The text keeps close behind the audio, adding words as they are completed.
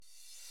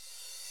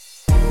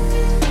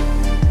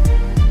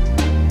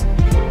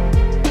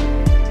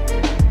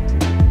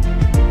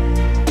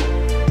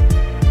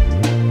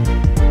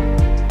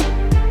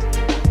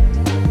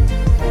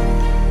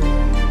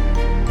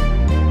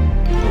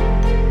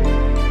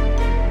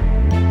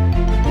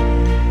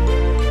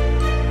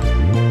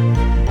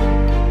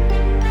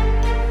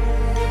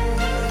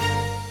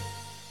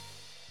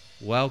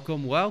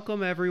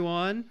Welcome,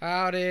 everyone.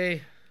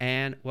 Howdy.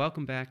 And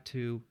welcome back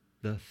to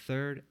the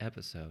third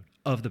episode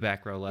of the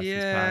Back Row Lessons Yay.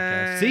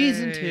 podcast,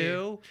 season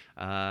 2.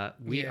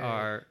 We Yay.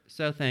 are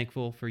so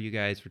thankful for you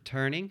guys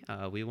returning.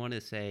 We want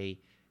to say,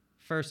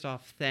 first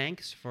off,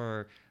 thanks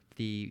for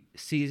the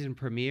season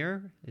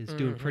premiere. It's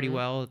doing pretty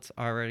well. It's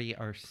already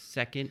our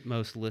second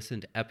most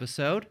listened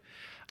episode.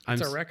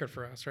 It's a record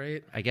for us,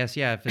 right? I guess,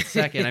 yeah, if it's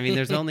second. I mean,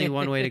 there's only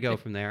one way to go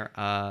from there.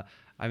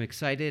 I'm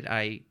excited.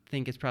 I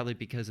think it's probably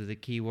because of the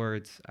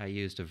keywords I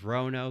used of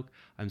Roanoke.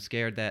 I'm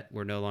scared that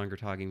we're no longer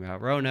talking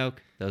about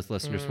Roanoke. Those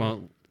listeners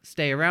won't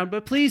stay around,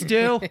 but please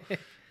do.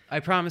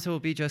 I promise it will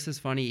be just as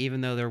funny,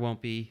 even though there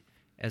won't be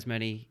as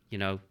many,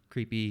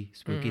 creepy,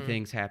 spooky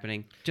things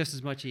happening. Just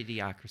as much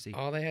idiocracy.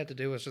 All they had to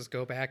do was just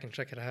go back and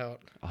check it out.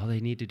 All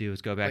they need to do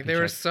is go back Like and they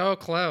were check. so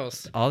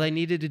close. All they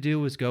needed to do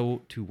was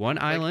go to one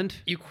island.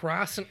 You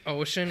cross an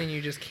ocean and you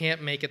just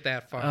can't make it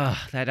that far.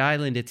 That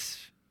island,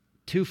 it's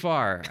too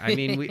far. I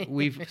mean,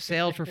 we've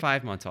sailed for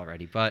 5 months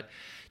already, but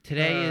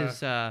today is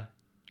going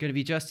to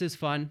be just as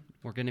fun.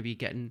 We're going to be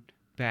getting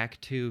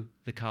back to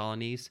the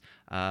colonies.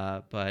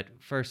 But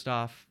first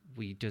off,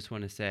 we just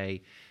want to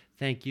say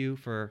thank you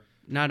for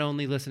not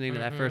only listening to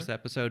that first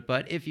episode,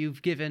 but if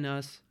you've given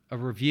us a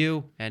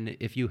review, and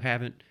if you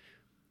haven't,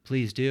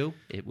 please do.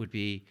 It would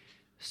be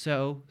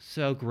so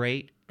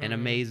great and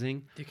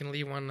amazing. You can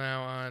leave one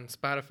now on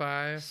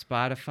Spotify.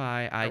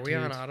 iTunes. Are we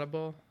on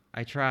Audible?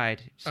 I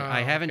tried. So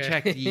I haven't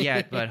checked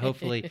yet, but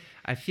hopefully.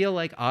 I feel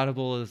like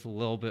Audible is a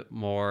little bit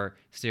more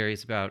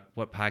serious about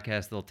what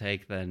podcast they'll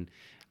take than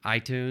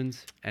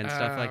iTunes and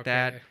stuff like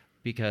that,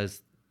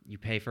 because you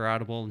pay for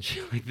Audible and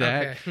shit like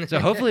that. Okay. So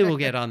hopefully we'll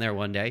get on there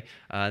one day.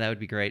 That would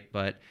be great.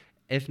 But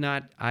if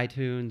not,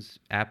 iTunes,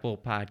 Apple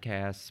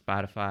Podcasts,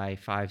 Spotify,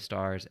 5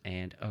 stars,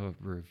 and a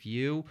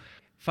review.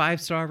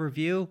 5-star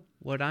review.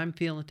 What I'm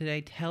feeling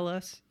today, tell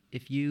us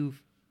if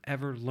you've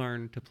ever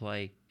learned to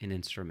play an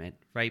instrument.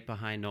 Right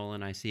behind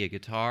Nolan, I see a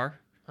guitar.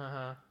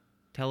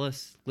 Tell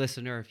us,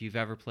 listener, if you've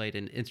ever played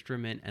an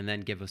instrument, and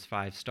then give us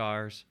 5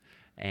 stars.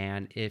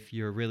 And if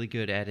you're really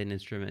good at an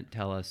instrument,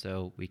 tell us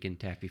so we can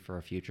tap you for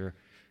a future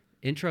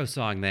intro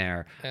song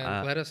there.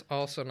 And let us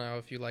also know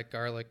if you like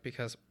garlic,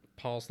 because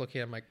Paul's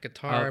looking at my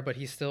guitar, but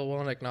he still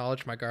won't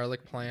acknowledge my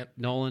garlic plant.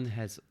 Nolan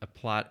has a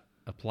pot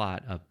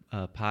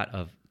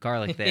of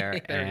garlic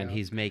there, and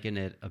he's making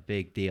it a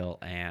big deal,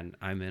 and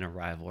I'm in a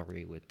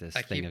rivalry with this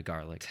thing of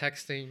garlic.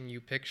 Texting you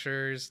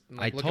pictures.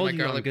 I told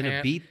you I'm going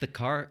to beat the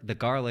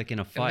garlic in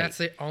a fight. And that's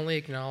the only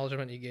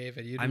acknowledgement you gave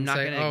it. You didn't I'm not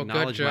say, going to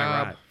acknowledge good job,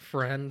 my rod.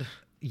 friend.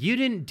 You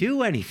didn't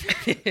do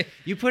anything.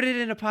 You put it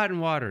in a pot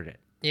and watered it.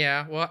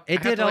 Yeah, well, It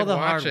I did have to, all the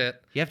watch hard.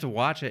 it. You have to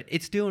watch it.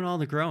 It's doing all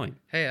the growing.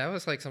 Hey, that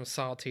was like some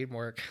solid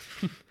teamwork.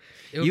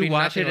 It You be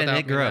watch nothing it and without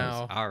it me grows.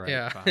 now. All right,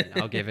 Yeah. fine.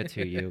 I'll give it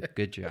to you.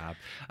 Good job.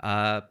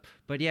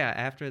 But yeah,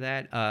 after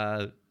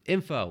that,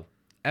 info,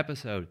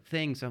 episode,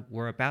 things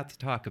we're about to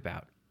talk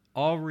about.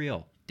 All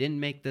real. Didn't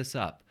make this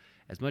up.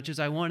 As much as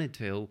I wanted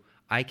to,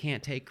 I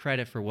can't take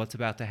credit for what's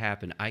about to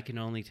happen. I can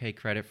only take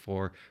credit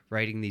for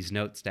writing these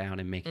notes down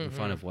and making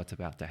fun of what's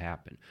about to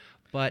happen.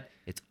 But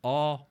it's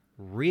all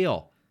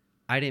real.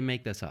 I didn't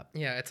make this up.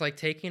 Yeah, it's like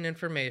taking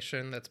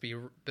information that's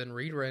been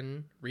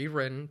rewritten,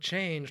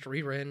 changed,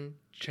 rewritten,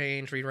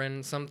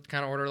 some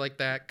kind of order like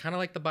that, kind of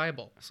like the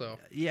Bible. So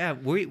Yeah,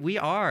 we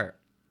are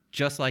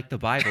just like the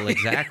Bible,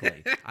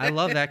 exactly. I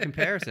love that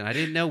comparison. I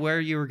didn't know where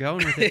you were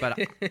going with it, but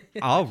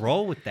I'll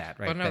roll with that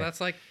right there.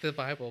 that's like the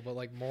Bible, but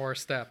like more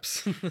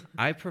steps.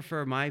 I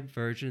prefer my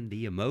version,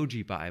 the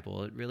Emoji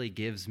Bible. It really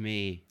gives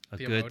me a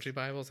The good... Emoji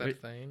Bible, is that a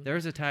thing? There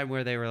was a time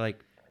where they were like,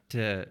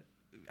 to,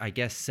 I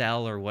guess,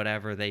 sell or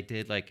whatever, they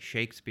did like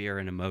Shakespeare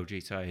and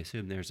emoji, so I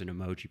assume there's an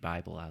Emoji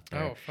Bible out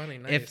there. Oh, funny,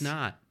 nice. If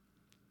not,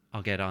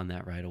 I'll get on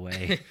that right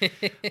away.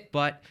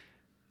 But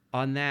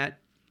on that,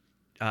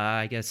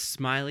 I guess,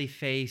 smiley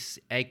face,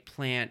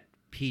 eggplant,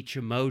 peach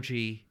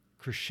emoji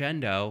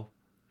crescendo,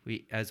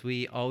 as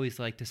we always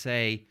like to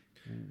say,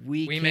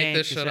 we can't make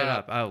this shit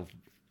up. Oh,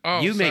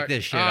 you make sorry.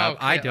 this shit up.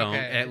 Okay, I don't, okay.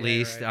 at Yeah,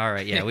 least. right. All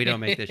right, yeah, we don't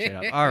make this shit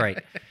up. All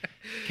right.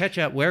 Catch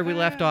up where we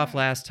left off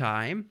last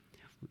time.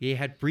 We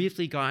had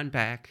briefly gone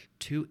back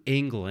to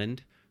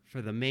England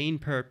for the main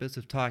purpose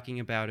of talking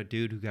about a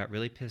dude who got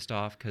really pissed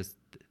off because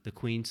the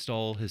Queen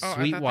stole his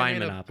sweet wine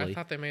monopoly. I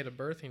thought they made a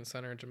birthing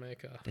center in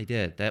Jamaica. They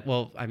did. That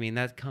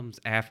comes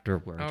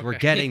afterwards. Okay. We're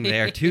getting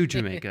there to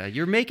Jamaica.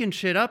 You're making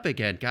shit up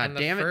again. God And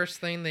damn the it. first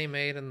thing they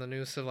made in the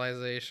new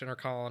civilization or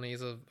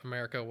colonies of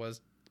America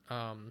was,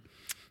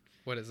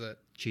 what is it?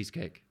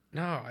 Cheesecake.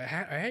 No, I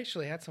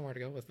actually had somewhere to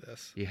go with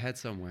this. You had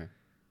somewhere.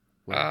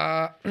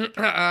 Where?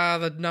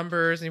 The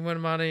numbers, you win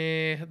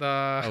money.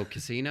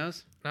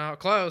 Casinos? No,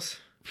 close.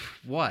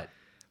 What?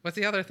 What's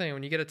the other thing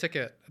when you get a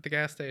ticket at the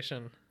gas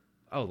station?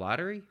 Oh,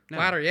 lottery? No.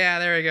 Lottery. Yeah,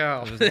 there we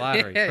go. It was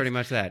lottery. Pretty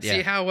much that. Yeah.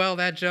 See how well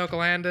that joke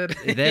landed?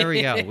 There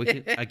we go. We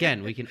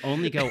can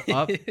only go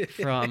up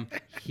from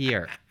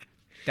here.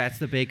 That's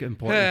the big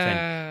important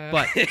thing.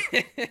 But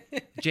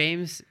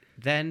James,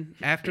 then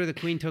after the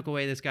Queen took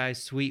away this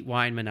guy's sweet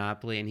wine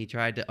monopoly and he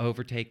tried to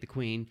overtake the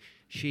Queen,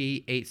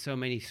 she ate so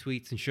many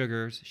sweets and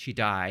sugars, she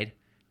died.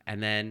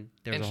 And then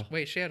there was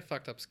wait, she had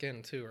fucked up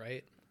skin too,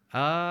 right?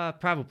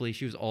 probably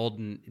she was old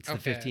and it's the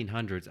Okay.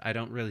 1500s. I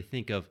don't really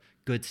think of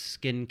good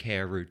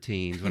skincare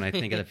routines when I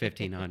think of the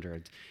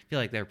 1500s. I feel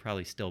like they're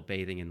probably still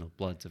bathing in the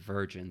bloods of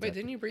virgins. Wait,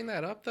 didn't you bring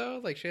that up though?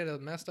 Like she had a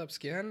messed up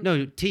skin.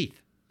 No,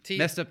 teeth. Teeth.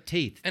 Messed up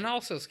teeth. And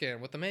also skin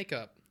with the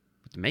makeup.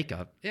 With the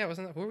makeup. Yeah,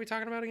 wasn't that? Who are we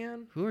talking about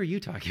again? Who are you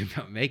talking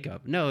about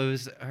makeup? No, it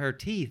was her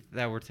teeth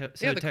that were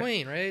Yeah, the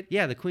queen, right?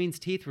 Yeah, the queen's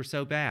teeth were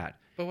so bad.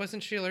 But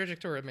wasn't she allergic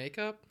to her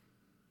makeup?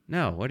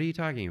 No, what are you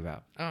talking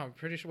about? Oh, I'm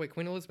pretty sure. Wait,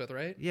 Queen Elizabeth,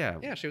 right? Yeah,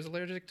 Yeah, she was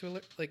allergic to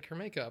like her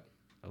makeup.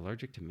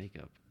 allergic to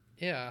makeup.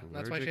 Yeah,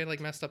 that's why she Allergic- had like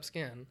messed up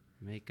skin.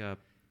 Makeup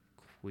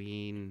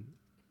Queen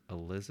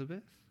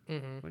Elizabeth?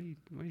 Mm-hmm.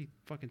 What are you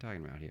fucking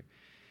talking about here?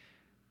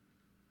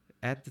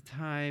 At the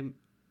time,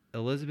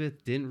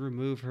 Elizabeth didn't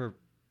remove her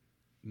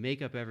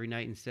makeup every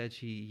night. Instead,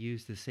 she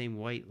used the same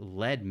white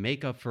lead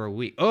makeup for a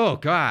week. Oh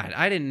God,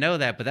 I didn't know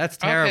that, but that's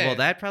terrible. Okay.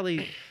 That probably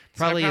So I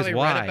probably is read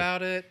why.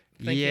 about it.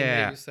 Thinking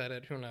Yeah. that you said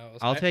it. Who knows?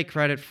 I'll take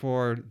credit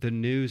for the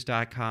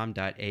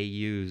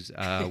news.com.au's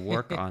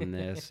work on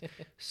this.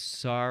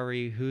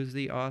 Sorry, who's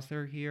the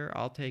author here?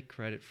 I'll take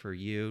credit for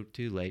you.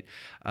 Too late.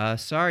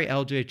 Sorry,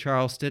 LJ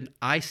Charleston.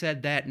 I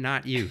said that,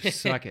 not you.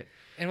 Suck it.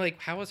 And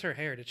like, how was her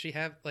hair? Did she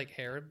have like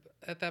hair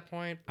at that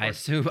point? I Or-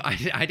 assume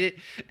I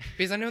did.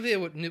 because I know they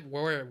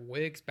wore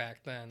wigs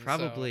back then. so-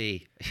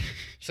 Probably.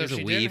 So, She's a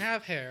she weave. didn't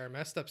have hair,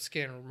 messed up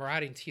skin,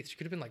 rotting teeth. She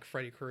could have been like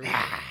Freddy Krueger.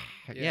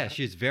 Yeah,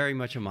 she's very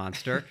much a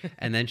monster.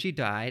 And then she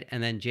died.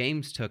 And then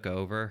James took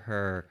over,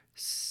 her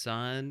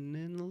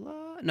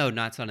son-in-law. No,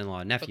 not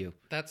son-in-law, nephew.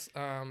 That's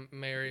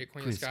Mary,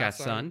 Queen, Queen of Scots'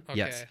 son. Okay.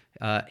 Yes.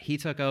 He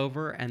took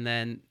over, and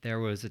then there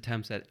was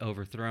attempts at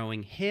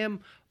overthrowing him,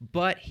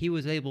 but he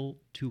was able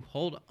to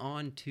hold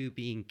on to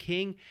being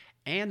king.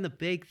 And the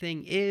big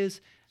thing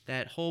is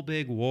that whole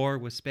big war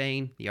with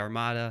Spain, the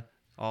Armada,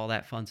 all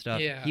that fun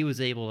stuff. Yeah. He was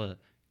able to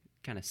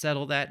kind of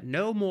settle that.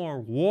 No more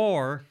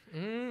war,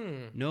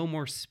 no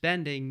more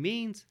spending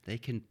means they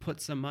can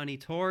put some money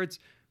towards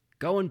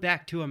going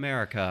back to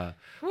America.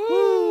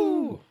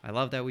 Woo! I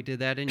love that we did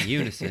that in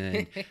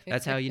unison.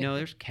 That's how you know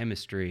there's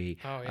chemistry.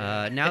 Oh,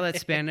 yeah. Now that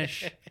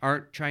Spanish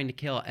aren't trying to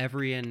kill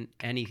every and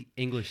any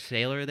English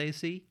sailor they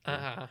see,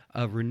 Uh-huh.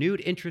 a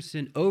renewed interest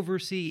in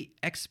overseas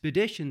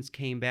expeditions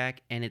came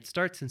back, and it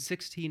starts in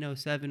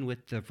 1607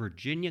 with the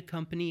Virginia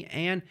Company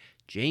and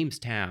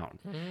Jamestown.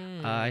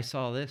 I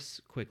saw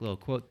this quick little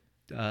quote.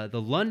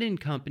 The London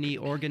Company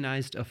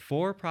organized a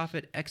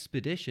for-profit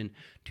expedition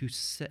to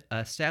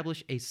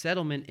establish a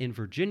settlement in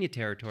Virginia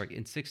Territory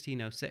in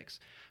 1606.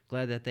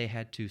 Glad that they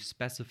had to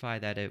specify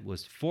that it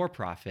was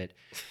for-profit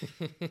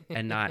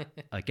and not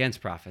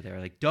against profit. They were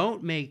like,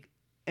 don't make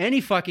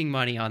any fucking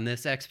money on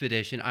this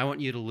expedition. I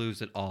want you to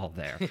lose it all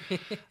there.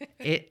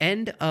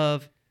 End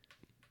of...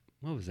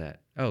 What was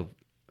that? Oh,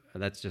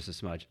 that's just a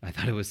smudge. I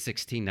thought it was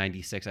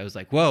 1696. I was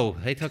like, whoa,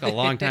 they took a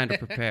long time to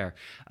prepare.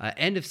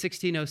 End of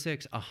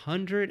 1606,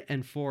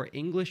 104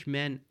 English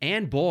men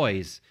and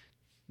boys.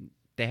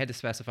 They had to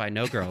specify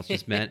no girls,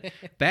 just men.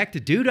 Back to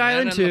Dude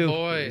Island and the 2.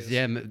 boys.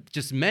 Yeah,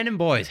 just men and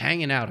boys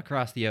hanging out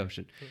across the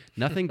ocean.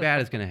 Nothing bad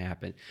is going to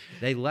happen.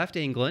 They left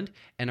England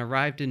and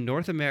arrived in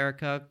North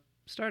America,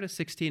 start of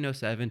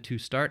 1607, to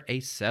start a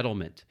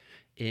settlement.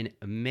 In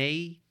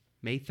May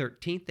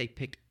 13th, they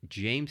picked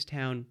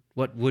Jamestown,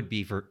 what would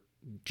be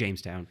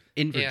Jamestown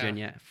in Yeah.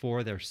 Virginia,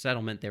 for their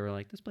settlement. They were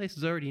like, this place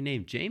is already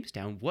named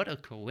Jamestown. What a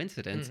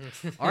coincidence.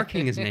 Our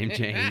king is named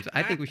James.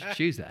 I think we should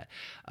choose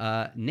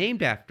that.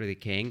 Named after the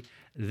king,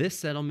 this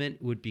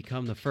settlement would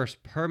become the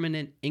first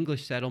permanent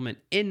English settlement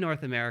in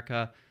North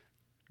America.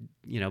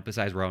 You know,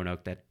 besides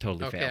Roanoke, that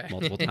totally failed Okay.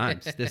 multiple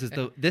times. This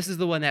is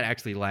the one that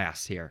actually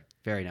lasts here.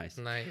 Very nice.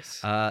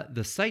 Nice.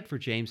 The site for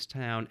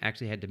Jamestown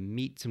actually had to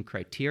meet some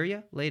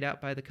criteria laid out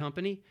by the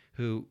company,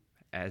 who,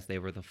 as they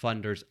were the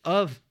funders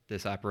of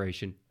this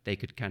operation, they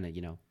could kind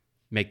of,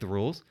 make the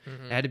rules.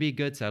 It had to be a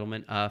good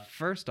settlement.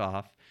 First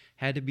off,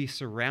 had to be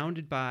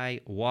surrounded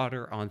by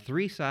water on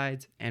three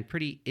sides and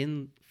pretty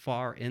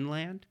far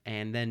inland,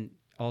 and then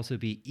also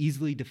be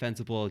easily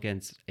defensible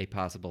against a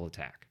possible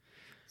attack.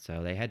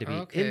 So they had to be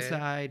Okay.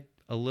 inside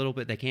a little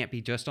bit. They can't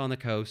be just on the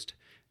coast.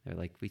 They're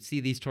like, we see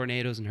these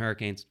tornadoes and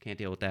hurricanes, can't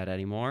deal with that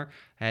anymore.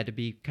 Had to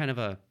be kind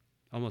of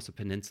almost a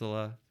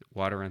peninsula,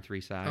 water on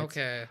three sides.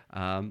 Okay.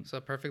 Um, So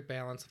a perfect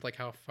balance of like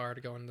how far to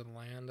go into the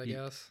land, I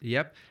guess.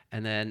 Yep.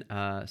 And then,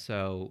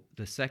 so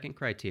the second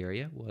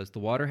criteria was the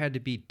water had to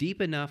be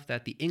deep enough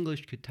that the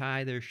English could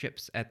tie their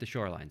ships at the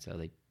shoreline, so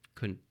they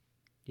couldn't,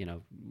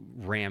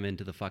 ram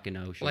into the fucking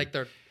ocean.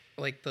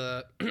 Like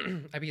the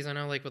because I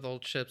know like with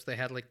old ships they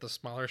had like the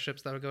smaller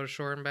ships that would go to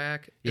shore and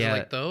back. Is Yeah. it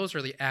like those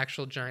or the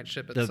actual giant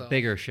ship the itself?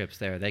 bigger ships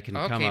there, they can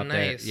come Okay, up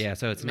nice. there. Yeah,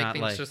 so it's Make not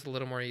things like just a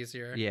little more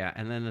easier. yeah.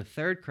 And then the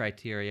third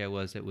criteria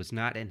was it was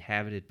not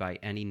inhabited by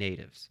any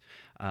natives.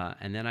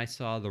 And then I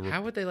saw the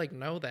How would they like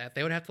know that?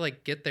 They would have to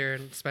like get there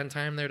and spend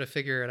time there to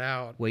figure it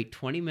out. wait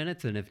 20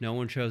 minutes, and if no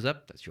one shows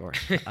up, that's yours.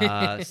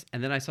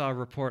 And then I saw a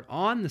report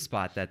on the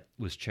spot that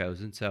was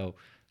chosen. So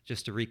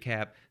just to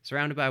recap,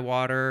 surrounded by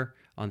water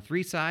on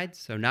three sides,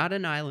 so not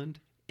an island,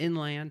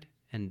 inland,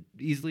 and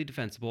easily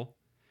defensible,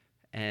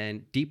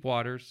 and deep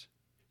waters,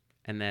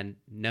 and then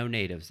no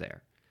natives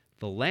there.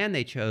 The land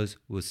they chose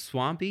was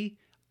swampy,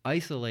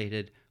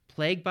 isolated,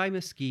 plagued by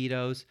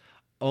mosquitoes,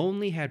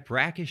 only had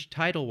brackish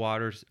tidal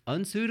waters,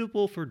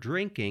 unsuitable for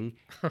drinking,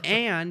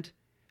 and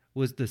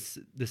was the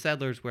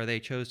settlers where they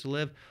chose to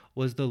live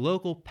was the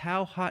local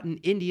Powhatan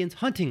Indians'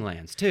 hunting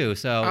lands too.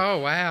 So, oh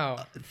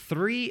wow,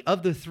 3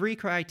 of the 3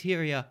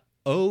 criteria,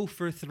 0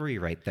 for 3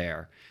 right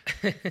there.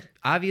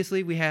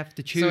 Obviously, we have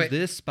to choose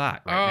this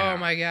spot right now. Oh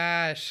my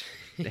gosh.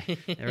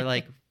 They were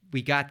like,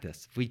 we got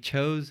this. We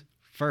chose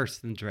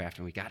first in the draft,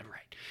 and we got it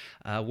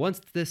right.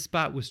 Once this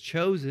spot was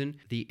chosen,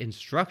 the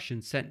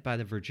instructions sent by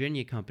the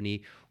Virginia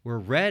Company were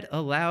read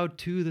aloud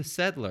to the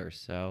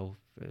settlers. So,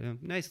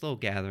 nice little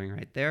gathering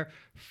right there.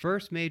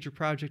 First major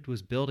project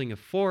was building a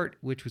fort,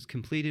 which was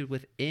completed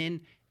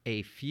within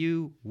a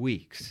few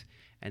weeks.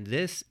 And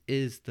this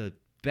is the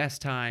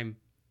best time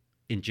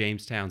in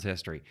Jamestown's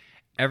history.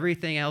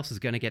 Everything else is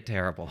going to get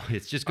terrible.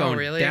 It's just going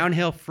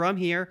downhill from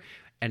here,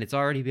 and it's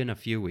already been a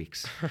few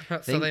weeks.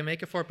 So they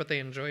make a fort, but they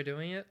enjoy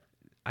doing it?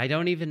 I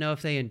don't even know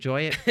if they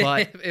enjoy it,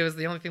 but it was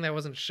the only thing that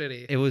wasn't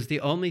shitty. It was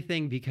the only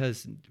thing,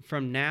 because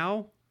from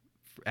now,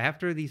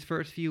 after these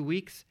first few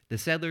weeks, the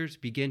settlers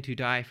begin to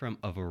die from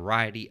a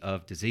variety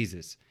of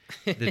diseases.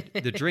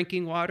 The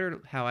drinking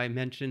water, how I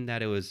mentioned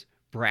that it was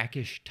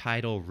brackish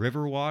tidal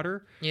river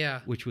water,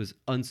 which was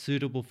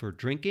unsuitable for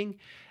drinking.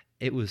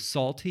 It was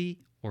salty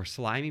or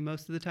slimy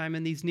most of the time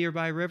in these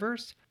nearby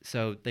rivers,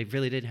 so they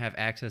really didn't have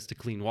access to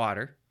clean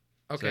water.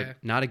 Okay. So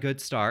not a good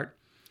start.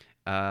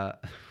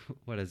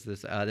 What is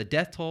this? The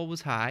death toll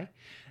was high.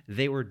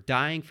 They were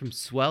dying from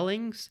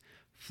swellings,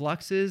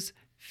 fluxes,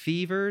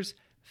 fevers,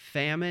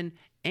 famine,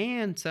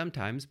 and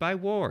sometimes by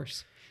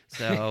wars.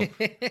 So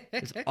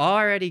it's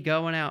already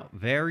going out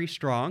very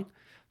strong.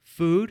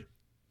 Food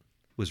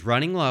was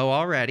running low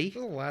already.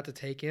 That's a lot to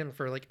take in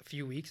for like a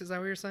few weeks. Is that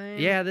what you're saying?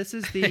 Yeah, this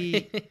is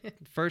the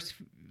first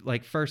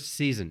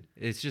season.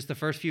 It's just the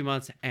first few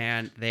months,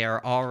 and they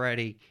are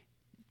already.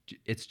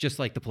 It's just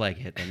like the plague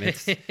hit them.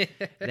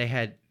 They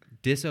had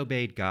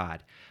disobeyed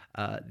God.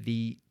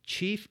 The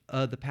chief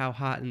of the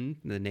Powhatan,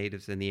 the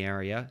natives in the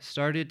area,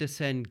 started to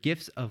send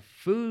gifts of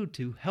food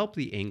to help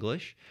the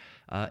English.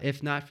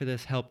 If not for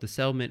this help, the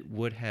settlement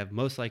would have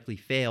most likely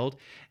failed,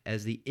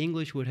 as the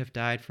English would have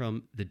died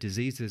from the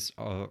diseases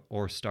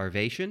or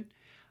starvation.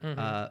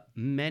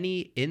 Many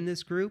in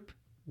this group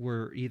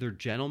were either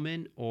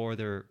gentlemen or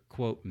their,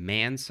 quote,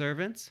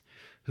 manservants,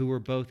 who were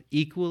both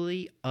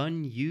equally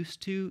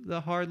unused to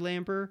the hard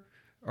labor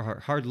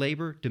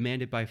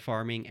demanded by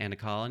farming and a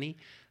colony.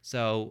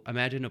 So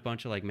imagine a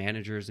bunch of like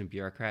managers and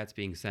bureaucrats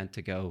being sent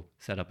to go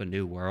set up a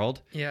new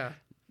world. Yeah.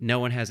 No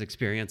one has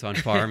experience on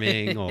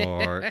farming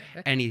or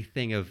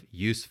anything of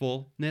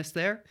usefulness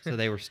there, so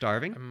they were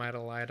starving. I might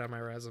have lied on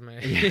my resume.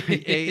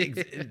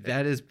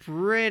 That is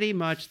pretty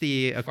much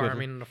the equivalent.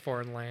 Farming in a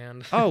foreign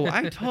land. Oh,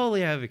 I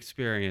totally have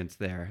experience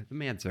there. The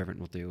manservant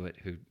will do it,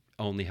 who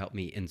only helped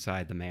me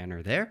inside the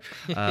manor there.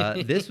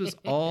 This was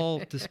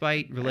all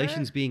despite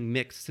relations being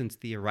mixed since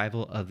the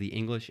arrival of the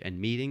English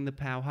and meeting the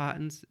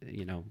Powhatans.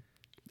 You know,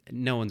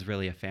 no one's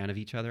really a fan of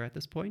each other at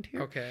this point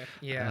here. Okay,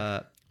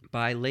 yeah.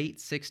 By late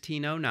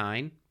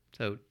 1609,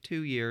 so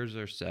 2 years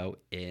or so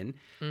in,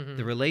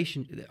 the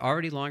relation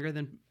already longer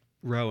than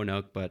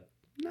Roanoke, but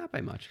not by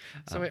much.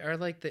 So wait, are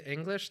like the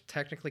English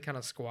technically kind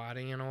of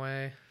squatting in a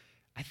way?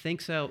 I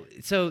think so.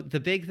 So the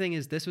big thing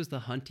is this was the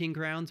hunting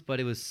grounds, but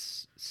it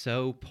was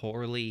so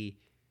poorly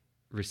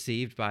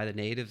received by the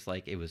natives.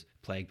 Like, it was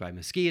plagued by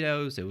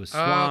mosquitoes. It was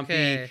swampy.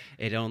 Okay.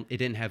 It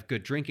didn't have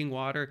good drinking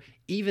water.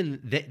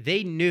 Even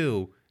they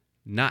knew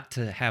not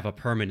to have a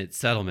permanent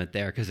settlement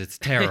there because it's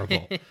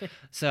terrible.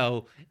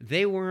 So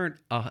they weren't,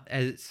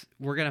 as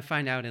we're going to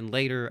find out in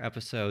later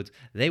episodes,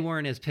 they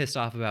weren't as pissed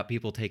off about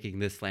people taking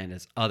this land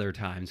as other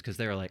times, because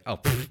they were like, oh,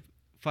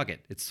 fuck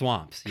it, it's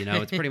swamps. You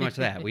know, it's pretty much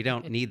that. We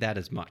don't need that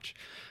as much.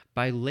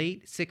 By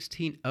late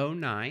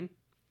 1609,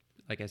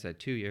 like I said,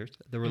 2 years,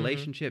 the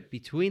relationship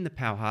between the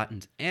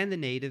Powhatans and the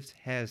natives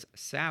has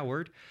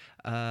soured.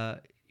 You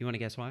want to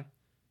guess why?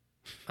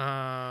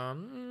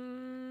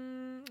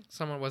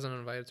 Someone wasn't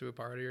invited to a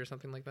party or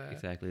something like that.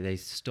 Exactly. They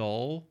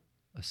stole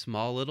a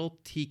small little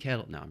tea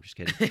kettle. No, I'm just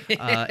kidding.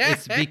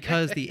 It's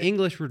because the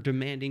English were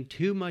demanding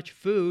too much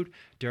food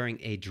during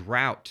a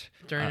drought.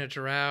 During a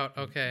drought,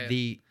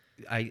 okay.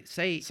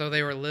 So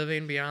they were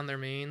living beyond their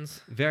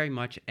means? Very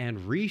much.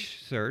 And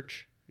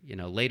research,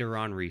 later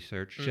on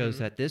research, shows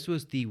that this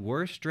was the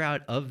worst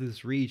drought of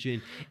this region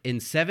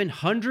in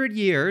 700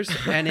 years,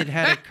 and it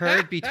had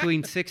occurred between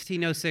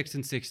 1606 and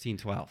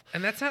 1612.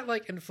 And that's not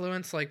like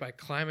influenced like by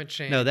climate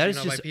change. No, that is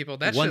just by people.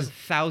 That's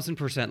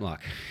 1,000%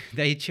 luck.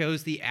 They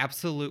chose the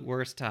absolute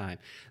worst time.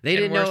 They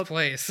didn't worst know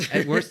place.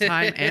 At worst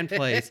time and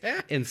place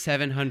in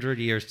 700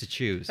 years to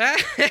choose.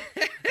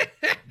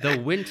 The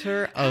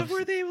winter of... How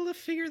were they able to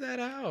figure that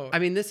out? I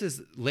mean, this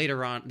is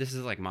later on. This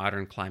is like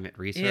modern climate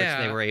research.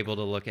 Yeah. They were able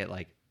to look at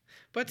like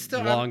But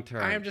still, long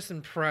term. I'm just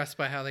impressed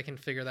by how they can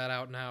figure that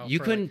out now. You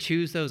couldn't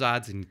choose those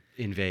odds in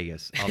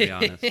Vegas, I'll be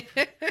honest.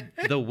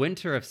 The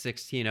winter of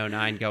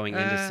 1609 going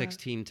into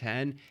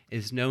 1610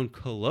 is known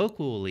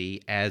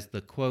colloquially as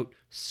the, quote,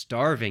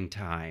 starving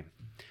time.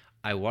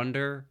 I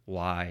wonder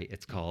why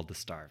it's called the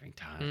starving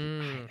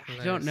time.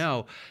 I don't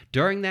know.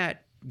 During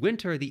that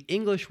winter, the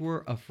English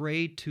were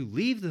afraid to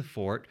leave the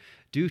fort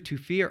due to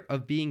fear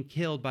of being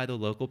killed by the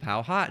local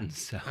Powhatans.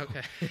 So,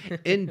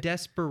 in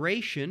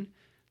desperation,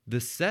 the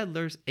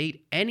settlers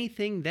ate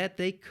anything that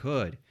they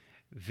could.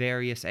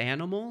 Various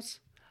animals,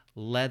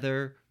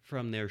 leather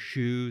from their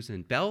shoes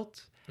and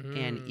belts,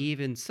 and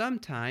even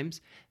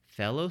sometimes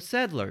fellow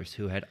settlers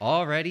who had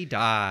already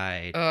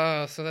died.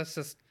 Oh, so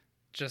that's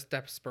just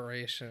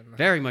desperation.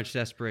 Very much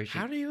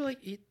desperation. How do you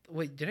eat?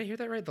 Wait, did I hear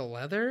that right? The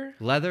leather?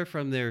 Leather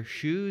from their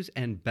shoes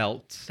and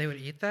belts. They would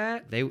eat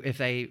that? If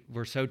they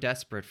were so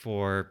desperate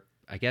for,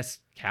 I guess,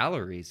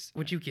 calories.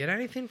 Would you get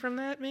anything from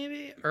that,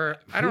 maybe? Or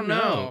I don't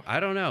know. I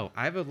don't know.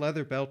 I have a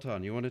leather belt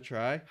on. You want to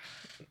try?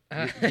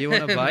 You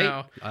want to bite?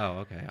 No. Oh,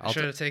 okay. I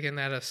should have taken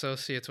that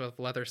associates with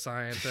leather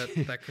science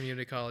at that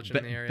community college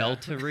in the area.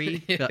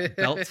 Beltery,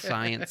 belt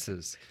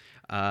sciences.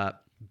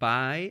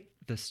 By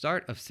the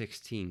start of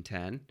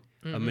 1610,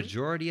 a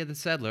majority of the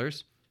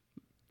settlers,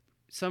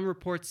 some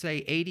reports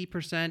say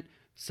 80%,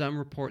 some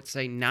reports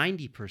say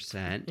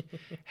 90%,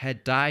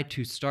 had died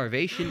to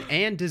starvation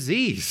and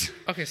disease.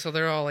 Okay, so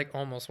they're all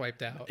almost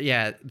wiped out.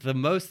 Yeah, the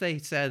most they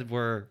said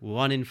were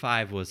 1 in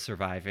 5 was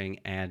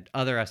surviving, and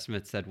other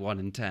estimates said 1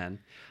 in 10.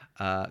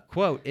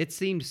 Quote, it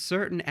seemed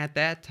certain at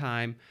that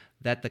time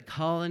that the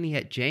colony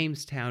at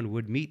Jamestown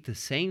would meet the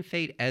same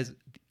fate as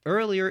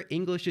earlier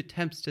English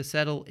attempts to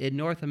settle in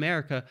North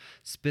America,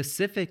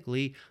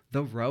 specifically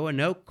the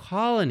Roanoke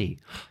colony.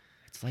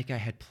 It's like I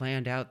had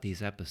planned out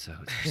these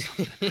episodes or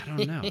something. I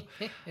don't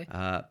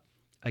know.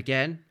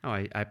 Again,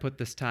 I put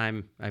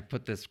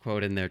this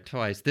quote in there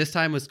twice. This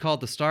time was called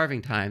the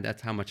starving time.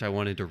 That's how much I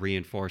wanted to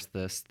reinforce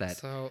this.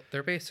 So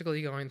they're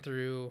basically going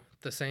through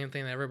the same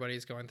thing that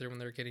everybody's going through when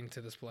they're getting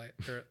to this place.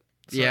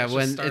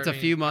 When it's a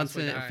few months,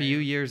 a few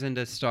years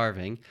into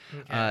starving.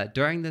 Okay.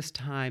 During this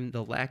time,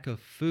 the lack of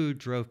food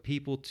drove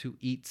people to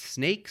eat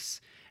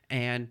snakes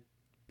and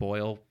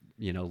boil,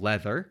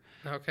 leather.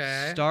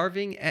 Okay.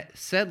 Starving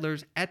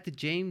settlers at the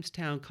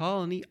Jamestown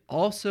colony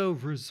also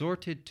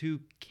resorted to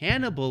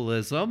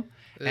cannibalism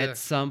at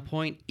some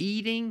point,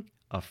 eating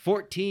a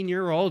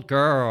 14-year-old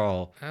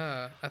girl.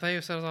 I thought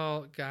you said it was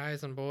all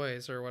guys and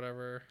boys or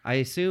whatever. I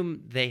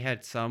assume they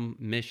had some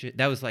mission.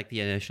 That was the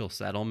initial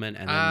settlement,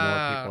 and then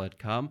more people had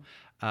come.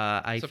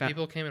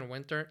 People came in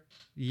winter?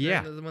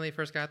 Yeah. When they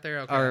first got there?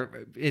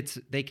 Okay.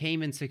 They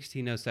came in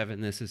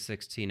 1607. This is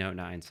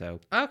 1609,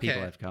 so okay.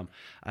 People have come.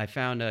 I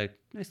found a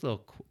nice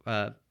little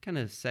kind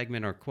of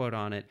segment or quote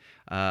on it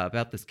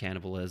about this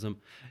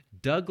cannibalism.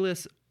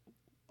 Douglas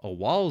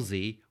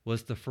Owalsey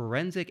was the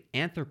forensic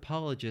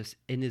anthropologist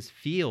in his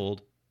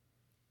field.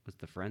 Was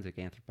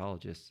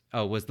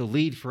the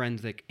lead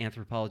forensic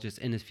anthropologist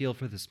in his field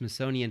for the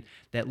Smithsonian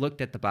that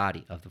looked at the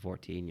body of the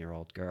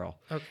 14-year-old girl.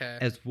 Okay.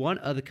 As one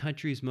of the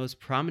country's most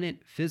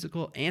prominent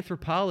physical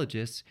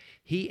anthropologists,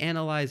 he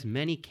analyzed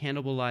many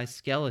cannibalized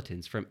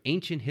skeletons from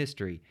ancient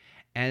history.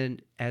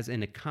 And as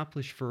an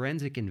accomplished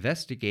forensic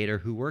investigator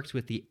who works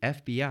with the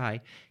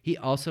FBI, he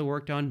also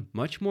worked on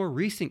much more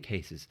recent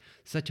cases,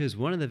 such as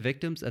one of the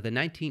victims of the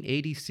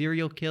 1980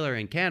 serial killer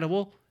and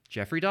cannibal,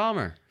 Jeffrey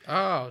Dahmer.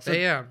 Oh,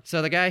 damn.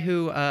 So the guy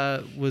who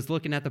was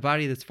looking at the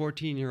body of this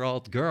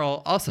 14-year-old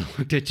girl also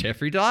looked at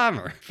Jeffrey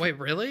Dahmer. Wait,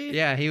 really?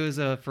 Yeah, he was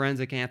a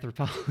forensic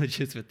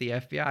anthropologist with the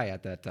FBI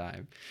at that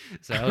time.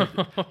 So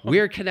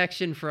weird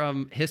connection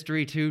from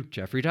history to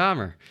Jeffrey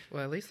Dahmer.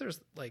 Well, at least there's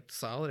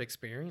solid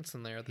experience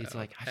in there. He's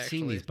like, I've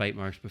seen these bite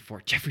marks before.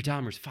 Jeffrey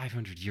Dahmer's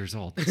 500 years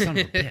old. Son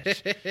of a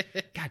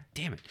bitch. God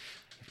damn it.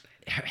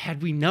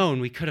 Had we known,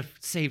 we could have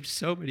saved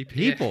so many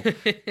people.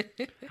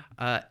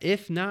 Yeah.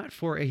 If not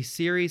for a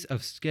series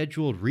of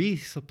scheduled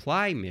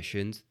resupply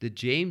missions, the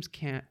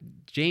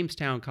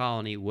Jamestown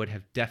colony would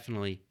have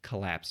definitely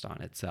collapsed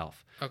on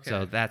itself. Okay.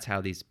 So that's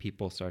how these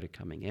people started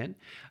coming in.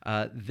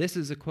 This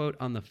is a quote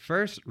on the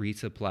first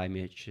resupply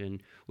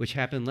mission, which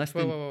happened less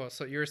than... Whoa.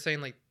 So you were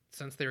saying,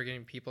 since they were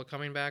getting people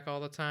coming back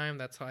all the time,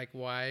 that's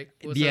why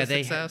it was a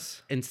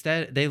success?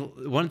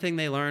 One thing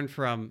they learned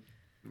from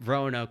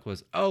Roanoke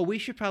was, we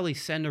should probably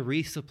send a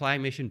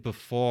resupply mission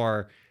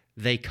before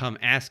they come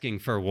asking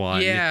for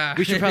one. Yeah.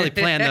 We should probably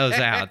plan those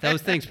out.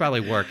 Those things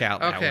probably work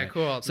out that way. Okay,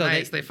 cool. So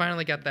nice. They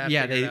finally got that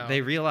figured out.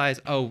 They realize,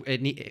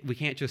 we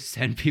can't just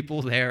send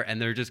people there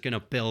and they're just going to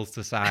build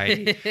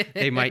society.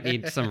 They might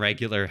need some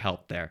regular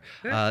help there.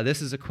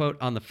 This is a quote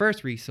on the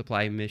first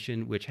resupply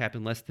mission, which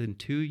happened less than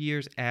 2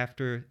 years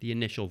after the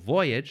initial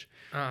voyage.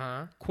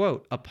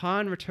 Quote,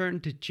 upon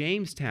return to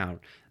Jamestown,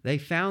 they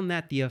found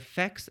that the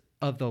effects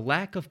of the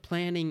lack of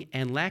planning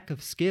and lack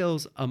of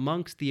skills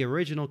amongst the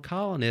original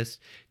colonists,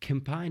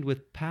 combined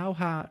with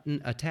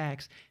Powhatan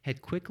attacks,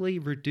 had quickly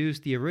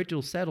reduced the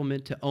original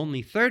settlement to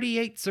only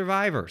 38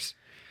 survivors.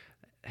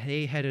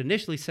 They had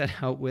initially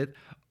set out with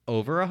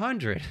over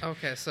 100.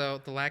 Okay,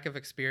 so the lack of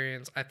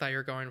experience, I thought you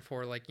were going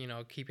for like,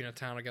 keeping a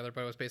town together,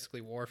 but it was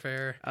basically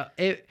warfare.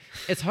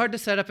 It's hard to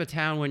set up a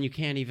town when you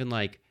can't even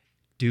like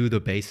do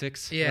the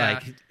basics. Yeah.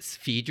 Like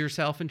feed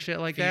yourself and shit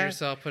like Feed that.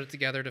 yourself, put it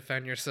together,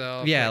 defend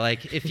yourself. Yeah,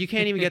 like if you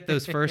can't even get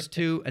those first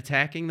two,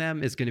 attacking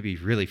them is going to be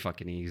really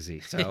fucking easy.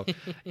 So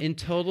in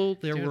total,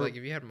 there Dude, were. like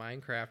if you had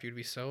Minecraft, you'd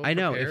be so I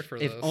know prepared for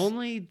if this.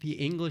 only the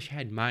English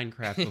had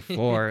Minecraft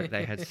before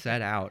they had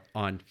set out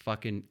on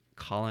fucking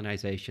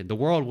colonization, the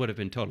world would have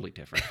been totally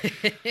different.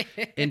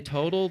 In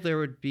total, there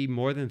would be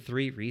more than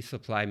 3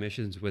 resupply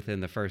missions within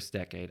the first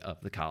decade of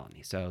the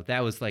colony. So that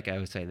was like I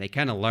was saying, they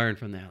kind of learned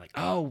from there, like,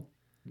 oh,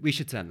 we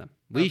should send them.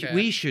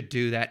 We should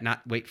do that,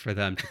 not wait for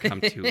them to come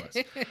to us.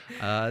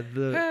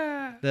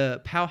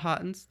 The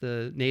Powhatans,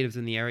 the natives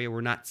in the area,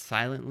 were not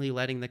silently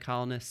letting the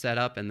colonists set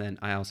up, and then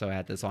I also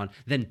add this on,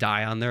 then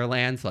die on their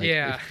lands. Like,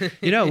 Yeah.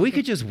 we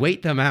could just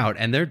wait them out,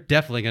 and they're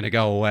definitely going to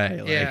go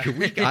away. Like, Yeah.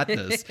 we got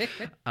this.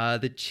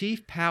 The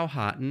chief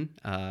Powhatan,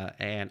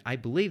 and I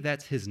believe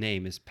that's his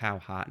name is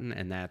Powhatan,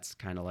 and that's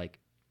kind of like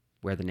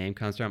where the name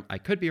comes from. I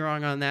could be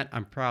wrong on that.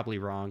 I'm probably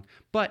wrong,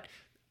 but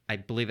I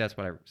believe that's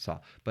what I saw.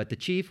 But the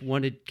chief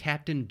wanted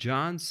Captain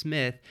John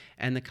Smith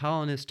and the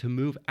colonists to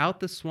move out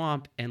the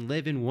swamp and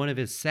live in one of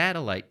his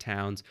satellite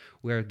towns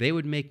where they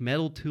would make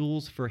metal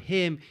tools for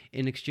him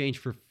in exchange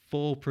for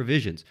full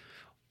provisions.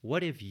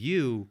 What if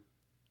you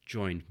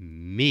joined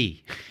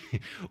me?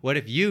 What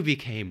if you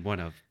became one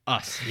of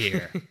us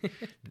here?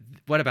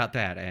 What about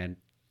that? And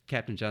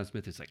Captain John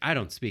Smith is like, I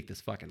don't speak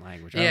this fucking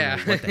language. I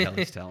don't know what the hell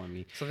he's telling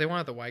me. So they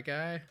wanted the white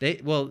guy?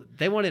 They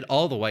wanted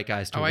all the white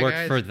guys to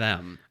work for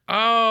them.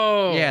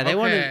 Oh, yeah, they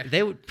okay.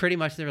 they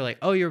were like,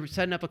 oh, you're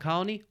setting up a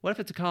colony? What if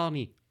it's a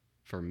colony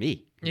for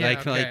me?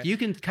 Yeah, like you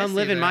can come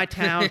live in my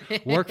town,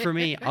 work for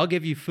me. I'll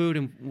give you food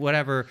and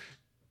whatever.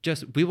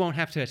 Just we won't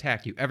have to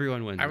attack you.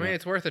 Everyone wins. I mean,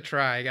 it's worth a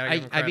try. You gotta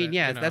give them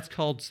credit, that's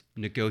called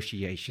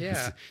negotiations.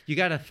 Yeah. You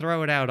got to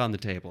throw it out on the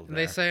table.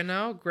 They say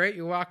no, great,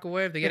 you walk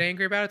away. If they get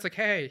angry about it, it's like,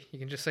 hey, you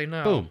can just say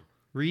no. Boom,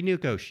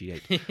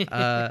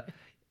 renegotiate.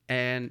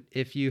 And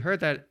if you heard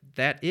that,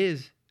 that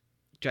is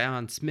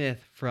John Smith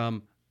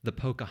from the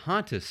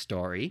Pocahontas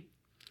story.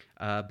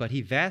 But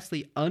he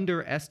vastly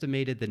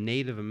underestimated the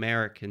Native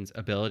Americans'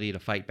 ability to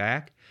fight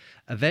back,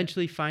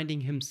 eventually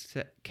finding him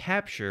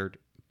captured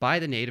by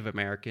the Native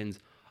Americans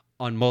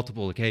on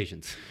multiple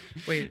occasions.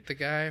 Wait, the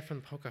guy from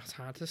the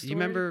Pocahontas story? You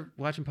remember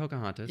watching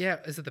Pocahontas? Yeah,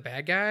 is it the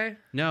bad guy?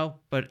 No,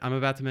 but I'm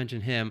about to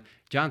mention him.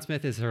 John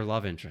Smith is her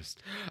love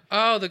interest.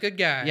 Oh, the good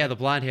guy. Yeah, the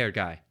blonde-haired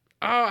guy.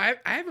 Oh, I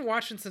haven't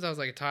watched him since I was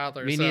like a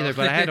toddler. Me neither,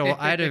 but I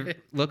had to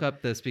look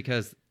up this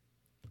because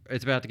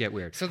it's about to get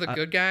weird. So the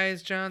good guy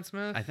is John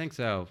Smith? I think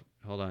so.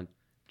 Hold on.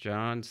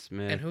 John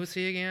Smith. And who's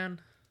he again?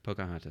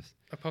 Pocahontas.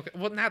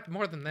 Well, not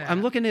more than that.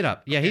 I'm looking it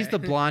up. Yeah, Okay. he's the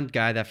blonde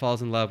guy that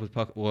falls in love with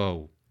Pocahontas.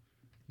 Whoa.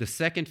 The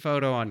second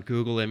photo on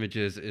Google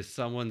Images is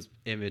someone's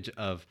image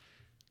of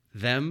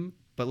them.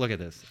 But look at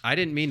this. I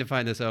didn't mean to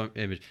find this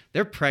image.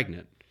 They're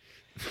pregnant.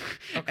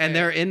 Okay. And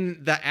they're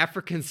in the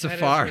African safari.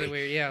 That is really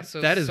weird. Yeah, so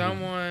That is-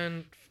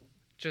 someone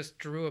just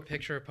drew a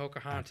picture of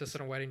Pocahontas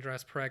in a wedding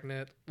dress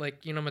pregnant.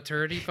 Like,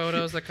 maternity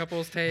photos that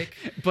couples take.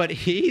 But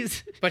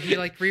he's... But he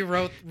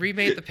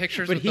remade the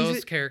pictures But with he's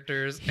those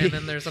characters, and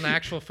then there's an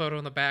actual photo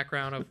in the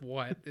background of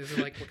what? Is it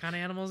like, what kind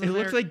of animals is It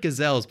there? looks like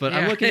gazelles, but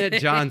I'm Yeah. looking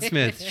at John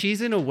Smith.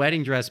 She's in a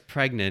wedding dress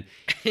pregnant.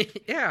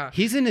 Yeah.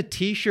 He's in a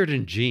t-shirt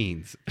and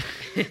jeans.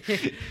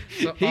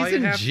 So He's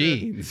in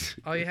jeans.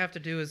 All you have to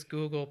do is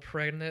Google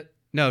pregnant.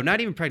 No,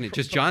 not even pregnant.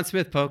 Just John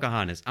Smith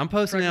Pocahontas. I'm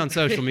posting it on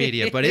social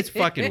media, but it's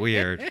fucking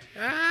weird.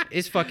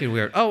 It's fucking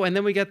weird. Oh, and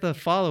then we get the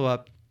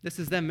follow-up. This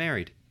is them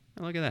married.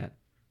 Oh, look at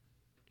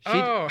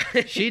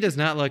that. She does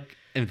not look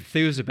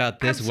enthused about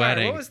this I'm sorry,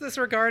 wedding. what was this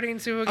regarding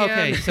to again?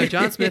 Okay, so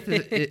John Smith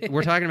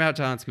we're talking about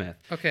John Smith.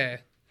 Okay.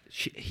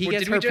 He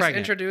gets did her we just pregnant.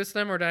 introduce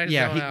them, or did I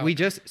just zone out? we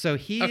just so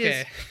he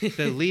Okay. is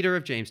the leader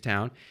of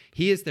Jamestown.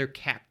 He is their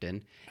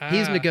captain.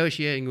 He's Ah.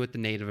 negotiating with the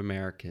Native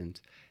Americans.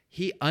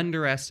 He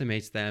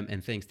underestimates them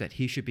and thinks that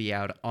he should be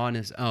out on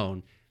his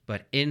own.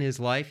 But in his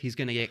life, he's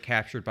going to get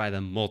captured by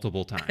them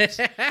multiple times.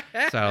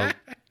 So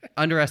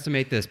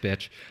underestimate this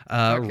bitch.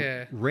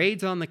 Okay.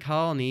 Raids on the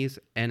colonies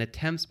and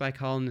attempts by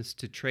colonists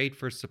to trade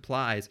for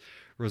supplies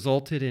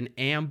resulted in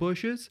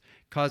ambushes,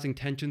 causing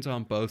tensions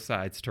on both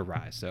sides to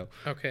rise. So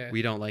Okay.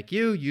 we don't like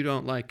you, you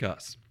don't like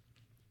us.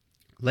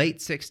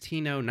 Late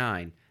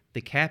 1609,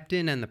 the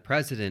captain and the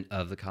president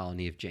of the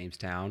colony of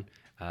Jamestown,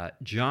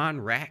 John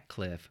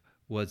Ratcliffe,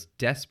 was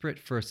desperate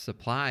for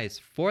supplies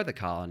for the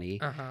colony,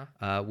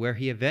 where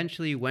he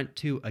eventually went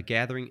to a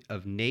gathering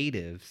of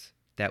natives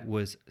that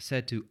was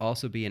said to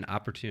also be an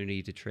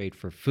opportunity to trade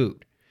for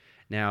food.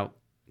 Now,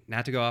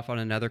 not to go off on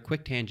another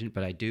quick tangent,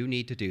 but I do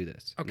need to do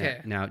this. Okay.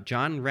 Now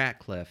John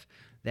Ratcliffe,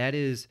 that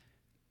is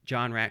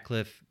John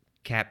Ratcliffe,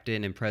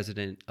 captain and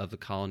president of the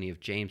colony of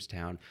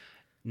Jamestown.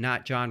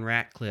 not John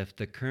Ratcliffe,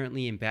 the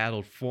currently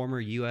embattled former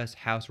U.S.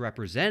 House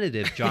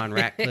Representative John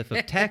Ratcliffe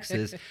of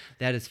Texas,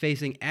 that is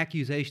facing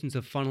accusations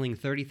of funneling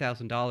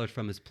 $30,000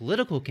 from his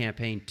political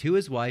campaign to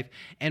his wife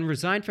and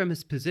resigned from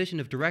his position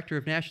of Director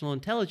of National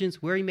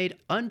Intelligence, where he made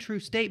untrue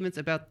statements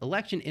about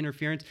election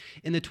interference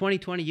in the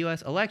 2020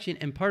 U.S. election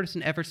and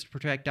partisan efforts to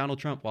protect Donald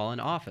Trump while in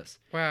office.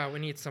 Wow, we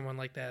need someone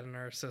like that in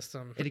our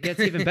system. It gets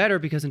even better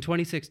because in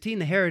 2016,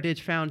 the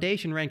Heritage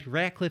Foundation ranked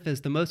Ratcliffe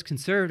as the most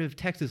conservative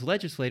Texas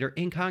legislator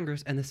in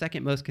Congress and the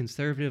second most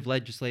conservative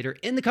legislator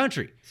in the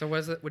country. So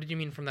what did you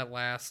mean from that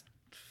last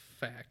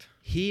fact?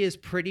 He is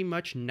pretty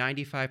much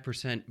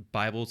 95%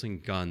 Bibles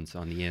and guns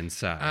on the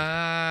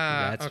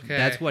inside. Okay.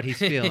 That's what he's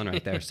feeling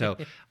right there. So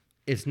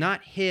it's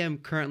not him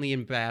currently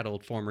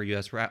embattled former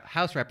U.S.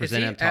 House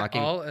Representative is he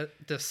talking. At all a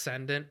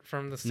descendant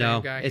from the same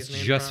No, guy? it's he's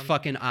named just from?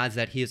 fucking odds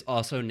that he is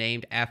also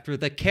named after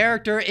the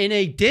character in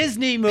a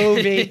Disney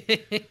movie.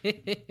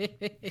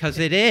 Because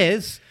it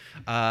is.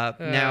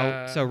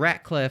 Now, so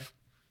Ratcliffe,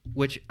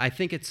 which I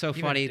think it's so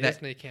Even funny that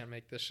Disney can't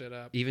make this shit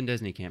up. even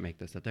Disney can't make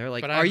this up. They're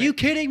like, But are you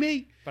kidding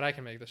me? But I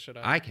can make this shit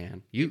up. I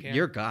can. can?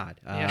 You're God.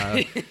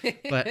 Yeah.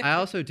 But I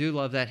also do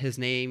love that his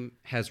name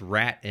has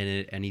rat in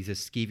it, and he's a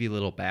skeevy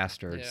little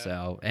bastard. Yeah.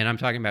 So, and I'm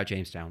talking about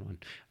Jamestown one.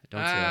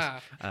 Don't say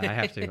us. I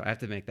have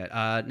to make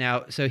that.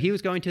 Now, so he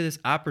was going to this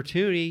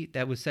opportunity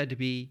that was said to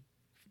be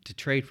to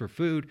trade for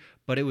food,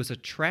 but it was a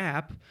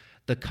trap.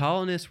 The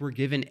colonists were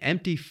given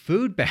empty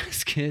food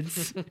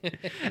baskets,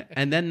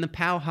 and then the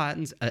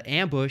Powhatans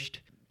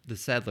ambushed the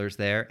settlers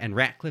there, and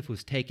Ratcliffe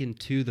was taken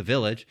to the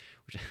village,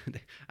 which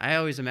I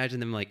always imagine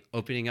them like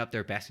opening up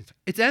their baskets.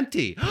 It's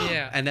empty.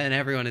 Yeah. And then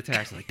everyone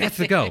attacks. Like, that's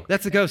the go.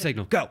 That's the go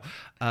signal. Go.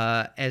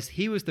 As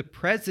he was the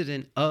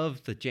president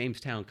of the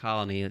Jamestown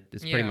colony,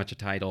 it's pretty Yeah. much a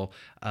title.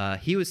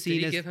 He was seen Did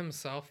he as. give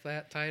himself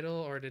that title,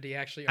 or did he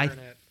actually earn it?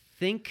 I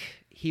think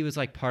he was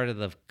like part of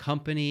the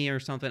company or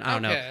something. I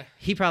don't know. Okay.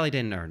 He probably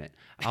didn't earn it.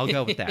 I'll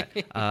go with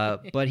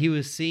that. But he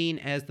was seen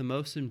as the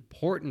most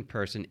important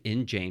person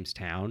in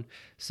Jamestown.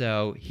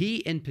 So he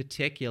in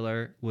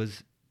particular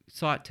was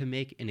sought to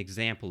make an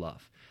example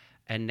of.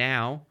 And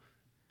now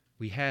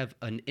we have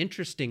an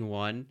interesting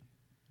one.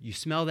 You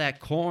smell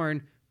that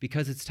corn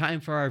because it's time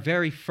for our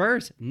very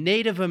first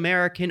Native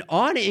American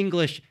on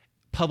English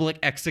public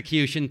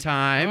execution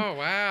time. Oh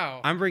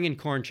wow! I'm bringing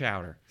corn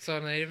chowder. So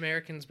the Native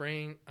Americans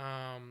bring.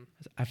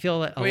 I feel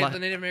that a Wait, lot. the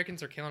Native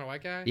Americans are killing a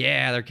white guy.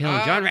 Yeah, they're killing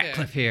Oh, John okay.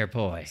 Ratcliffe here,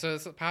 boy. So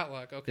it's a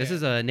potluck. Okay. This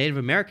is a Native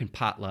American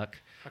potluck.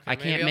 Okay, I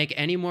maybe can't I'll- make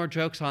any more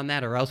jokes on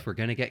that, or else we're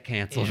gonna get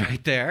canceled Yeah.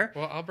 right there.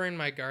 Well, I'll bring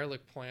my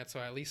garlic plant, so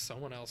at least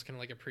someone else can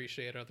like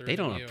appreciate other. They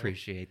don't than you.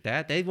 appreciate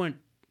that. They want.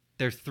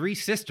 There's three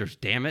sisters.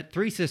 Damn it,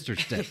 three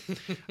sisters.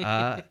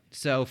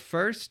 So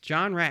first,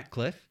 John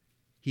Ratcliffe,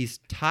 he's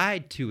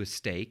tied to a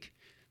stake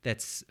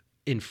that's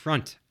in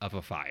front of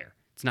a fire.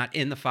 It's not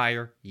in the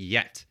fire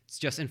yet. It's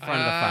just in front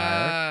of the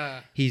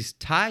fire. He's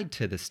tied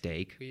to the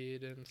stake. We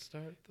didn't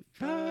start the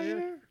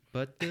fire.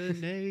 But the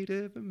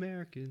Native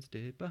Americans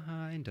did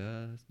behind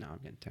us. Now I'm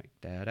going to take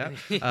that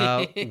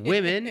out.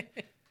 Women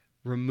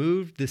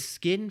removed the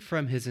skin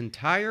from his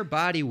entire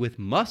body with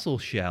mussel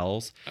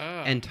shells Oh.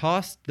 and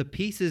tossed the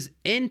pieces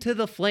into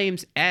the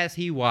flames as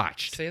he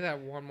watched. Say that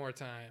one more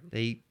time.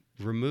 They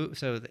removed,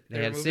 so they had a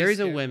removed the series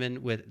of skin.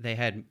 women with, they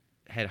had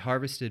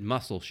harvested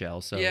mussel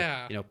shells. So,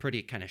 Yeah.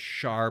 pretty kind of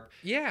sharp,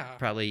 Yeah.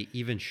 probably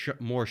even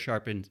more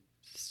sharpened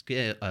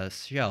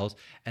shells,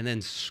 and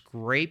then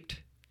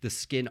scraped the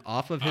skin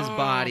off of his Oh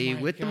body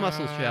my with the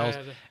mussel shells,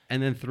 God.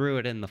 and then threw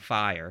it in the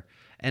fire.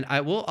 And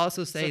I will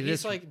also So say he's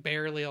this. like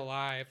barely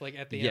alive, like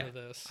at the Yeah. end of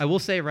this. I will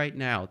say right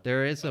now,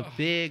 there is a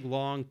big,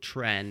 long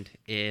trend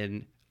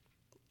in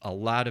a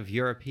lot of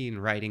European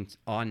writings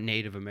on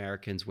Native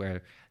Americans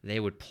where they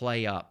would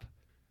play up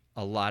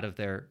a lot of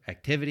their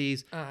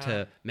activities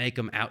to make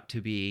them out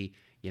to be,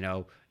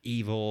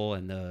 evil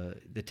and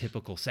the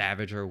typical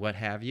savage or what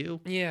have you.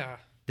 Yeah.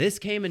 This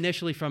came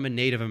initially from a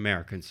Native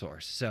American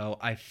source, so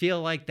I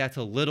feel like that's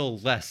a little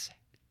less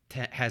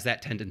has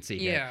that tendency.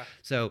 Yeah.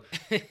 So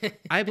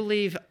I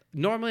believe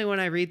normally when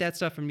I read that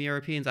stuff from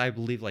Europeans, I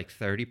believe like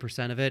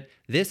 30% of it.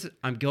 This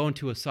I'm going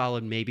to a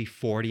solid maybe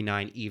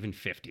 49, even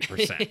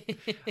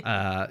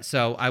 50%.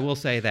 So I will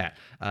say that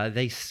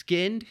they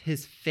skinned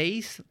his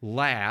face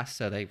last,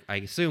 so they I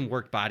assume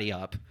worked body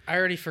up. I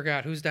already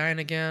forgot who's dying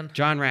again.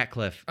 John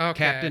Ratcliffe, Okay.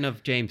 captain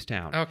of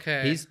Jamestown.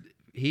 Okay.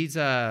 He's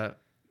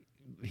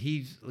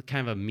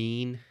kind of a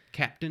mean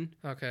captain.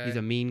 Okay. He's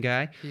a mean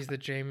guy. He's the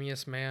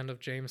Jamiest man of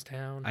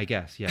Jamestown. I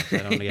guess, yes. I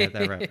don't get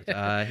that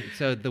reference.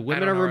 So the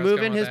women don't are know where I was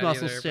removing going with his that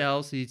muscle either, but-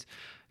 shells.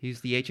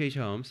 He's the H.H.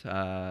 Holmes,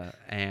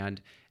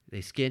 and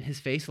they skin his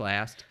face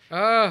last.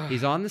 Oh.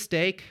 He's on the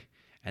stake,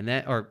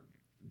 or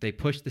they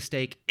push the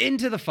stake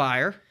into the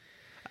fire,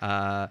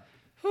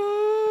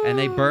 and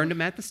they burned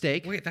him at the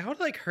stake. Wait, that would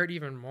like hurt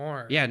even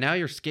more. Yeah, now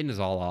your skin is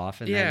all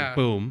off, and Yeah. then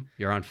boom,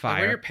 you're on Like,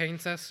 fire. will your pain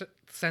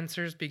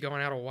sensors be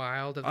going out a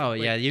wild? If, Oh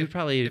like, yeah, you'd if-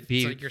 probably if it's,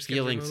 be like, your skin's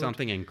feeling removed?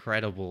 something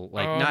incredible,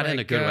 like Oh not my in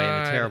a good way, in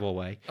a God. terrible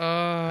way.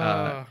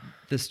 Oh.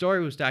 The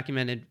story was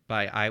documented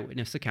by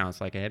eyewitness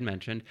accounts, like I had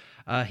mentioned.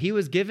 He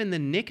was given the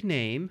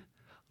nickname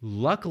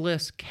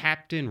luckless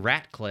Captain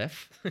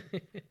Ratcliffe.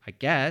 I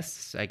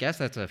guess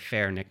that's a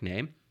fair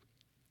nickname.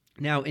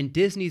 Now, in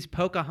Disney's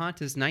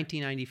Pocahontas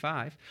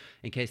 1995,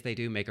 in case they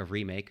do make a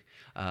remake,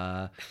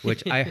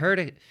 which I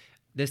heard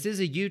this is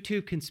a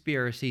YouTube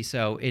conspiracy,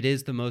 so it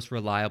is the most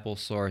reliable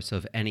source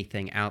of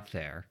anything out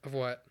there. Of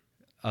what?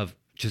 Of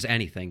just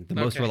anything. The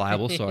most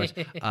reliable source.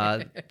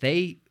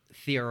 They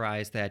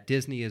theorize that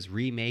Disney is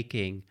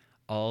remaking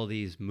all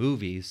these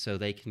movies so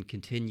they can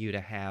continue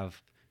to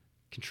have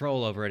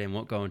control over it and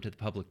won't go into the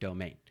public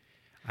domain.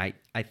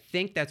 I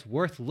think that's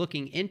worth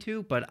looking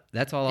into, but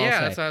that's all I'll say.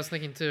 Yeah, that's what I was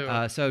thinking too.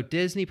 So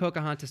Disney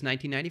Pocahontas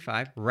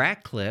 1995,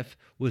 Ratcliffe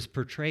was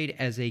portrayed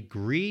as a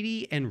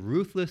greedy and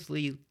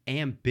ruthlessly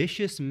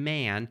ambitious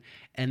man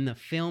and the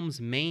film's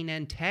main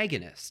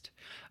antagonist.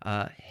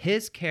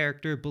 His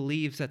character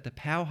believes that the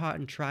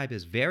Powhatan tribe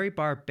is very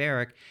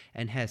barbaric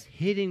and has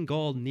hidden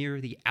gold near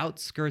the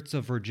outskirts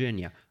of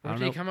Virginia. Where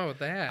did he come up with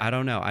that? I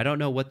don't know. I don't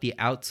know what the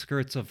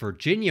outskirts of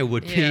Virginia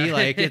would be. Yeah.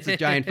 Like, it's a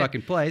giant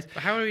fucking place.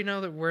 But how do we know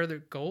that where the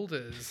gold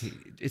is?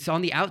 It's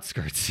on the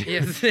outskirts.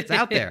 Yes. It's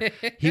out there.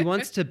 He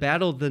wants to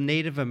battle the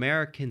Native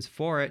Americans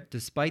for it,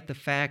 despite the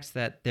facts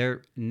that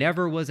there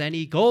never was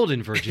any gold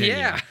in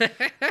Virginia.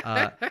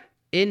 Yeah.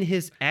 In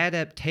his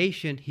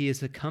adaptation, he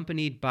is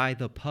accompanied by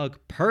the pug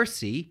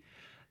Percy.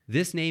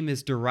 This name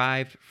is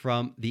derived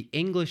from the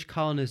English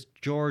colonist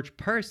George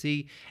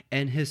Percy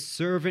and his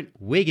servant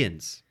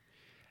Wiggins.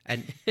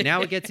 And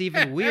now it gets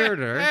even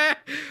weirder.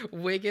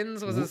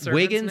 Wiggins was a servant's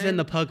Wiggins name? and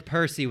the pug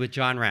Percy with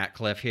John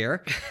Ratcliffe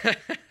here.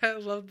 I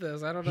love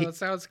this. I don't know. It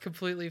sounds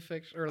completely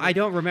fictional. I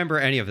don't remember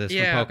any of this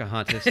Yeah. from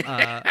Pocahontas.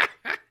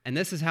 And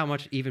this is how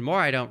much even more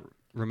I don't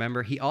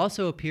remember. He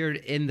also appeared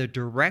in the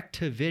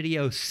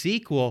direct-to-video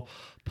sequel,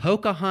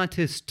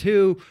 Pocahontas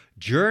 2,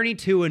 Journey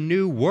to a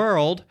New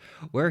World,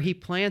 where he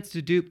plans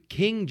to dupe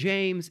King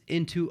James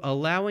into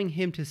allowing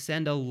him to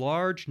send a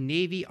large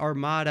Navy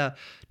armada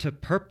to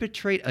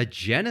perpetrate a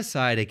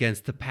genocide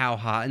against the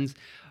Powhatans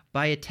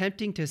by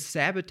attempting to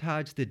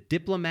sabotage the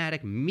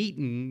diplomatic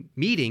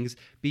meetings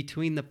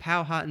between the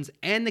Powhatans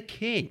and the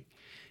king.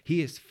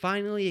 He is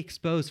finally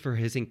exposed for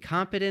his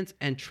incompetence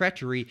and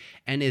treachery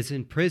and is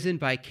imprisoned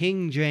by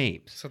King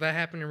James. So that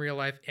happened in real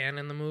life and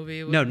in the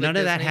movie? No, with none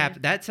of that Disney?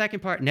 happened. That second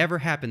part never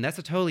happened. That's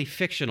a totally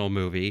fictional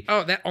movie.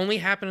 Oh, that only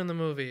happened in the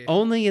movie.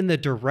 Only in the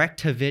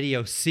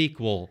direct-to-video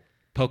sequel,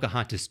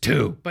 Pocahontas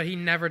 2. But he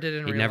never did it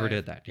in He real never life.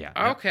 did that,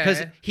 yeah. Okay.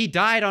 Because he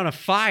died on a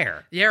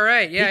fire. Yeah,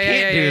 right. Yeah, he yeah,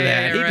 can't yeah, do yeah,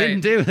 that. yeah, He right.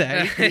 didn't do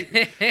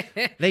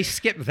that. They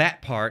skipped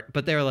that part,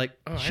 but they were like,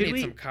 Oh, I should need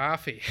we some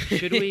coffee.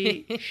 should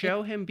we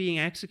show him being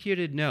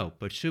executed? No.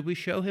 But should we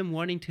show him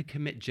wanting to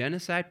commit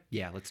genocide?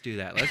 Yeah, let's do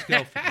that. Let's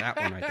go for that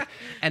one right there.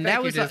 And Thank that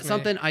you, was Disney.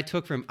 something I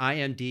took from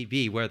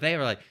IMDb, where they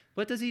were like,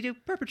 what does he do?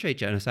 Perpetrate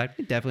genocide.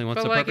 He definitely wants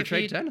But to like,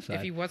 perpetrate if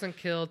genocide. he wasn't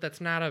killed, that's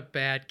not a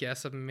bad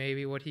guess of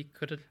maybe what he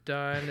could have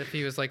done if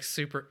he was like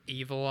super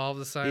evil all of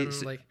a sudden.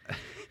 It's- Like,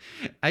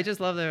 I just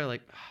love they're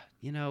like,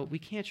 you know, we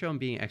can't show him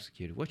being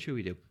executed. What should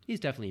we do? He's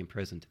definitely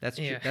imprisoned. That's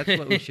Yeah. that's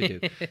what we should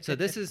do. So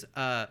this is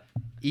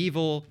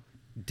evil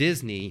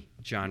Disney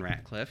John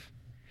Ratcliffe.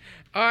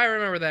 oh, I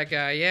remember that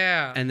guy.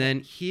 Yeah. And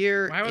then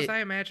here, Why was I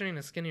imagining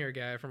a skinnier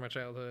guy from my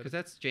childhood? Because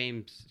that's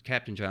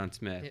Captain John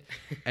Smith.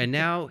 Yeah. And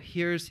now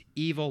here's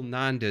evil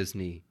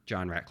non-Disney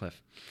John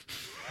Ratcliffe.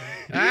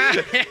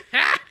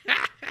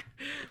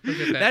 Look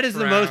at That is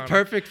the most frown.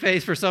 perfect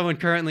face for someone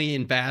currently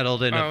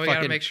embattled in Oh, a we gotta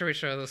fucking... make sure we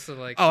show this to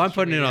like. Oh, I'm social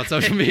putting it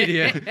on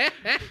media. social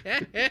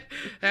media.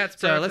 That's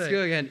So let's perfect.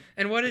 go again.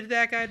 And what did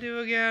that guy do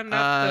again?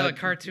 Not the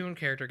cartoon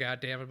character,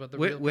 goddammit, but the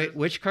real person.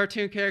 Which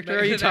cartoon character No,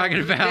 are you that talking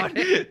one. about?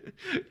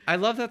 I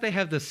love that they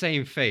have the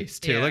same face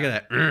too. Look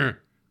at that.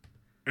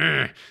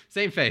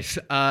 Same face.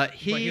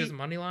 He was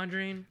money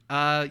laundering.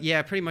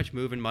 Yeah, pretty much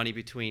moving money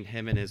between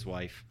him and his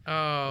wife.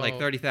 Oh, Like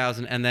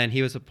 30,000, and then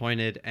he was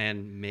appointed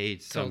and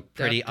made some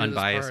Till pretty death do this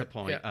unbiased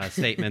part. Yeah.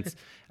 statements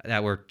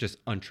that were just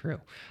untrue.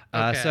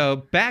 Okay. So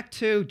back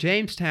to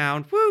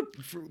Jamestown. Woo!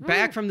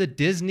 Back from the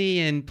Disney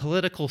and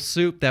political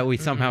soup that we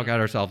somehow got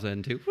ourselves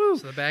into. Woo!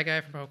 So the bad guy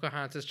from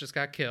Pocahontas just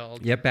got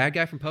killed. Yep, bad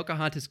guy from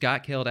Pocahontas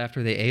got killed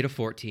after they ate a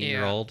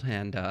 14-year-old,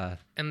 and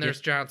And there's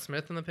John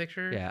Smith in the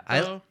picture.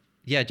 yeah,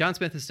 yeah, John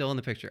Smith is still in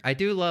the picture. I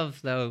do love,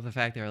 though, the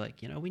fact they're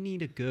like, you know, we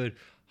need a good,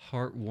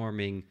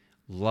 heartwarming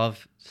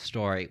love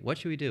story. What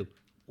should we do?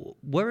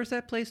 Where is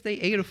that place they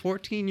ate a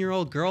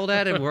 14-year-old girl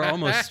at and we're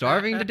almost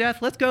starving to death?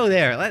 Let's go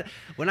there.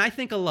 When I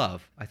think of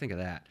love, I think of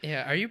that.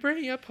 Yeah. Are you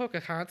bringing up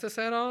Pocahontas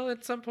at all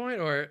at some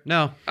point, or?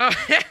 No. Oh,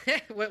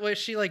 was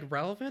she like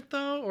relevant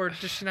though, or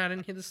does she not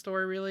into the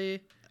story really?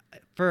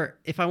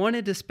 If I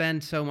wanted to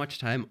spend so much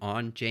time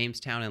on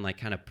Jamestown and like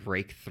kind of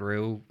break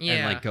through and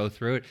Yeah. like go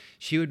through it,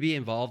 she would be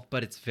involved,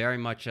 but it's very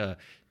much a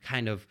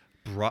kind of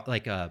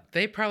like a...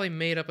 They probably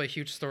made up a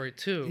huge story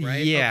too,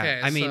 right? Yeah,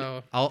 Okay, I mean,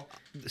 so...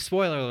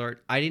 spoiler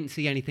alert, I didn't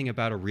see anything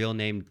about a real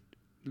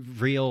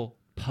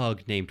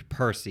pug named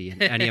Percy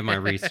in any of my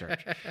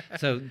research.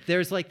 So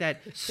there's like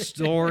that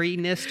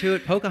storyness to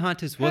it.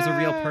 Pocahontas was a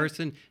real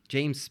person.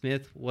 John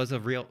Smith was a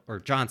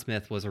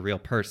real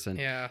person.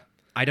 yeah.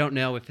 I don't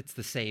know if it's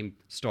the same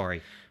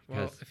story.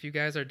 Well, 'Cause- if you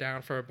guys are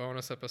down for a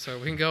bonus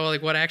episode, we can go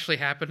like what actually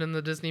happened in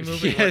the Disney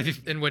movie Yeah,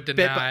 and what did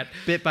bit not.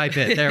 bit by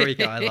bit. There we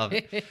go. I love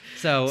it.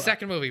 So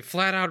Second movie,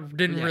 flat out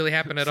didn't Yeah. really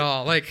happen at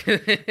all. Like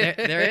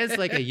there is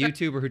like a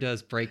YouTuber who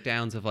does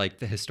breakdowns of like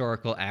the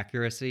historical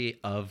accuracy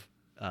of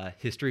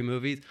history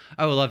movies.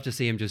 I would love to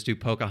see him just do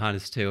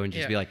Pocahontas 2 and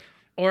just Yeah. be like,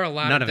 or a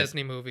lot None of of it.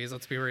 Disney movies.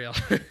 Let's be real.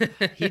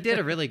 he did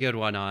a really good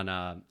one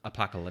on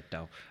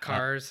Apocalypto.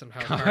 Cars and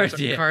how Cars,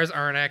 yeah. cars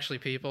aren't actually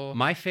people.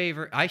 My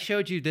favorite, I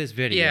showed you this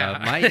video.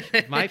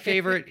 Yeah. My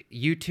favorite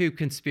YouTube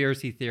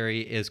conspiracy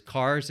theory is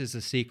Cars is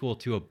a sequel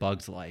to A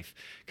Bug's Life.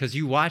 Because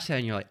you watch that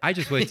and you're like, I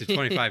just wasted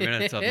 25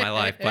 minutes of my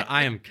life, but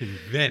I am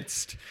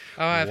convinced.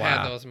 Oh, I've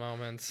Wow. had those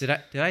moments. Did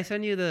I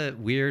send you the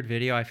weird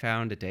video I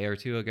found a day or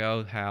two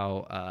ago?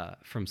 How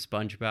from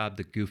SpongeBob,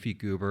 the Goofy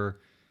Goober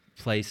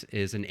place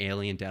is an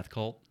alien death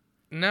cult.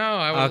 No,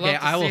 I would Okay,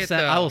 love to I will see it,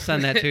 send- though. I will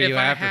send that to you if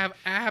after. I have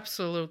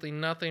absolutely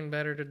nothing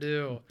better to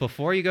do.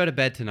 Before you go to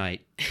bed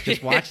tonight,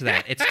 just watch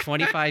that. It's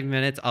 25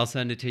 minutes. I'll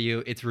send it to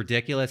you. It's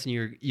ridiculous, and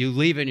you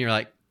leave it, and you're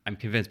like, I'm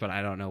convinced, but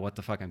I don't know what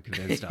the fuck I'm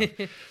convinced of.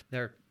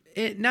 They're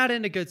not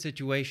in a good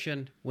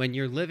situation when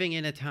you're living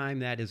in a time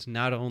that is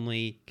not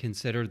only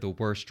considered the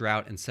worst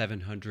drought in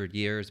 700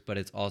 years, but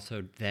it's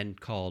also then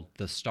called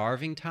the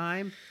starving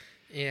time.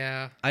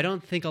 Yeah. I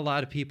don't think a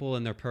lot of people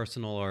in their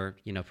personal or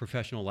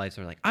professional lives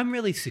are like, I'm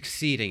really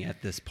succeeding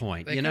at this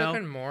point. They could have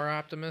been more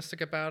optimistic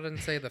about it and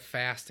say the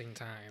fasting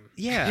time.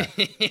 Yeah.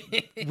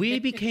 We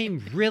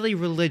became really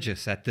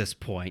religious at this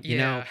point.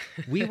 Yeah.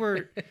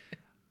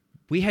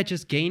 We had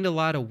just gained a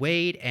lot of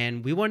weight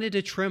and we wanted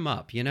to trim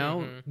up,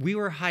 Mm-hmm. We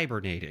were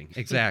hibernating.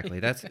 Exactly.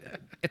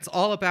 It's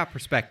all about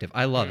perspective.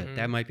 I love Mm-hmm. it.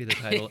 That might be the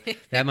title.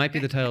 That might be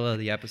the title of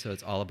the episode.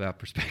 It's all about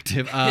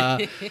perspective.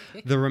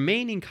 The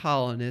remaining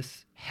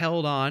colonists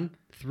held on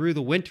through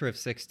the winter of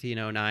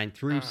 1609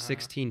 through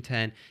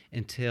 1610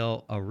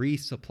 until a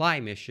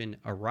resupply mission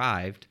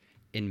arrived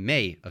in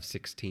May of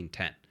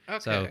 1610.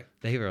 So Okay.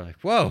 they were like,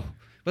 whoa,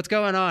 what's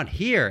going on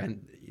here?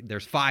 And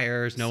there's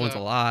fires, no one's So,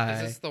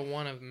 alive. Is this the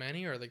one of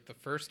many or like the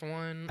first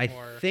one? I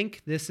or...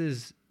 think this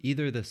is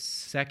either the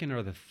second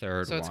or the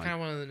third So one. it's kind of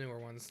one of the newer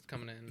ones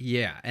coming in.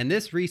 Yeah, and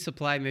this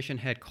resupply mission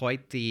had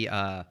quite the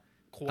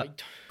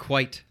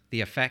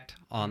effect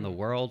on the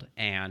world,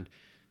 and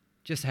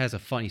just has a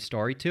funny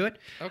story to it.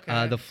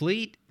 Okay. The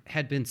fleet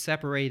had been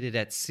separated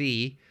at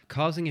sea,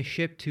 causing a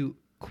ship to,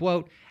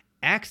 quote,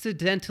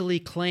 accidentally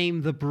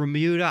claim the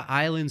Bermuda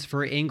Islands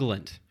for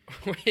England.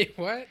 Wait,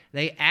 what?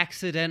 They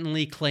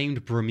accidentally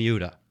claimed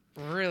Bermuda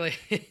Really?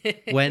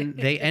 when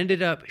they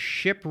ended up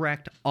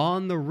shipwrecked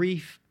on the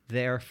reef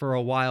there for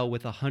a while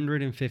with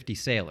 150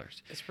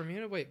 sailors. Is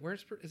Bermuda? Wait,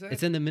 is that?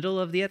 It's in the middle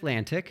of the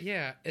Atlantic.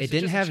 Yeah. It Is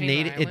didn't just a have chain of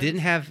native. It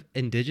didn't islands? have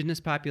indigenous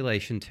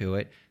population to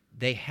it.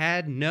 They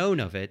had known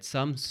of it.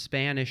 Some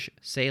Spanish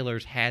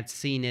sailors had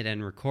seen it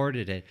and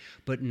recorded it,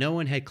 but no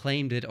one had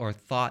claimed it or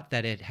thought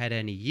that it had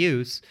any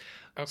use.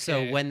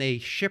 So Okay. when they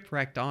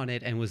shipwrecked on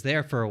it and was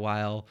there for a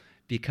while,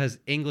 because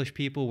English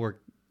people were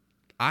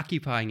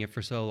occupying it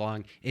for so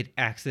long, it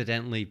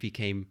accidentally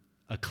became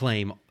a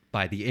claim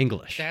by the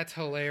English. That's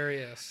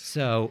hilarious.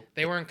 So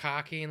They weren't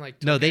cocky and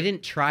like. no, took they it?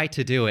 didn't try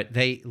to do it.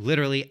 They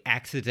literally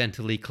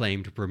accidentally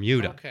claimed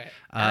Bermuda. Okay.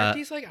 Uh, Aren't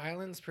these like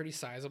islands pretty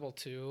sizable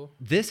too?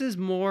 This is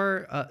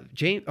more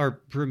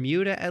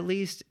Bermuda at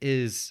least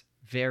is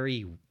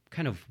very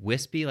kind of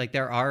wispy. Like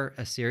there are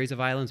a series of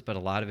islands, but a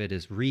lot of it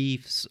is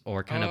reefs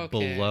or kind of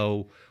Okay.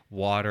 below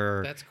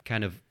water That's-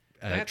 kind of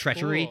that's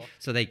treachery. cool.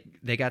 So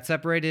they got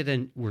separated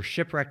and were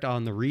shipwrecked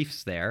on the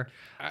reefs there.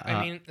 I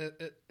mean,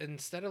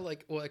 instead of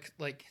like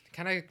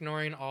kind of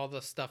ignoring all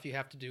the stuff you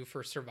have to do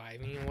for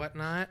surviving and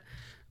whatnot,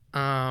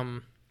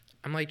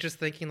 I'm like just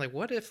thinking like,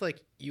 what if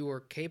like you were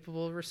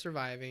capable of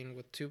surviving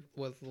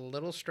with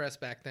little stress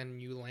back then?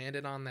 You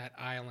landed on that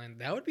island.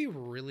 That would be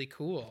really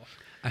cool.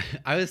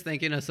 I was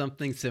thinking of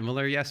something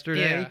similar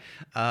yesterday.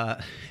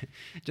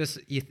 Just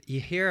you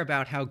hear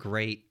about how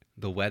great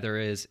the weather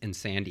is in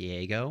San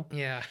Diego.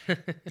 Yeah.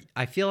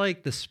 I feel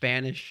like the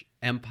Spanish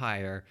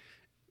Empire,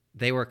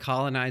 they were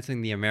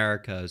colonizing the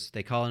Americas.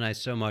 They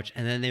colonized so much,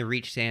 and then they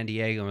reached San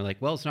Diego and were like,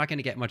 well, it's not going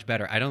to get much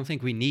better. I don't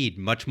think we need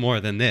much more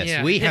than this.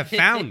 Yeah. We have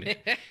found it.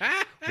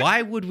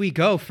 Why would we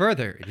go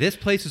further? This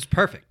place is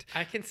perfect.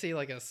 I can see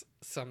like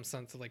some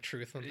sense of like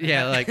truth in that.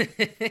 Yeah,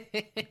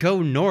 like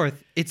go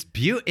north. It's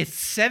It's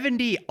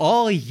 70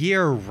 all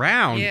year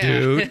round,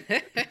 dude.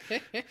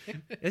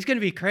 It's going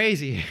to be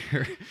crazy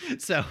here.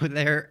 So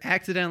they're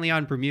accidentally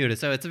on Bermuda.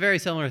 So it's a very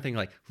similar thing.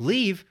 Like,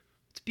 leave.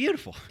 It's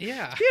beautiful.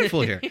 Yeah. It's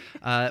beautiful here.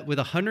 With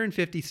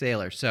 150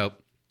 sailors. So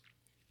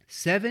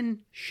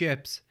 7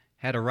 ships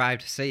had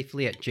arrived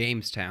safely at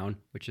Jamestown,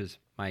 which is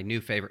my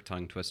new favorite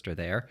tongue twister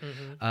there,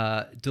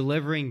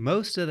 delivering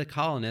most of the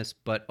colonists,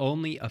 but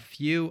only a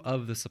few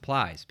of the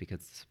supplies because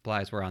the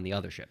supplies were on the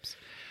other ships.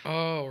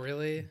 Oh,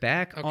 really?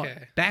 Back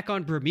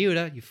on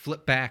Bermuda, you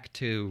flip back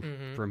to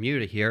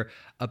Bermuda here,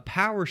 a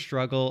power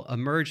struggle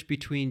emerged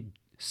between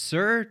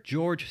Sir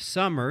George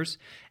Somers,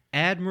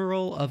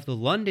 Admiral of the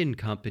London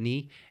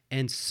Company,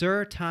 and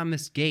Sir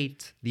Thomas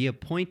Gates, the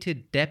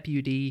appointed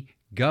deputy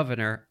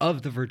governor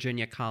of the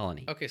Virginia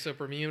colony. Okay, so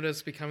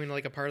Bermuda's becoming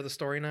like a part of the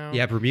story now?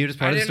 Yeah, Bermuda's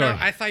part of the story.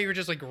 I thought you were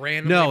just like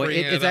randomly No,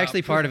 bringing it's it up.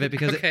 actually part of it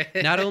because Okay.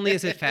 not only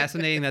is it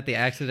fascinating that they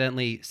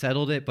accidentally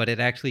settled it, but it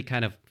actually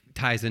kind of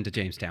ties into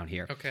Jamestown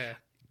here. Okay.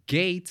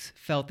 Gates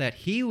felt that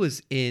he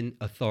was in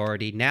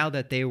authority now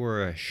that they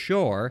were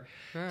ashore.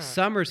 Ah.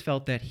 Summers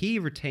felt that he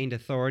retained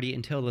authority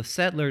until the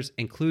settlers,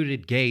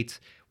 included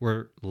Gates,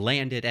 were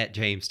landed at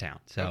Jamestown.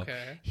 So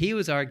Okay. he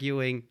was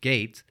arguing,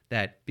 Gates,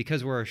 that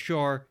because we're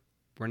ashore,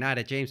 we're not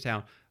at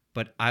Jamestown,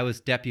 but I was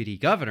deputy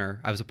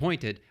governor, I was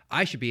appointed,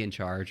 I should be in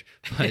charge.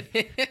 But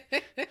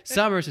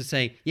Summers is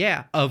saying,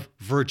 yeah, of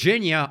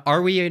Virginia.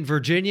 Are we in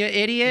Virginia,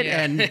 idiot?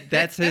 Yeah. And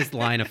that's his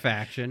line of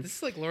faction. This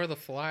is like Lord of the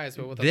Flies,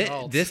 but with Thi-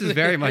 adults. This is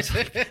very much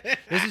like,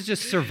 this is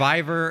just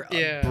Survivor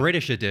Yeah.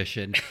 British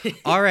edition.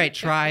 All right,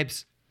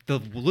 tribes, the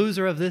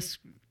loser of this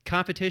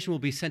competition will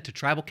be sent to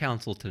tribal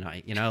council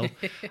tonight.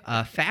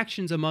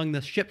 Factions among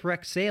the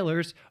shipwrecked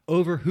sailors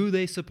over who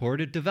they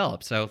supported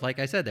developed. So, like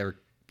I said, they were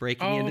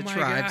breaking Oh into my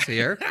tribes God.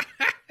 here.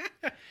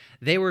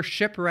 They were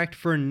shipwrecked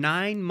for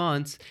 9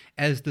 months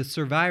as the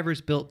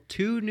survivors built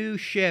 2 new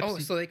ships. Oh,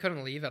 so they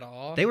couldn't leave at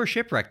all? They were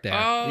shipwrecked there.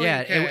 Oh,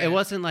 yeah, okay. it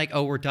wasn't like,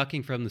 oh, we're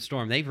ducking from the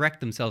storm. They wrecked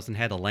themselves and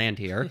had to land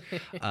here.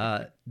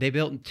 They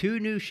built 2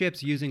 new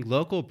ships using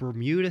local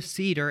Bermuda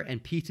cedar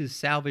and pieces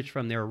salvaged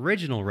from their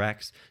original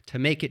wrecks to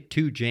make it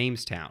to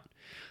Jamestown.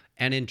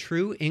 And in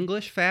true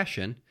English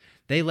fashion,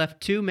 they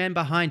left 2 men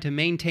behind to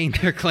maintain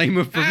their claim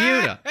of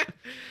Bermuda.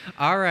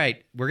 All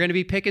right, we're going to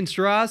be picking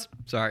straws.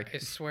 Sorry. I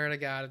swear to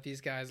God, if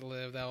these guys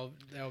live, that'll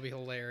be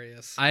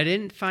hilarious. I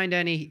didn't find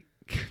any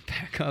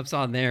backups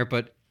on there,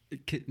 but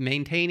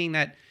maintaining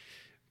that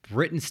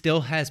Britain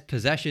still has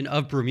possession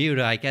of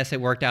Bermuda, I guess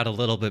it worked out a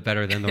little bit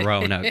better than the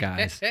Roanoke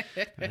guys. They're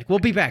like, we'll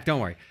be back, don't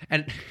worry.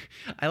 And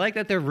I like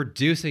that they're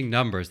reducing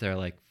numbers. They're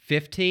like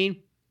 15?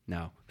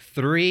 No.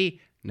 3?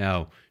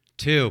 No.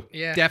 2.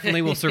 Yeah.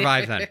 Definitely will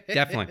survive then.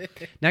 Definitely.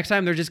 Next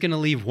time they're just going to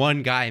leave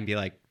one guy and be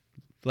like,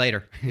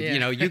 later.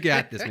 Yeah. You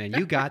got this, man.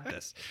 You got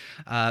this.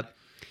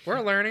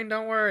 We're learning,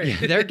 don't worry.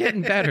 Yeah, they're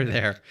getting better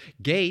there.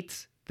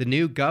 Gates, the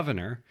new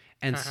governor,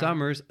 and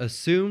Summers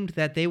assumed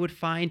that they would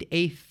find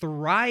a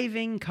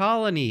thriving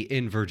colony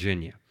in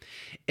Virginia.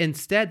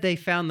 Instead, they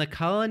found the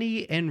colony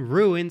in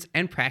ruins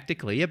and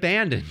practically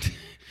abandoned.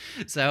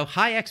 So,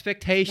 high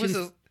expectations.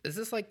 Is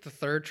this like the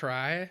third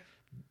try?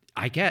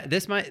 I get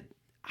this might.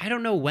 I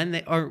don't know when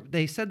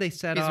they said they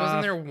set off.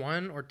 Wasn't there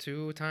 1 or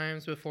 2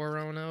 times before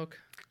Roanoke?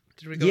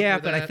 Did we go Yeah,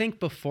 through but I that? think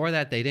before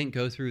that they didn't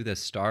go through the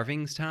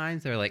starving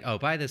times. They're like, oh,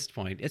 by this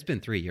point, it's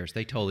been 3 years.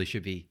 They totally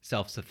should be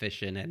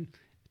self-sufficient and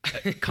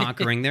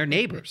conquering their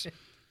neighbors.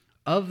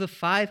 Of the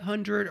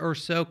 500 or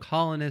so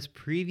colonists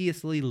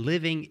previously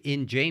living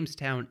in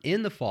Jamestown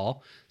in the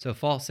fall, so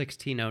fall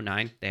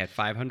 1609, they had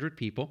 500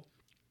 people.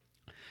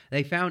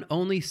 They found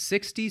only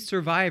 60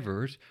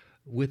 survivors,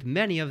 with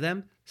many of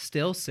them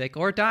still sick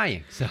or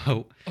dying.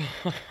 So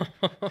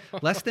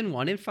less than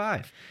 1 in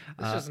 5.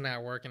 It's just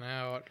not working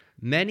out.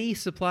 Many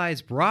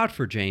supplies brought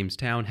for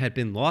Jamestown had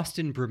been lost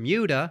in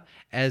Bermuda,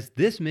 as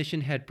this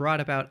mission had brought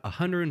about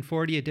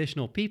 140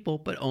 additional people,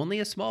 but only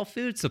a small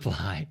food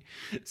supply.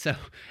 So,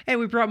 hey,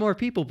 we brought more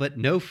people, but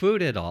no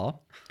food at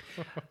all.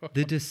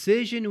 The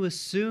decision was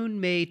soon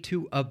made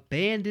to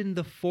abandon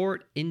the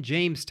fort in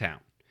Jamestown.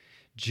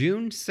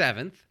 June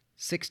 7th,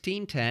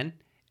 1610,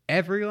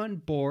 everyone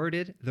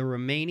boarded the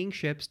remaining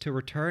ships to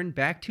return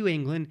back to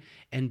England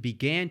and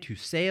began to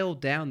sail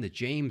down the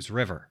James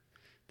River.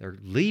 They're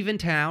leaving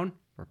town.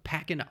 We're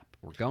packing up.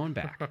 We're going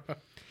back.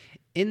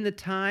 In the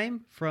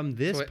time from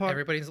this So part...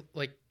 everybody's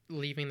like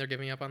leaving, they're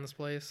giving up on this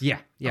place? Yeah.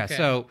 Okay.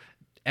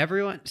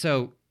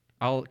 So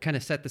I'll kind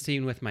of set the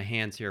scene with my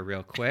hands here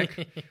real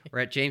quick. We're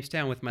at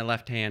Jamestown with my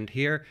left hand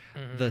here.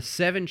 Mm-hmm. The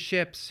 7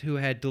 ships who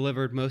had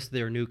delivered most of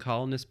their new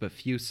colonists but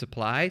few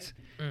supplies,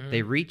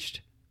 they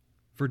reached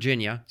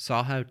Virginia,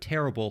 saw how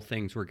terrible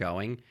things were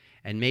going,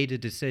 and made a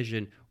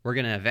decision. We're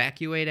going to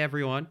evacuate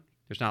everyone.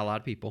 There's not a lot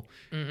of people.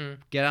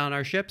 Get on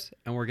our ships,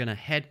 and we're going to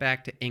head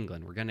back to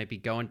England. We're going to be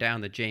going down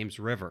the James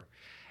River.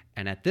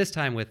 And at this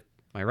time, with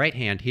my right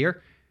hand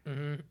here,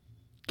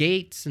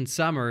 Gates and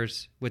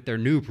Summers, with their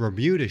new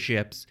Bermuda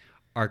ships,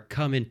 are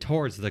coming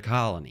towards the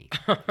colony.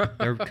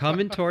 They're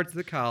coming towards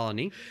the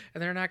colony.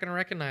 And they're not going to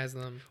recognize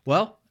them.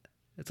 Well,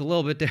 it's a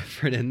little bit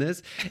different in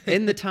this.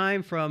 In the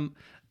time from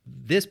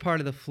this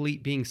part of the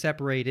fleet being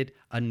separated,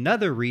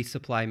 another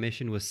resupply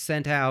mission was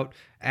sent out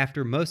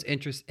after most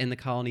interest in the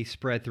colony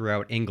spread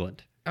throughout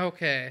England.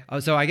 Okay.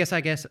 Oh, so I guess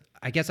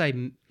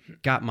I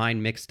got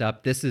mine mixed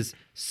up. This is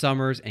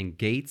Summers and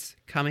Gates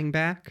coming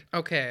back.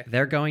 Okay.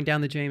 They're going down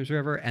the James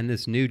River, and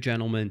this new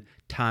gentleman,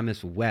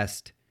 Thomas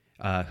West,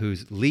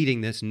 who's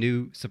leading this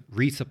new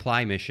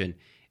resupply mission,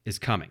 is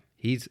coming.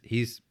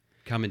 He's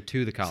coming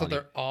to the colony. So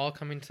they're all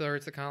coming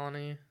towards the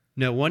colony?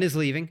 No, one is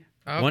leaving.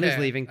 One is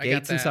Okay, leaving. I got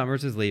Gates and that.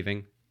 Summers is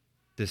leaving.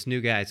 This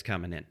new guy's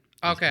coming in.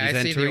 Okay, He's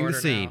I see the entering order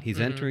scene. now. He's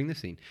Mhm. entering the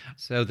scene.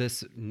 So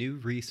this new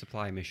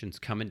resupply mission's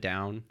coming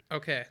down.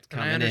 Okay,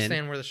 coming I in.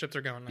 understand where the ships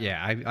are going now.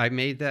 Yeah, I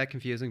made that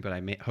confusing, but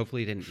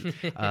hopefully didn't.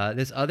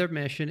 This other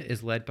mission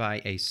is led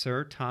by a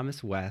Sir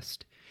Thomas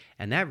West,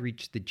 and that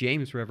reached the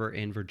James River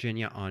in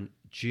Virginia on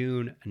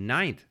June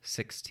 9th,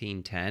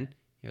 1610.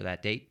 You know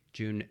that date,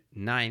 June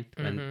 9th,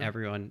 when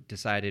everyone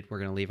decided we're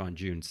going to leave on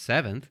June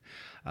 7th.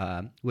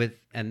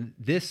 And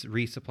this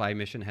resupply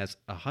mission has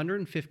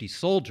 150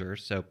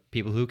 soldiers, so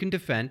people who can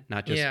defend,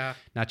 not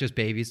just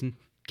babies and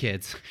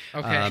kids,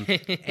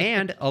 Okay.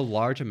 and a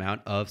large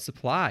amount of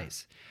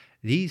supplies.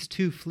 These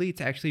two fleets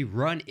actually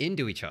run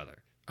into each other.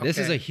 This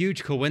is Okay. a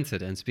huge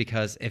coincidence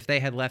because if they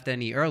had left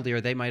any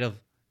earlier, they might have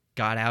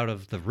got out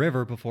of the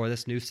river before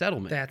this new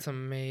settlement. That's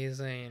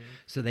amazing.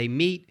 So they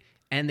meet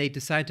and they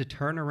decide to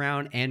turn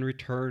around and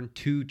return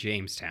to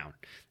Jamestown.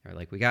 They're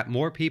like, we got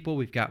more people,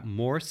 we've got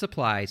more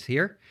supplies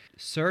here.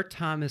 Sir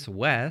Thomas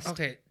West.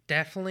 Okay,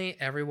 definitely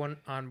everyone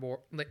on board.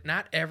 Like,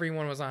 not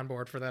everyone was on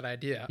board for that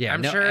idea. Yeah, I'm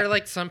no, sure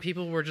like some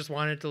people were just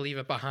wanted to leave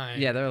it behind.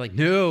 Yeah, they're like,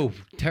 no,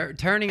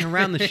 turning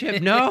around the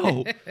ship.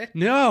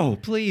 No,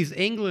 please,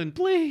 England,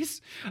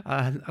 please.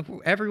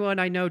 Everyone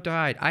I know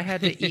died. I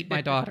had to eat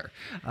my daughter.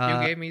 You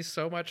gave me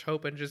so much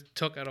hope and just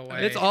took it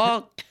away. It's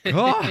all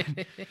gone.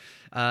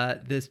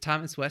 This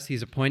Thomas West,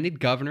 he's appointed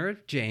governor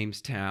of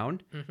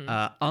Jamestown.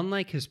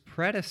 Unlike his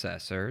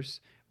predecessors,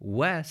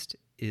 West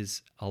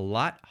is a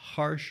lot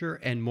harsher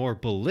and more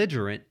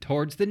belligerent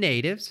towards the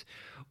natives,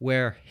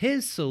 where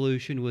his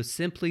solution was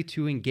simply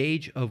to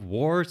engage of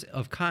wars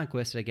of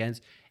conquest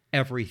against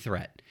every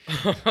threat.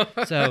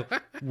 So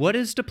what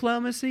is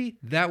diplomacy?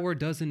 That word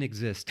doesn't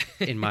exist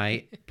in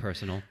my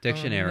personal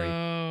dictionary. Oh,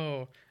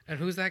 no. And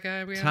who's that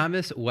guy we have?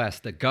 Thomas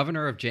West, the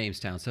governor of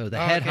Jamestown. So the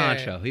head Okay.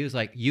 honcho. He was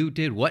like, you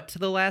did what to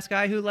the last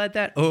guy who led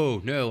that?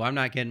 Oh, no, I'm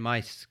not getting my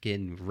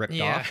skin ripped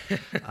Yeah.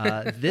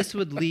 off. This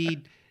would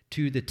lead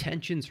to the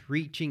tensions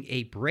reaching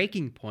a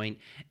breaking point,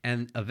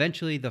 and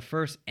eventually the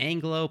first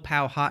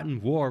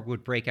Anglo-Powhatan War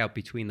would break out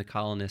between the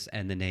colonists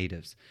and the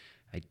natives.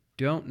 I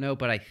don't know,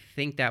 but I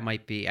think that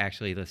might be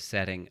actually the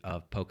setting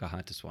of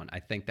Pocahontas one.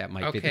 I think that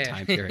might be the Okay.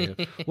 time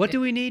period. What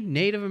do we need?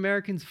 Native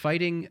Americans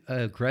fighting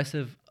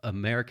aggressive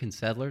American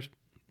settlers?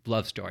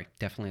 Love story.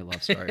 Definitely a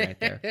love story right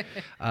there.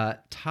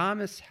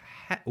 Thomas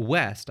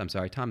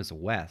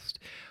West,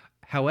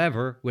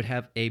 however, would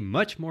have a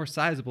much more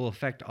sizable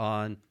effect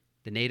on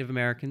the Native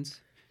Americans,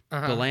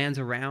 the lands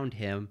around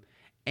him,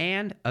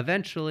 and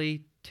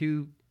eventually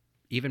to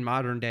even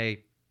modern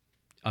day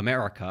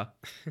America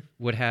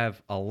would have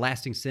a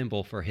lasting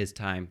symbol for his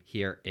time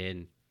here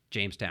in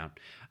Jamestown.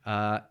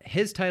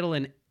 His title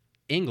in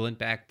England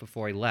back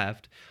before he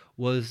left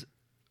was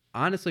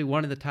honestly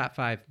one of the top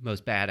 5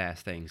 most badass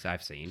things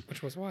I've seen.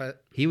 Which was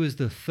what? He was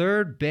the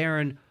 3rd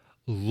Baron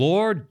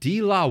Lord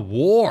de la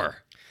War.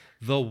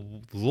 The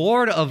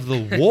Lord of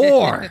the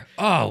War.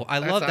 Oh, I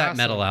love that awesome.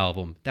 metal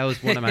album. That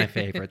was one of my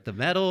favorite. The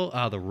metal,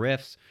 the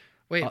riffs,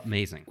 Wait,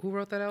 amazing. who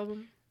wrote that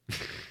album?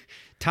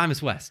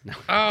 Thomas West. No.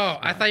 Oh,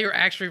 I thought you were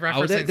actually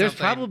referencing There's something.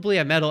 probably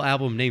a metal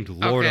album named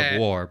Lord Okay. of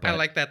War. But I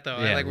like that though.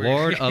 Yeah, I like where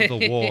Lord of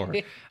the War.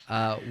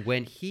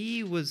 When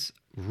he was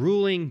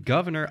ruling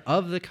governor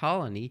of the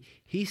colony,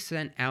 he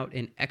sent out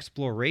an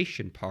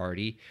exploration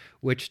party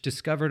which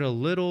discovered a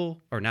large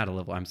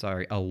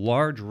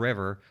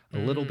river a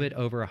little bit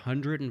over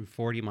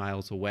 140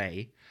 miles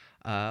away,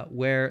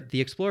 where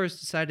the explorers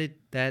decided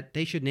that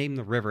they should name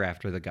the river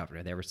after the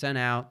governor. They were sent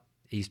out.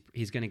 He's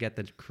going to get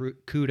the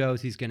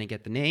kudos. He's going to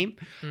get the name.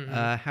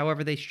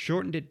 However, they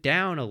shortened it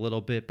down a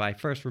little bit by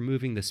first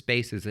removing the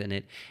spaces in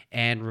it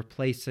and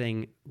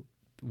replacing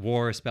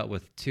war spelled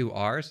with 2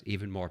 R's,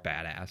 even more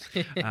badass.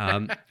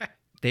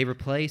 They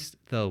replaced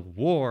the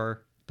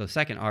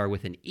second R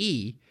with an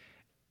E,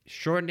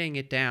 shortening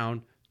it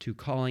down to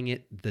calling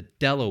it the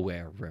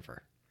Delaware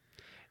River.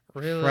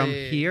 Really? From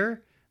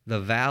here,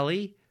 the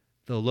valley,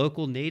 the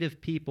local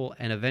native people,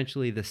 and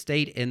eventually the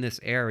state in this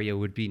area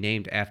would be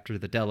named after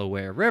the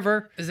Delaware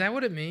River. Is that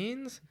what it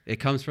means? It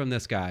comes from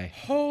this guy.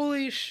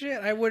 Holy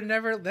shit! I would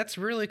never. That's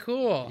really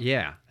cool.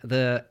 Yeah.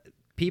 The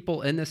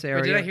people in this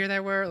area. Wait, did I hear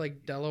that word?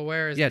 Like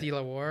Delaware is Yeah.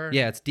 Delaware?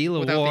 Yeah, it's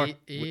Delaware. Without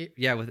the E?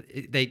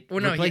 They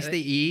Well, no, replace yeah,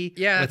 the E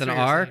yeah, with that's an what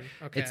you're R. saying.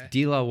 Okay. It's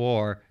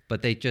Delaware,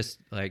 but they just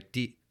like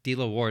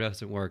Delaware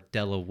doesn't work.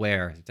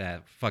 Delaware,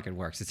 that fucking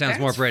works. It sounds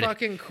more That's British.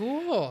 fucking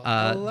cool.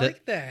 I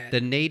like that.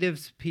 The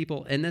natives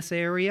people in this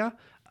area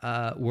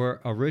were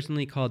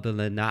originally called the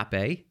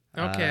Lenape.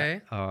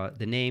 Okay.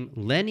 The name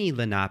Lenni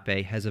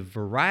Lenape has a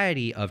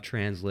variety of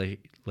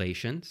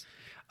translations.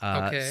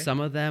 Okay. Some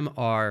of them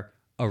are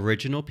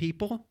original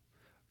people,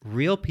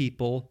 real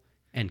people,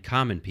 and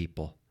common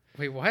people.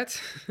 Wait,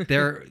 what?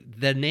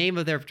 The name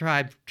of their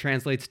tribe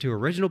translates to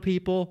original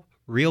people,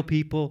 real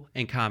people,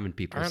 and common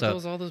people. Aren't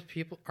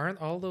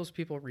all those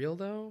people real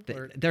though?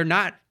 Or- They're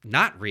not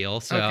real.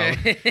 So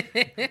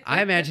Okay.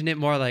 I imagine it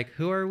more like,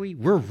 who are we?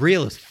 We're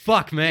real as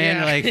fuck, man.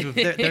 Yeah.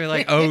 Like they're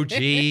like OG,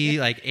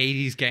 like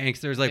 80s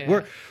gangsters. Like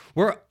Yeah.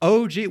 We're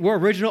OG. We're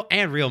original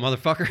and real,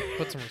 motherfucker.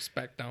 Put some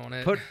respect on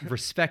it. Put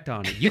respect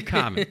on it. You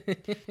common.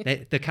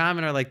 The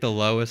common are like the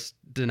lowest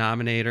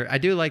denominator. I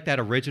do like that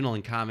original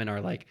and common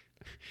are like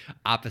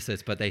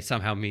opposites, but they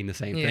somehow mean the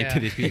same thing to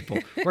these people.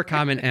 We're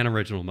common and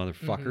original,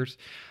 motherfuckers.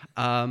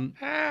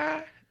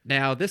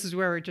 Now, this is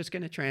where we're just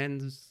going to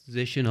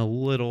transition a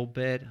little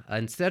bit.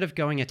 Instead of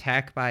going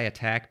attack by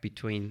attack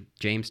between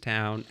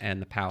Jamestown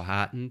and the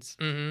Powhatans,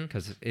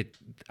 because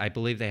I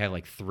believe they have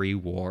like 3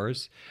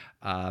 wars,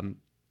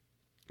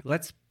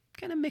 let's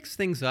kind of mix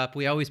things up.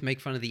 We always make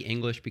fun of the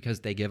English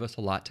because they give us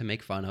a lot to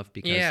make fun of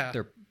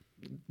because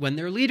when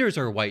their leaders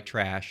are white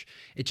trash,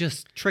 it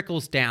just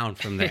trickles down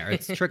from there.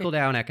 It's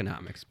trickle-down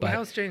economics. But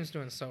how's James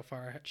doing so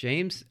far?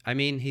 James, I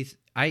mean,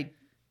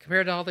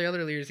 compared to all the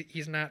other leaders,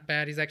 he's not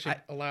bad. He's actually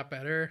a lot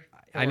better.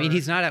 I mean,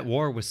 he's not at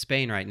war with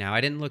Spain right now.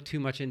 I didn't look too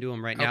much into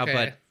him right now,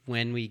 but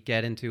when we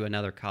get into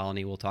another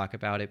colony, we'll talk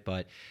about it.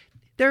 But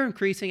they're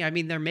increasing. I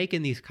mean, they're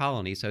making these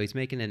colonies, so he's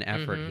making an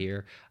effort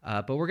here.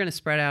 But we're going to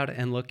spread out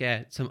and look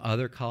at some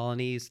other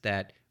colonies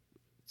that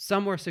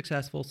some were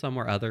successful, some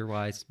were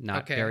otherwise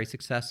not very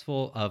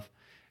successful,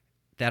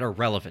 that are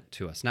relevant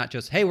to us. Not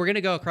just, hey, we're going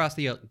to go across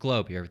the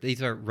globe here.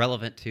 These are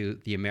relevant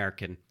to the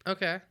American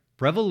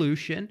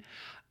Revolution.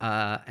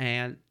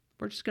 And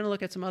we're just going to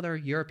look at some other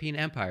European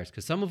empires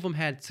because some of them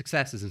had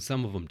successes and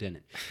some of them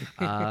didn't.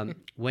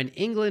 When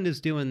England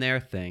is doing their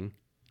thing,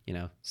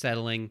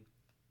 settling,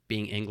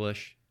 being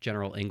English,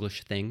 general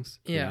English things,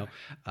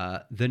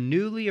 the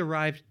newly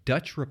arrived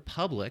Dutch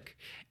Republic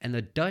and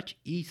the Dutch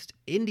East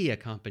India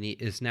Company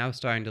is now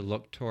starting to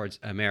look towards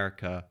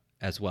America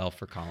as well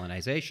for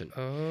colonization.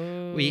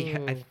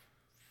 I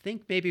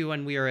think maybe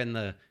when we were in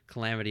the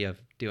calamity of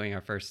doing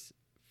our first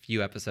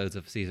few episodes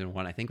of season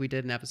 1, I think we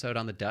did an episode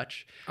on the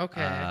Dutch.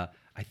 I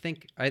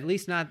think, at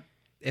least not,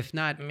 if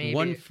not maybe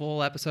one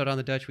full episode on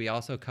the Dutch, we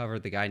also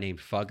covered the guy named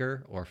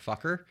Fugger or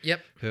Fucker.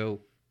 Who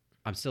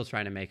I'm still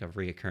trying to make a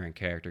reoccurring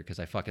character because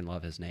I fucking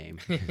love his name.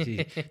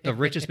 He's the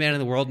richest man in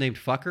the world named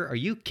Fucker. Are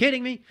you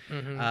kidding me?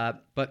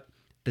 But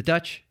the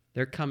Dutch,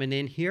 they're coming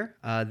in here.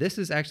 This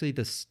is actually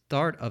the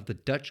start of the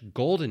Dutch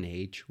Golden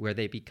Age where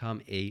they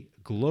become a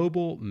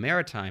global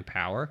maritime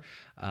power.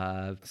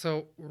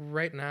 So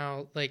right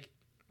now, like,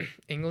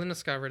 England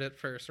discovered it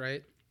first,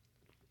 right?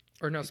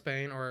 Or no,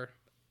 Spain, or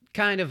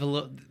kind of a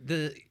little.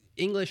 The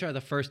English are the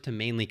first to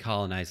mainly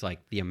colonize like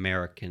the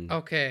American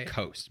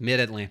coast,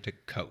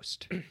 mid-Atlantic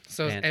coast.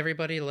 So is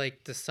everybody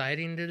like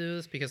deciding to do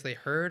this because they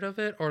heard of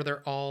it, or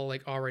they're all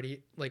like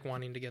already like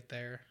wanting to get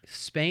there?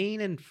 Spain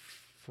and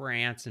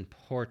France and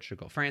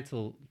Portugal. France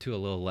to a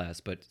little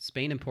less, but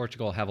Spain and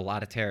Portugal have a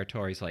lot of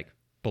territories like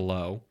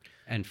below,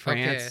 and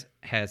France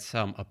has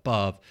some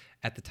above.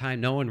 At the time,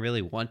 no one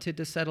really wanted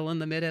to settle in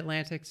the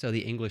mid-Atlantic, so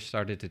the English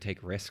started to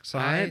take risks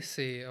on it. I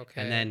see,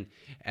 okay. And then,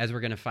 as we're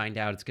going to find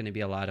out, it's going to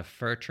be a lot of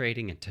fur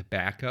trading, and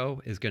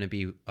tobacco is going to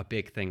be a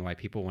big thing why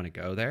people want to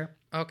go there.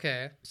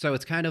 Okay. So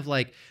it's kind of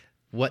like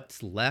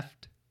what's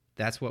left,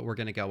 that's what we're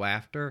going to go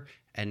after,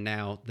 and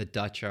now the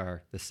Dutch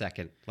are the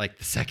second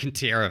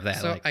tier of that.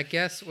 So I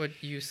guess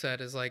what you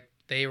said is like,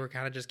 they were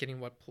kind of just getting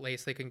what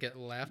place they can get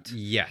left.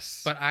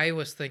 Yes. But I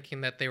was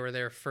thinking that they were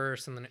there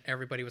first and then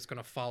everybody was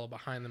going to follow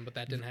behind them, but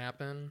that didn't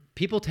happen.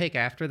 People take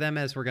after them,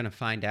 as we're going to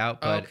find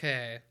out, but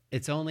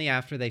it's only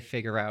after they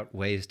figure out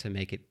ways to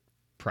make it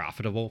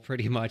profitable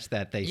pretty much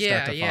that they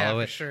start to follow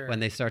it. Sure. When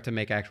they start to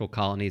make actual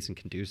colonies and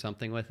can do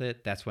something with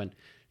it, that's when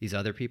these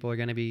other people are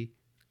going to be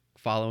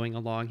following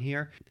along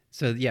here.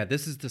 So yeah,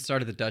 this is the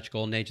start of the Dutch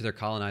Golden Age. They're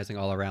colonizing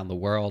all around the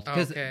world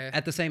because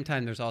at the same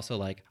time there's also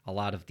like a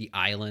lot of the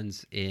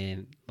islands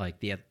in like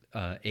the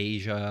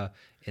Asia,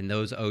 in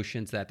those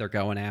oceans that they're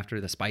going after,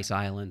 the Spice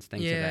Islands,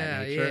 things of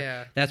that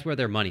nature. That's where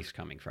their money's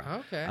coming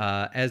from.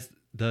 As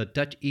the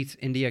Dutch East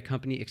India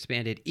Company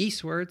expanded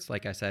eastwards,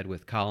 like I said,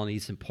 with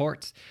colonies and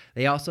ports,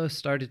 they also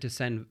started to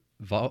send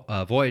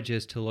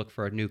voyages to look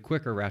for a new,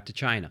 quicker route to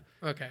China.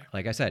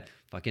 Like I said,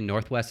 fucking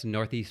Northwest and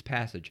Northeast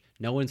Passage.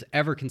 No one's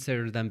ever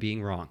considered them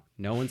being wrong.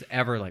 No one's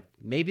ever like,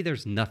 maybe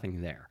there's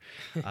nothing there.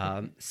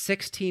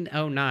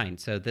 1609,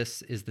 so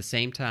this is the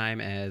same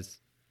time as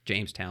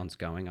Jamestown's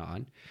going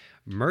on.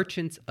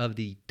 Merchants of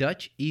the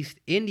Dutch East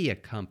India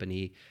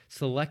Company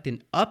select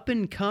an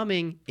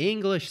up-and-coming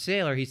English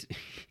sailor. He's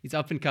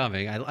up and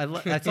coming.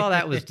 That's all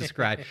that was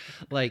described.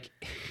 Like,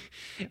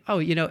 oh,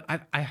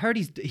 I heard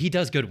he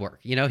does good work.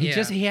 He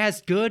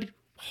has good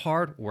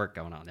hard work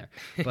going on there.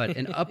 But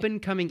an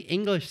up-and-coming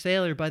English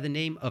sailor by the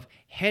name of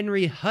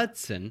Henry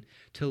Hudson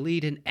to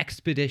lead an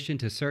expedition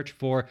to search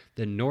for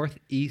the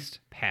Northeast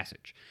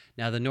Passage.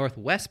 Now, the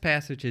Northwest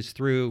Passage is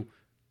through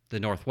the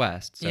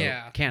Northwest, so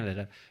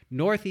Canada.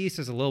 Northeast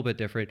is a little bit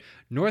different.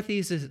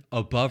 Northeast is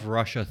above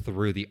Russia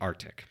through the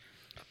Arctic.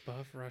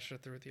 Above Russia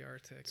through the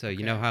Arctic. So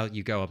you know how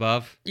you go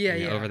above?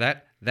 Over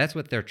that? That's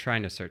what they're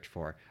trying to search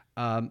for.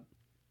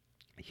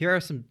 Here are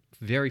some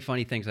very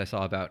funny things I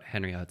saw about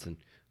Henry Hudson.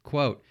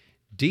 Quote,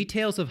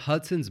 details of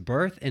Hudson's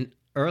birth and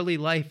early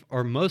life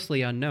are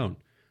mostly unknown.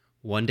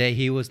 One day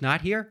he was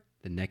not here,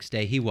 The next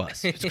day he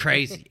was. It was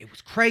crazy. It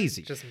was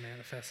crazy. Just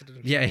manifested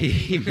himself. Yeah,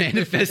 he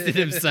manifested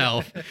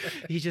himself.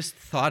 He just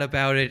thought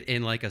about it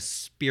in like a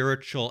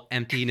spiritual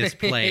emptiness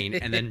plane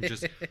and then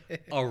just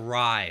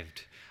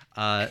arrived.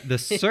 The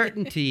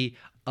certainty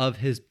of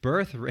his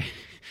birth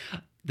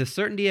The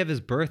certainty of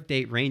his birth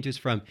date ranges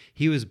from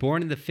he was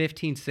born in the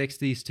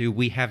 1560s to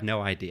we have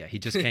no idea. He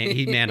just came,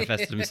 he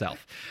manifested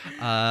himself.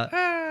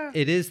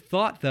 It is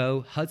thought,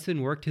 though,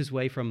 Hudson worked his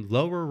way from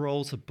lower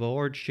roles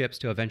aboard ships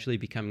to eventually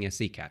becoming a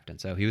sea captain.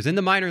 So he was in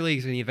the minor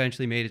leagues and he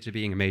eventually made it to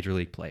being a major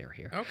league player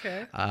here.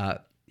 Okay.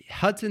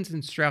 Hudson's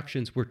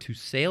instructions were to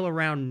sail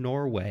around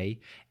Norway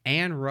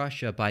and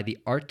Russia by the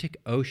Arctic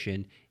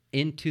Ocean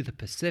into the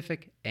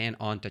Pacific and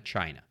onto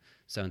China.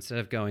 So instead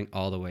of going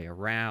all the way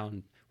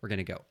around, we're going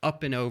to go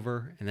up and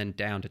over and then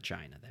down to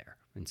China there,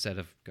 instead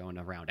of going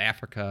around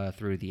Africa,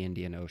 through the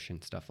Indian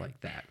Ocean, stuff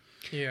like that.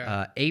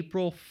 Yeah.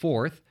 April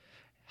 4th,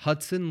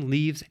 Hudson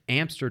leaves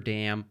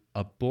Amsterdam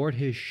aboard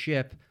his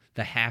ship,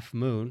 the Half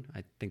Moon.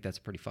 I think that's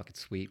a pretty fucking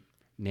sweet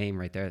name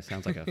right there. It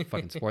sounds like a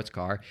fucking sports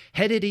car.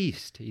 Headed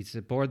east. He's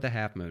aboard the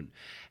Half Moon.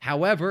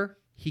 However,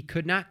 he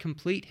could not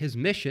complete his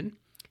mission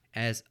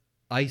as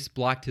ice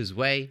blocked his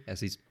way as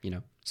he's,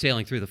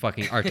 sailing through the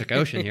fucking Arctic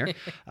Ocean here,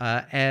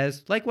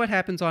 as like what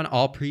happens on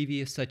all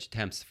previous such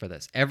attempts for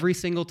this. Every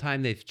single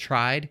time they've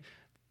tried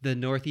the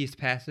Northeast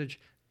Passage,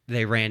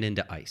 they ran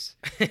into ice.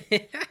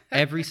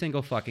 Every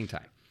single fucking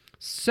time.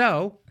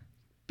 So,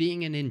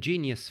 being an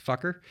ingenious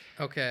fucker,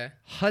 Okay.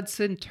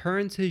 Hudson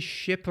turns his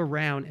ship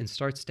around and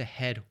starts to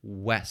head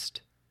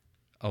west,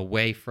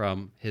 away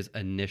from his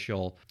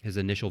initial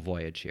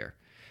voyage here.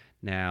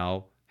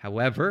 Now,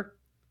 however,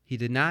 he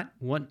did not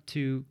want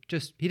to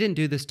he didn't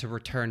do this to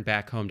return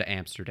back home to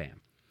Amsterdam.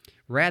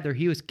 Rather,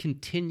 he was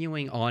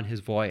continuing on his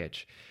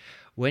voyage.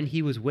 When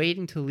he was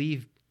waiting to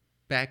leave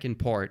back in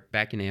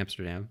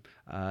Amsterdam,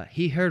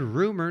 he heard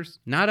rumors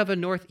not of a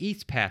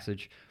Northeast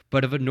Passage,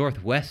 but of a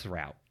Northwest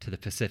route to the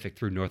Pacific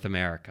through North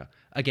America.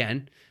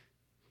 Again,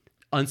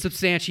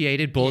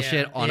 unsubstantiated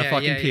bullshit on a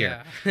fucking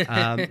pier.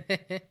 Yeah.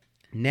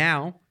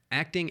 Now,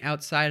 acting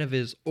outside of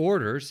his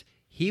orders,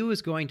 he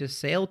was going to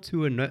sail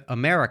to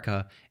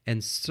America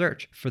and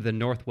search for the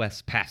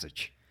Northwest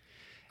Passage.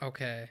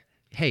 Okay.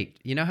 Hey,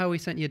 you know how we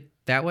sent you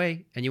that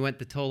way and you went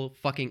the total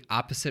fucking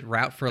opposite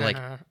route for like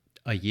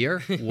a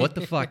year? What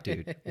the fuck,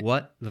 dude?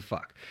 What the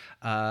fuck?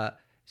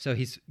 So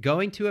he's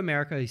going to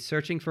America. He's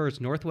searching for his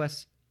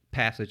Northwest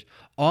Passage.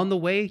 On the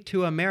way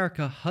to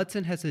America,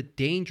 Hudson has a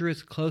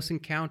dangerous close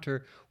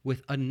encounter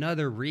with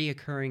another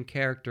reoccurring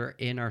character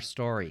in our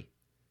story.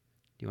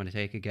 Do you want to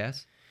take a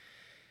guess?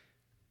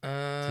 It's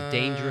a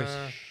dangerous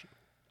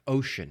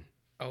ocean.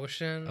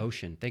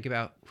 Ocean? Think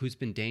about who's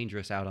been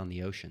dangerous out on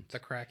the oceans. The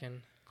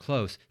Kraken.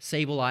 Close.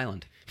 Sable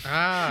Island.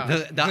 Ah.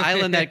 The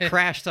island that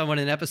crashed someone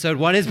in episode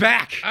 1 is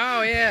back.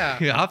 Oh, yeah.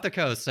 Off the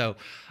coast. So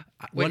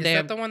Wait, one day is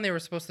that the one they were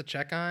supposed to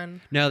check on?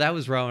 No, that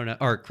was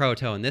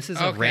Croatoan. This is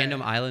a Okay.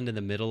 random island in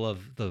the middle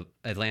of the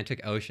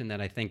Atlantic Ocean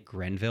that I think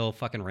Grenville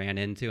fucking ran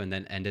into and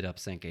then ended up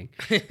sinking.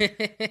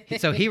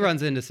 So he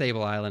runs into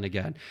Sable Island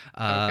again.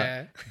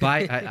 Okay.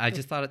 I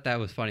just thought that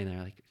was funny. They're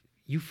like,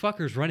 you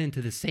fuckers run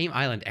into the same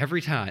island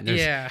every time.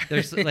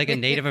 There's like a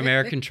Native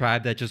American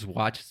tribe that just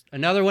watches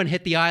another one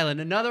hit the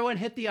island, another one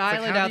hit the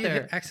island out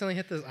there. Accidentally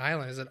hit this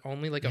island. Is it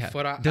only like a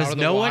foot out Does of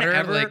no the one water?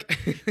 ever?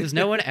 Like... Does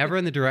no one ever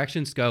in the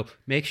directions go?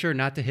 Make sure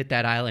not to hit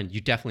that island. You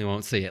definitely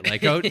won't see it.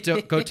 Like go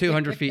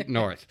 200 feet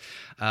north.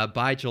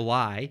 By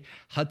July,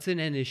 Hudson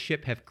and his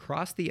ship have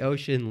crossed the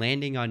ocean,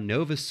 landing on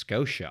Nova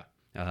Scotia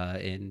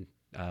in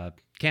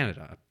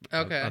Canada.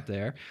 Okay. Up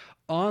there.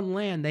 On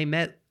land, they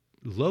met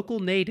local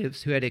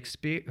natives who had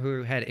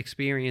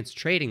experienced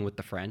trading with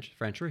the French.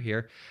 French were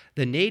here.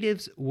 The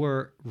natives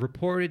were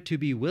reported to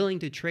be willing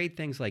to trade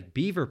things like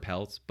beaver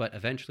pelts, but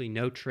eventually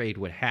no trade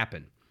would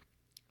happen.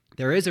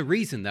 There is a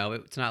reason, though.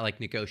 It's not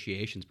like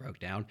negotiations broke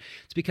down.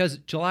 It's because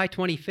July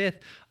 25th,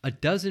 a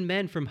dozen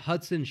men from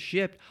Hudson's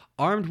ship,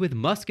 armed with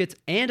muskets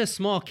and a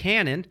small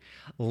cannon,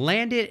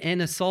 landed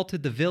and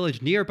assaulted the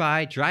village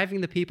nearby, driving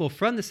the people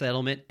from the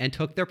settlement and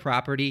took their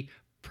property,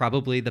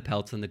 probably the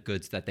pelts and the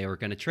goods that they were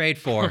going to trade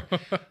for.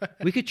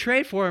 We could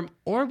trade for them,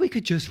 or we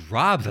could just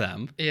rob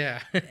them.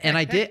 Yeah. And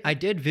I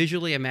did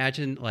visually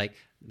imagine, like,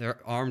 they're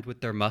armed with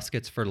their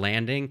muskets for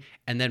landing,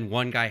 and then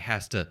one guy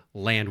has to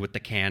land with the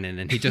cannon,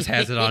 and he just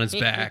has it on his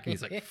back, and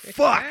he's like,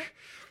 fuck!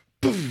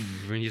 Boom!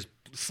 And he just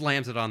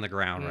slams it on the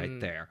ground right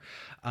there.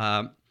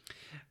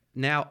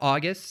 Now,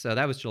 August, so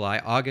that was July.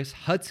 August,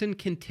 Hudson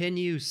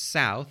continues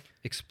south,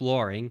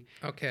 exploring,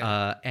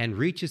 and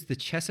reaches the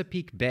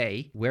Chesapeake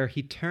Bay, where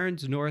he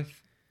turns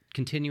north,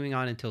 continuing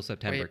on until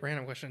September. Wait,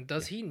 random question.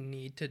 Does he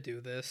need to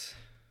do this?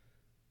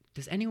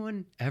 Does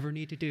anyone ever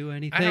need to do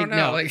anything? I don't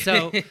know. No.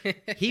 So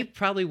he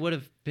probably would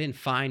have been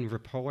fine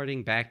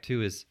reporting back to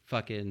his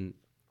fucking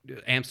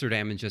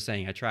Amsterdam and just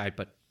saying, I tried,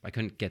 but I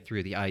couldn't get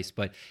through the ice.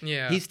 But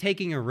he's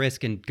taking a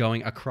risk and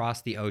going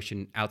across the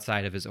ocean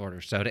outside of his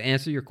orders. So to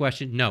answer your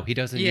question, no, he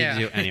doesn't need to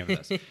do any of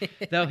this.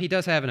 Though he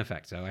does have an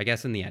effect, so I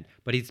guess in the end.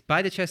 But he's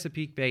by the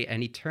Chesapeake Bay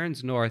and he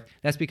turns north.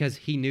 That's because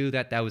he knew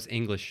that was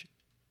English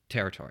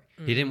territory.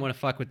 He didn't want to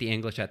fuck with the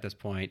English at this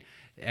point.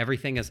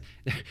 Everything is...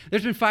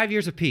 There's been 5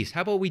 years of peace.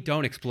 How about we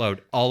don't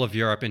explode all of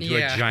Europe into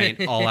a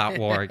giant all-out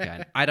war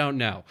again? I don't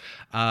know.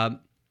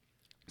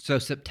 So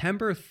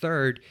September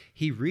 3rd,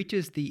 he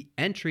reaches the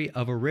entry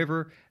of a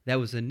river that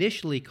was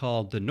initially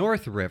called the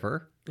North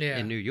River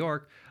in New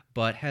York,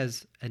 but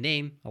has a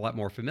name a lot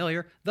more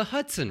familiar, the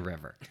Hudson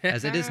River,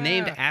 as it is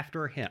named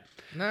after him.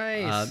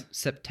 Nice.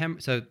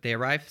 So they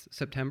arrive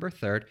September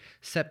 3rd.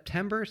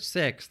 September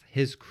 6th,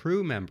 his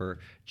crew member,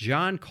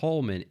 John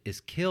Coleman, is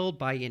killed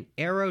by an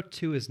arrow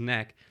to his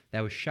neck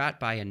that was shot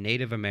by a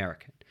Native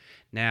American.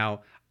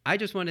 Now, I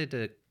just wanted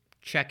to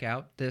check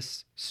out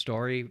this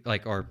story,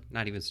 or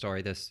not even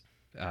story, this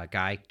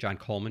guy, John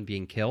Coleman,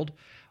 being killed,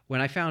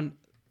 when I found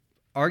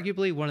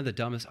arguably one of the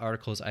dumbest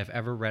articles I've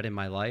ever read in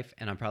my life,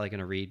 and I'm probably going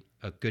to read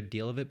a good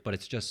deal of it, but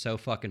it's just so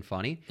fucking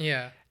funny.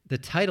 Yeah. The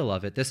title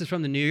of it, this is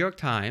from the New York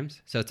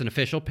Times, so it's an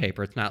official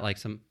paper. It's not like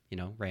some,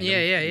 random.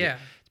 Yeah.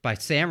 It's by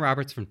Sam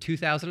Roberts from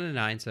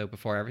 2009, so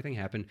before everything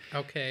happened.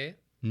 Okay.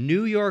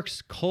 New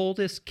York's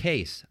coldest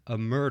case, a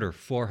murder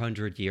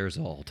 400 years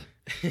old.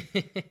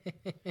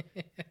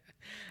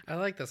 I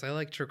like this. I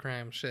like true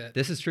crime shit.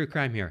 This is true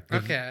crime here.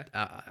 Okay.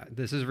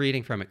 This is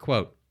reading from it.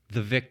 Quote,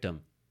 the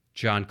victim,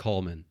 John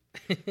Coleman.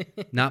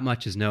 Not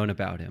much is known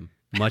about him,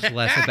 much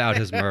less about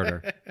his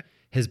murder.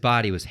 His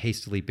body was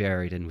hastily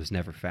buried and was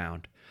never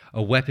found.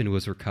 A weapon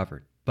was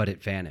recovered, but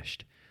it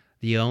vanished.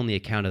 The only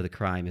account of the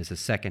crime is a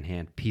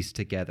secondhand pieced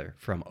together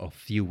from a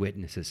few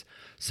witnesses,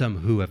 some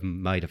who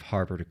might have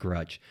harbored a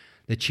grudge.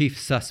 The chief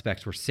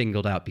suspects were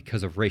singled out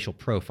because of racial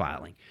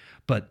profiling,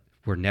 but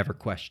were never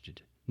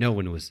questioned. No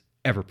one was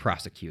ever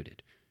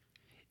prosecuted.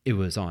 It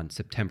was on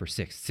September 6,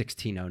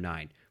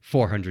 1609,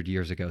 400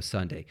 years ago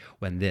Sunday,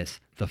 when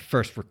the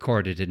first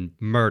recorded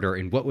murder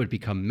in what would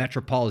become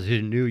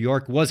metropolitan New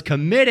York, was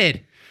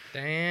committed.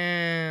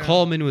 Damn.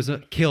 Coleman was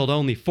killed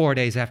only 4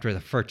 days after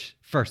the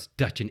first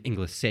Dutch and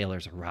English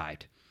sailors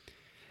arrived.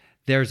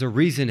 There's a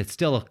reason it's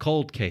still a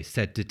cold case,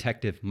 said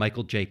Detective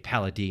Michael J.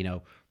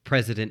 Palladino,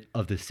 president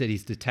of the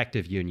city's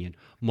detective union,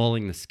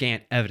 mulling the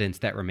scant evidence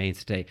that remains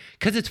today.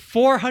 Because it's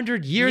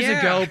 400 years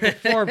ago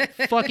before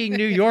fucking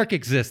New York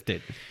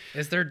existed.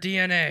 Is there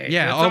DNA?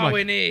 Yeah. That's all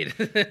we need.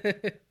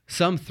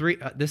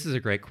 This is a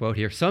great quote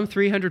here. Some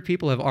 300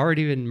 people have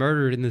already been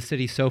murdered in the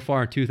city so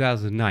far in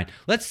 2009.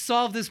 Let's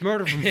solve this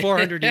murder from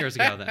 400 years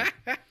ago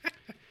then.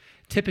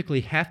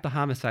 Typically, half the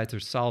homicides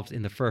are solved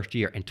in the first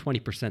year and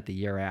 20% the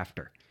year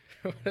after.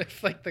 What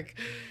if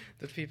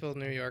the people in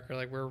New York are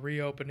like, we're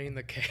reopening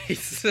the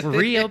case. We're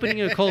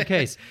reopening a cold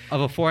case of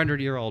a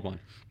 400-year-old one.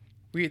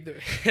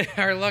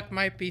 Our luck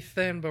might be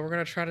thin, but we're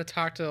going to try to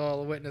talk to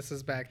all the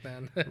witnesses back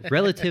then.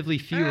 Relatively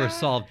few are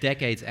solved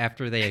decades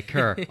after they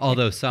occur,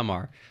 although some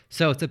are.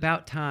 So it's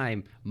about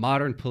time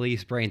modern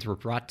police brains were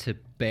brought to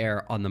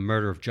bear on the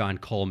murder of John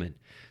Coleman.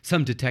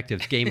 Some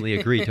detectives gamely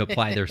agreed to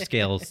apply their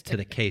skills to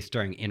the case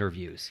during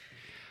interviews.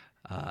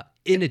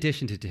 In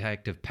addition to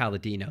Detective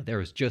Palladino, there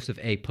was Joseph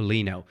A.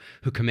 Polino,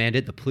 who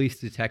commanded the police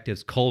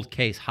detectives' cold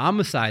case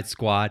homicide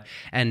squad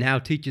and now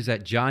teaches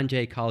at John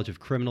Jay College of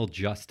Criminal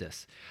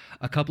Justice.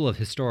 A couple of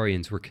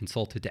historians were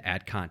consulted to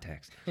add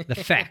context. The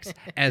facts,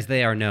 as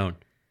they are known,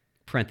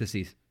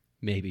 parentheses,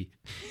 maybe.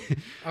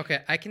 Okay,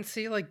 I can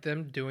see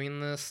them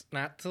doing this,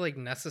 not to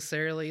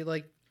necessarily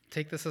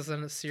take this as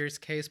a serious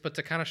case, but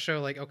to kind of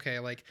show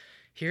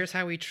here's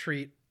how we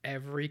treat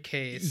every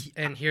case,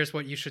 and here's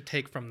what you should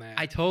take from that.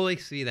 I totally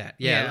see that.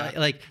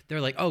 Yeah.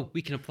 They're like, oh,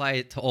 we can apply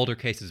it to older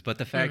cases, but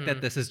the fact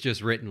that this is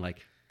just written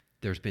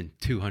there's been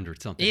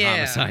 200 something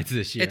homicides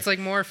this year. It's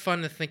more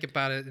fun to think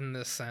about it in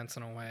this sense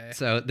in a way.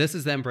 So this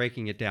is them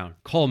breaking it down.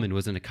 Coleman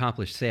was an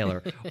accomplished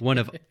sailor, one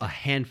of a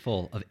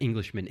handful of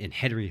Englishmen in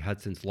Henry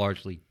Hudson's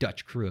largely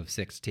Dutch crew of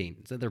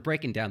 16. So they're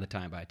breaking down the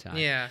time by time.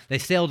 Yeah. They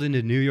sailed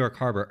into New York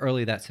Harbor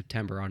early that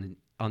September on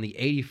the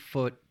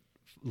 80-foot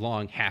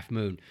long half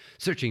moon,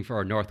 searching for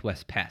our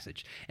Northwest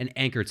Passage, and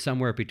anchored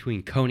somewhere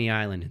between Coney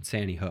Island and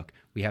Sandy Hook.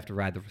 We have to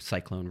ride the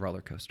cyclone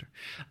roller coaster.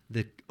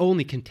 The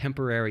only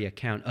contemporary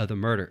account of the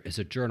murder is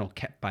a journal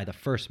kept by the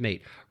first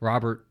mate,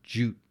 Robert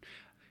Jute.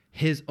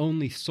 His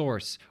only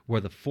source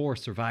were the 4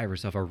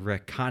 survivors of a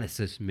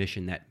reconnaissance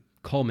mission that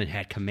Coleman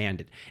had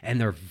commanded,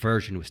 and their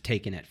version was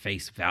taken at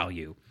face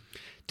value.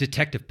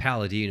 Detective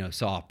Palladino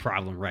saw a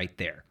problem right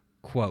there.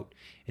 Quote,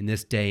 in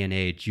this day and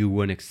age, you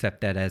wouldn't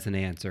accept that as an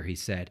answer, he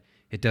said.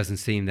 It doesn't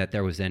seem that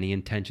there was any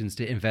intentions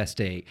to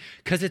investigate,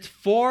 because it's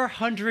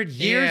 400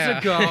 years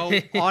ago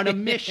on a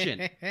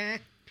mission.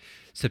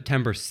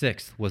 September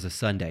 6th was a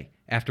Sunday.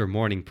 After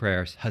morning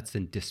prayers,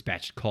 Hudson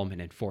dispatched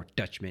Coleman and 4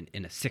 Dutchmen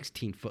in a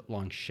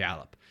 16-foot-long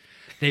shallop.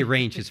 They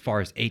ranged as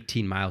far as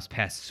 18 miles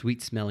past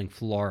sweet-smelling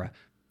Flora.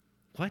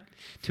 What?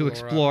 To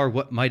explore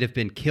what might have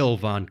been Kill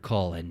Von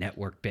Kull and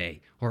Network Bay,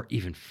 or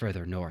even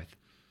further north.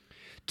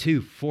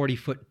 2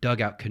 40-foot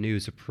dugout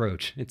canoes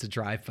approach. It's a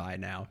drive-by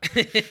now.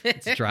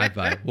 It's a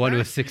drive-by. One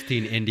with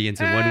 16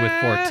 Indians and one with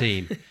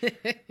 14.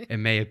 It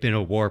may have been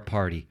a war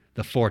party.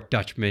 The 4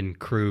 Dutchman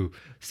crew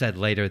said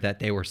later that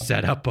they were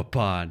set up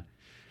upon.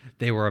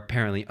 They were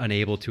apparently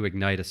unable to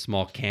ignite a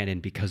small cannon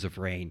because of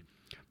rain.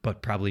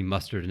 but probably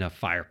mustered enough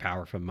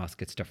firepower from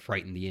muskets to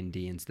frighten the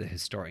Indians, the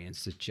historian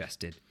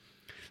suggested.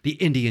 The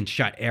Indians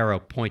shot arrow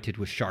pointed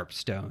with sharp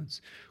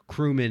stones.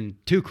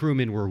 Two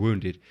crewmen were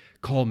wounded.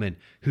 Coleman,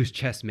 whose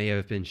chest may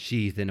have been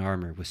sheathed in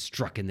armor, was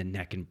struck in the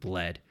neck and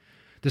bled.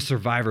 The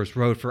survivors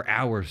rode for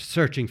hours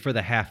searching for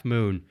the Half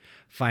Moon.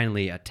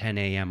 Finally, at 10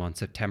 a.m. on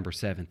September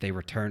 7th, they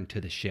returned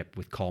to the ship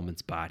with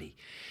Coleman's body.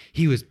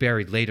 He was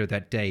buried later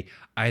that day,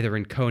 either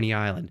in Coney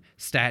Island,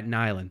 Staten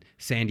Island,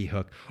 Sandy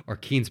Hook, or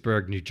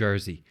Keansburg, New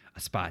Jersey, a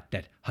spot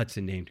that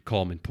Hudson named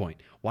Coleman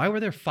Point. Why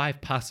were there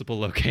 5 possible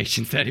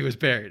locations that he was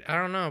buried? I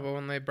don't know, but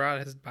when they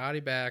brought his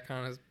body back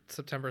on his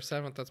September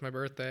 7th, that's my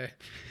birthday.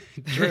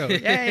 True.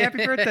 Yay,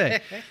 happy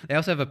birthday. They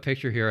also have a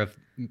picture here of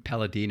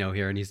Palladino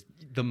here, and he's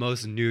the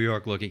most New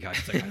York looking guy.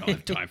 He's like, I don't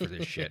have time for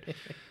this shit.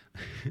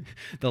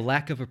 The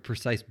lack of a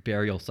precise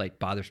burial site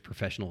bothers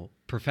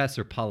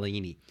Professor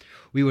Paolini.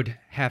 We would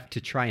have to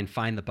try and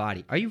find the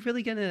body. Are you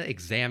really going to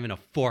examine a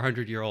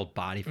 400-year-old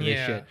body for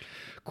this shit?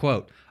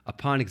 Quote,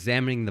 upon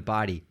examining the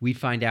body, we'd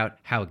find out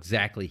how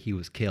exactly he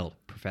was killed,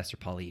 Professor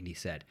Paolini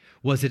said.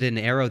 Was it an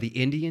arrow the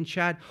Indian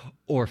shot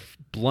or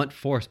blunt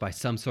force by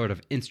some sort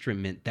of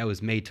instrument that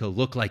was made to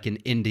look like an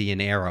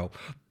Indian arrow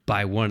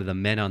by one of the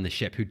men on the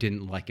ship who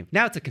didn't like him?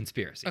 Now it's a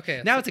conspiracy.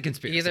 Okay. Now it's a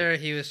conspiracy. Either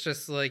he was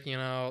just like,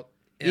 either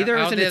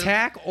it was an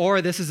attack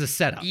or this is a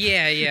setup.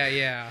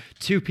 Yeah.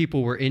 2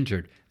 people were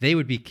injured. They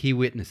would be key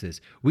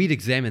witnesses. We'd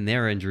examine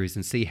their injuries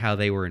and see how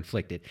they were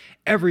inflicted.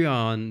 Everyone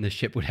on the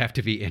ship would have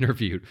to be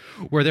interviewed.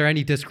 Were there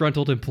any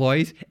disgruntled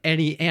employees?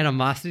 Any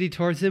animosity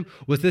towards him?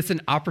 Was this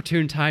an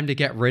opportune time to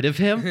get rid of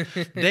him?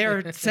 They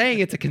are saying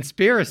it's a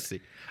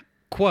conspiracy.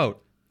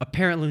 Quote,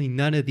 apparently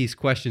none of these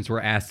questions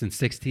were asked in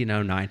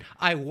 1609.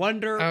 I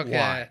wonder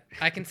why.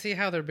 I can see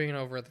how they're being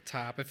over the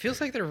top. It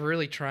feels like they're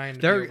really trying to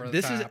be over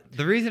the top. Is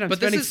the reason I'm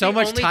spending so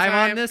much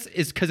time on this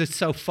is because it's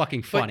so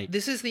fucking funny. But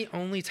this is the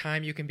only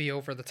time you can be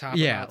over the top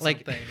about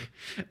something.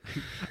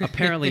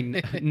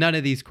 Apparently none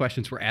of these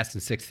questions were asked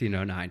in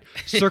 1609.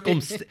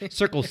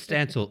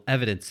 Circumstantial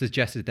evidence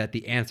suggested that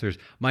the answers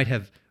might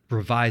have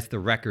revised the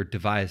record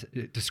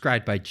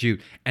described by Jute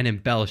and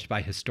embellished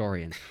by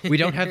historians. We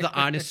don't have the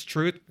honest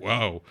truth.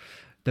 Whoa.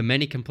 The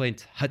many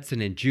complaints Hudson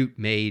and Jute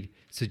made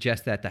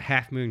suggest that the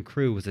Half Moon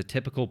crew was a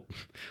typical...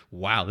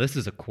 Wow, this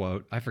is a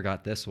quote. I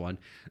forgot this one.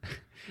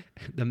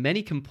 The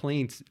many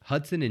complaints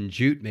Hudson and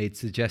Jute made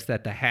suggest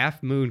that the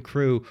Half Moon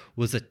crew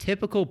was a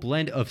typical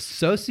blend of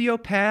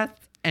sociopath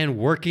and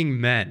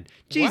working men.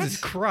 Jesus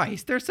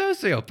Christ, they're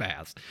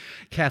sociopaths.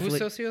 Who's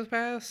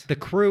sociopaths? The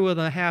crew of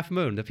the Half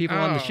Moon, the people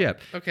on the ship.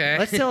 Okay.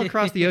 Let's sail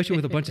across the ocean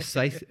with a bunch of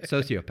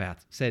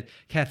sociopaths, said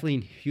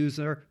Kathleen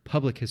Husler,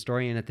 public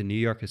historian at the New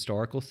York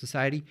Historical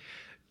Society.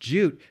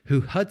 Jute,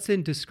 who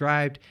Hudson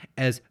described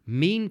as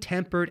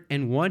mean-tempered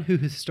and one who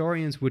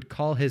historians would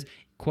call his,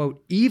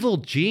 quote, evil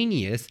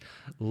genius,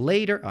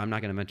 later... I'm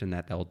not going to mention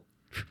that.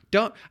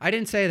 I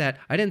didn't say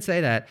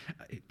that.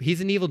 He's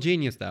an evil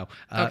genius, though.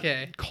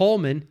 Okay.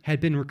 Coleman had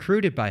been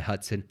recruited by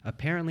Hudson,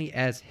 apparently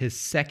as his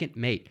second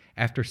mate,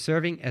 after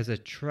serving as a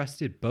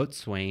trusted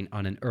boatswain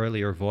on an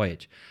earlier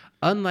voyage.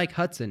 Unlike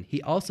Hudson,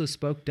 he also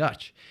spoke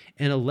Dutch.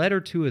 In a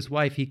letter to his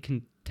wife, he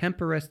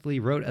contemporaneously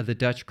wrote of the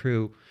Dutch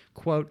crew,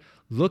 quote,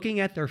 looking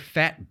at their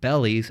fat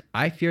bellies,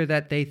 I fear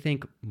that they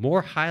think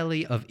more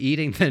highly of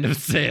eating than of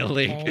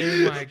sailing.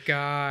 Oh my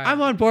God.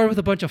 I'm on board with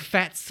a bunch of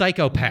fat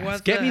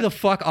psychopaths. Get me the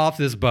fuck off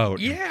this boat.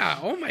 Yeah.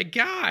 Oh my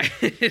God.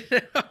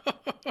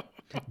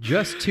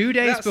 Just 2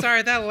 days before.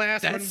 Sorry, that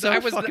last one. So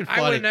I fucking would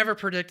funny. have never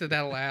predicted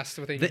that last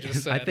thing you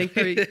just said. I think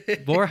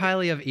they more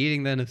highly of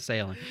eating than of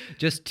sailing.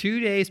 Just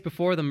 2 days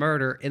before the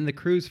murder, in the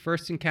crew's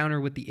first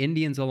encounter with the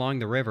Indians along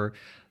the river,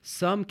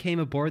 some came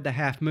aboard the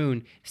Half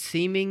Moon,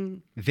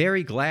 seeming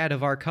very glad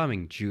of our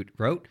coming, Jute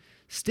wrote.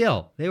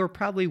 Still, they were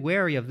probably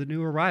wary of the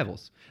new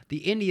arrivals. The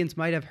Indians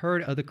might have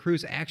heard of the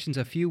crew's actions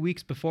a few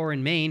weeks before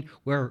in Maine,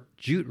 where,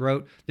 Jute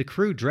wrote, the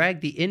crew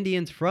dragged the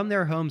Indians from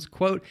their homes,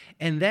 quote,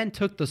 and then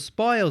took the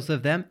spoils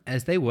of them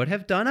as they would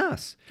have done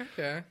us.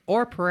 Okay.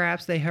 Or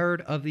perhaps they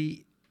heard of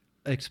the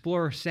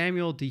explorer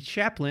Samuel de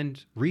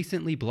Chaplin's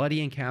recently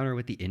bloody encounter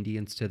with the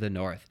Indians to the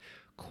north.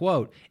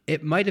 Quote,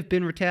 it might have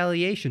been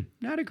retaliation,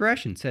 not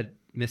aggression, said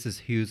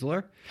Mrs.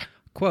 Husler.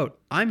 Quote,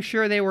 I'm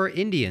sure they were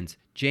Indians.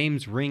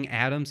 James Ring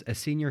Adams, a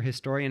senior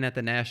historian at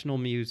the National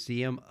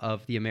Museum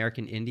of the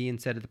American Indian,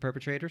 said of the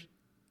perpetrators.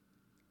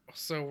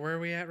 So where are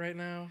we at right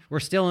now? We're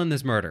still in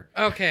this murder.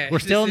 Okay. We're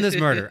still in this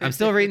murder. I'm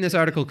still reading this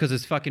article because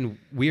it's fucking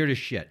weird as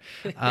shit.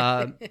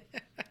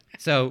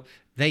 So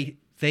they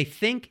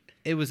think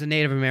it was a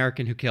Native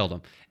American who killed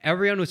him.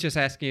 Everyone was just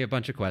asking a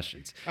bunch of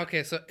questions.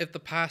 Okay, so if the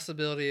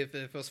possibility, if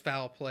it was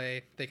foul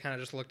play, they kind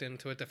of just looked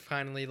into it to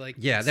finally those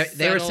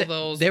they were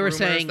rumors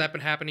saying that have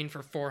been happening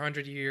for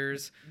 400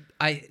 years.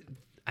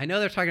 I know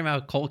they're talking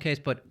about a cold case,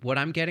 but what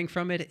I'm getting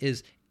from it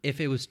is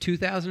if it was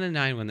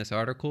 2009 when this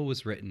article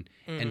was written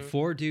and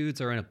 4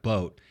 dudes are in a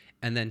boat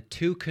and then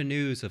 2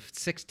 canoes of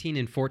 16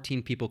 and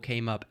 14 people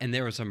came up and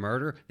there was a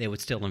murder, they would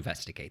still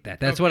investigate that.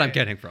 That's what I'm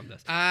getting from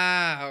this.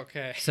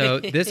 Okay. So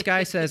this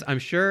guy says, I'm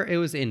sure it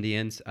was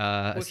Indians.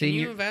 Well, can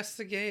you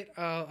investigate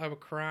a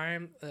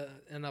crime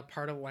in a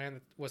part of land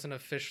that wasn't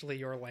officially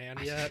your land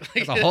yet?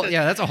 Like,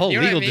 that's a whole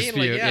you know legal what I mean?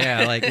 dispute. Like,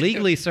 yeah, like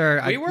legally,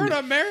 sir. we weren't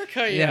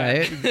America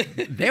yet.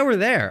 Yeah, they were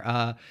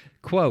there.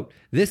 Quote,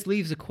 this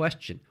leaves a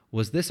question.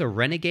 Was this a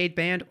renegade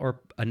band or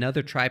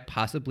another tribe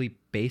possibly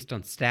based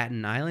on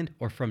Staten Island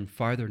or from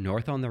farther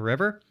north on the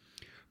river?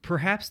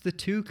 Perhaps the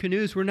 2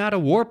 canoes were not a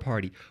war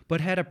party,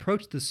 but had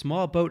approached the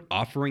small boat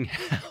offering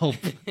help.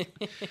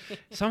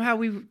 Somehow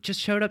we just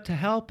showed up to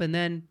help and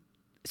then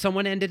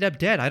someone ended up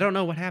dead. I don't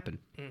know what happened.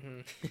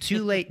 Mm-hmm.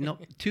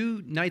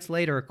 2 nights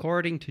later,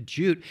 according to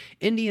Jute,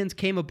 Indians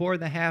came aboard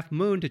the Half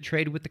Moon to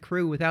trade with the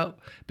crew without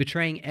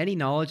betraying any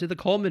knowledge of the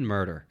Coleman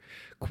murder.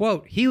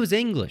 Quote, he was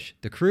English.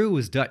 The crew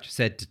was Dutch,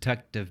 said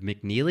Detective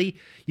McNeely.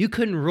 You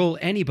couldn't rule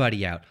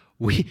anybody out.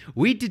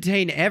 We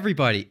detain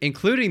everybody,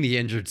 including the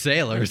injured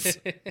sailors.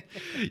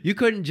 You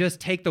couldn't just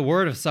take the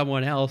word of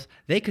someone else.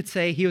 They could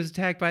say he was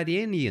attacked by the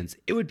Indians.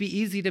 It would be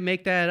easy to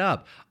make that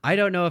up. I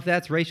don't know if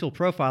that's racial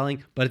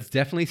profiling, but it's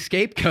definitely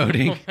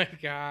scapegoating. Oh my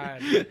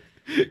God.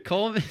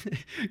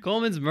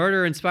 Coleman's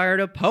murder inspired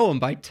a poem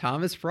by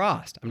Thomas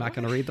Frost. I'm not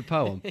going to read the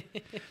poem.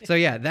 So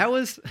yeah, that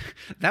was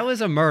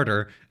a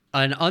murder.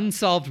 An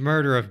unsolved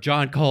murder of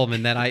John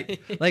Coleman that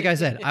like I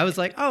said, I was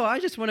like, oh, I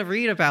just want to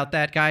read about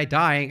that guy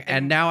dying,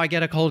 and now I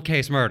get a cold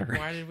case murder.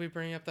 Why did we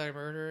bring up that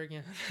murder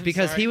again?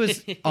 Because he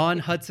was on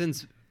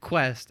Hudson's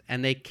quest,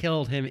 and they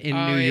killed him in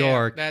New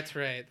York. That's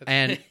right.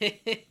 I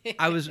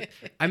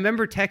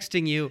remember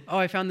texting you, oh,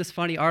 I found this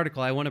funny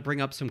article. I want to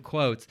bring up some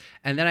quotes.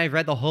 And then I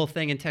read the whole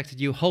thing and texted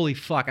you, holy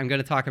fuck, I'm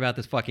going to talk about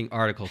this fucking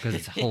article because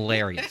it's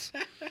hilarious.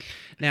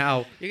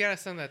 Now, you gotta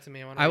send that to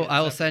me. I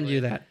will send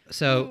you that.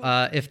 So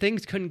if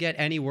things couldn't get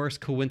any worse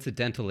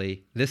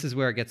coincidentally, this is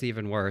where it gets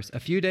even worse. A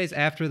few days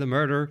after the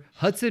murder,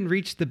 Hudson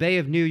reached the Bay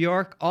of New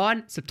York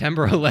on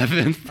September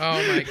 11th.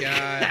 Oh my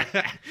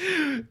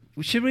God.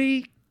 Should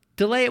we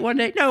delay it one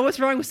day? No,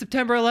 what's wrong with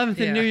September 11th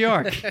in New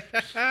York?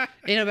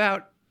 In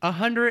about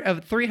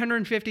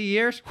 350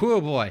 years? Oh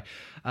boy.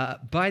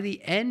 By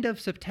the end of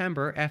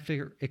September,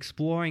 after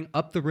exploring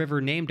up the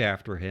river named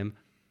after him,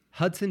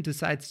 Hudson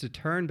decides to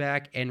turn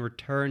back and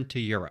return to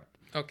Europe.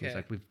 Okay. He's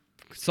like, we've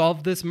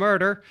solved this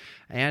murder,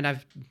 and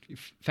I've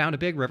found a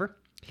big river.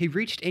 He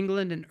reached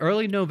England in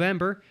early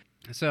November,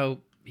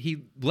 so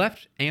he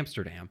left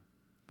Amsterdam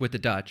with the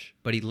Dutch,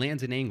 but he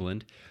lands in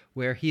England,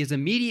 where he is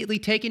immediately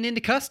taken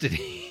into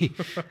custody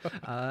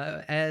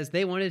as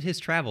they wanted his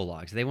travel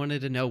logs. They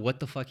wanted to know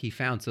what the fuck he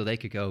found so they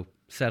could go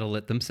settle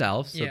it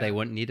themselves, so they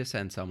wouldn't need to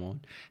send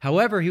someone.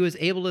 However, he was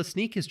able to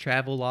sneak his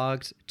travel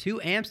logs to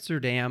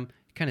Amsterdam,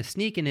 kind of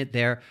sneaking it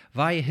there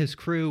via his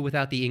crew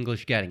without the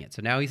English getting it.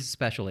 So now he's a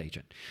special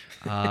agent.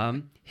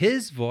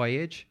 His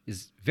voyage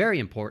is very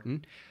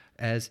important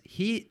as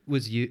it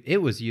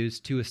was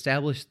used to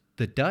establish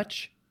the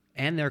Dutch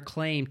and their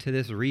claim to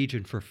this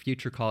region for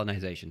future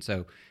colonization.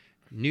 So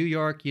New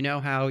York, you know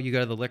how you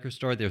go to the liquor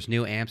store, there's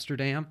New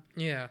Amsterdam?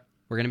 Yeah.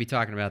 We're going to be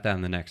talking about that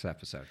in the next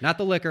episode. Not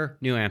the liquor,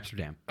 New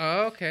Amsterdam.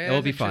 Oh, okay. It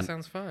will be fun.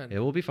 Sounds fun. It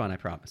will be fun, I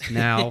promise.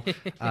 Now,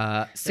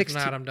 If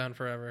not, I'm done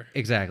forever.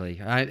 Exactly.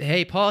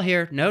 Hey, Paul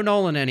here. No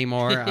Nolan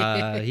anymore.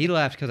 He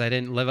left because I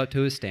didn't live up to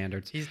his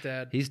standards. He's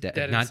dead. He's dead.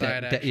 Dead Not inside,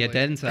 dead. actually.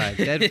 Dead inside.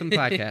 Dead from the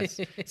podcast.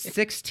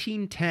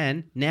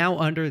 1610, now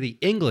under the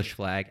English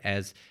flag,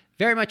 as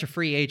very much a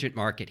free agent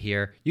market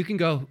here. You can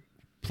go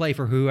play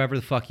for whoever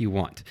the fuck you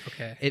want.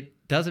 Okay.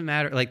 It doesn't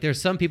matter. Like,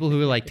 there's some people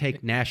who like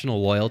take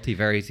national loyalty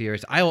very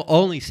serious. I will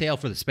only sail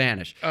for the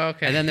Spanish.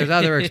 Okay. And then there's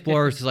other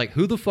explorers who's like,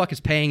 who the fuck is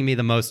paying me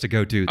the most to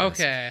go do this?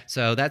 Okay.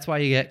 So that's why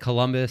you get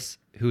Columbus,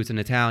 who's an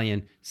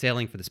Italian,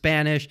 sailing for the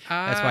Spanish.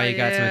 That's why you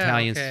got some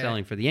Italians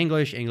sailing for the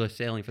English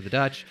sailing for the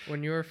Dutch.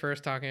 When you were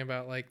first talking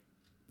about like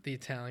the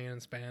Italian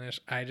and Spanish,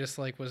 I just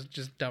like was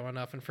just dumb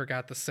enough and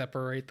forgot to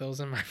separate those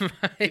in my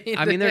mind.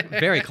 I mean, they're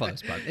very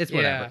close, but it's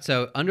whatever. Yeah.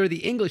 So under the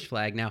English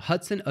flag, now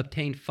Hudson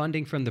obtained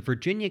funding from the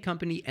Virginia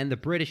Company and the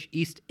British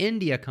East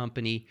India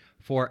Company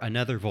for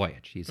another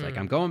voyage. He's like,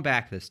 I'm going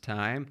back this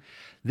time.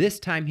 This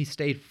time he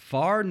stayed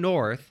far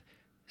north.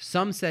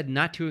 Some said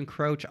not to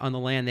encroach on the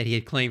land that he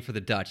had claimed for the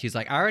Dutch. He's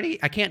like,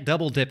 I can't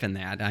double dip in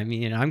that. I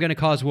mean, I'm going to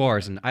cause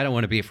wars, and I don't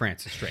want to be a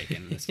Francis Drake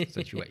in this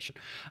situation.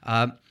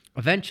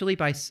 Eventually,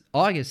 by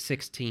August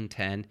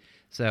 1610,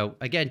 so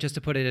again, just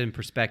to put it in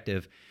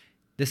perspective,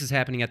 this is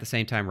happening at the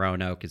same time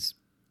Roanoke is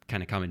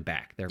kind of coming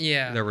back.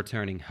 They're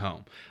returning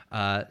home.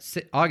 August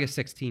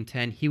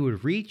 1610, he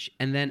would reach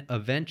and then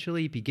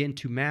eventually begin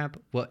to map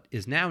what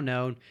is now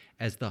known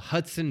as the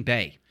Hudson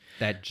Bay,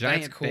 that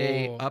giant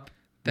bay up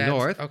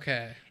north.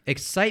 Okay.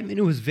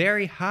 Excitement was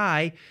very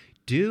high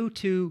due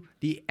to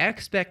the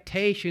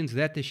expectations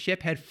that the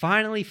ship had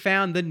finally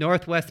found the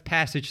Northwest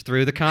Passage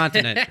through the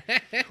continent.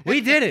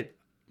 We did it.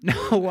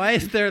 No, why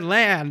is there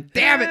land?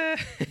 Damn it.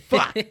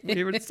 Fuck.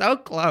 We were so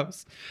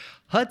close.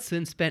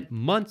 Hudson spent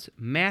months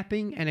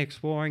mapping and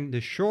exploring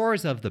the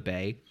shores of the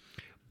bay,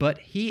 but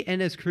he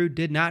and his crew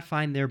did not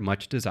find their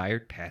much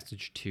desired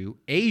passage to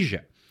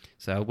Asia.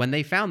 So when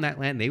they found that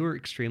land, they were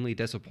extremely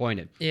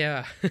disappointed.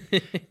 Yeah.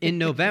 In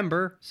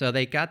November, so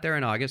they got there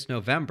in August,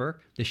 November,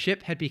 the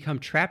ship had become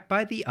trapped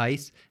by the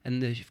ice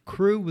and the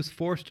crew was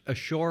forced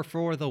ashore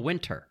for the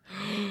winter.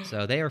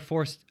 So they are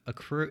forced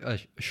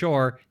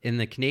ashore in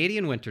the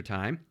Canadian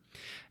wintertime.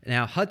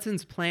 Now,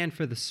 Hudson's plan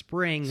for the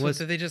spring was...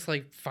 So did they just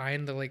like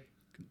find the like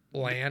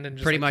land and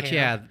just pretty like, much,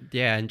 camp?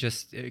 yeah, and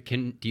just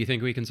do you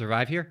think we can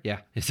survive here? Yeah.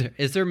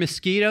 Is there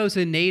mosquitoes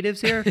and natives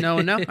here? No.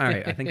 All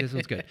right, I think this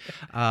one's good.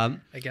 I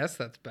guess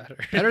that's better.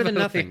 Better than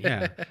nothing.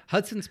 Yeah.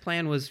 Hudson's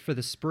plan was for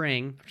the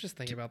spring. I'm just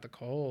thinking about the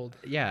cold.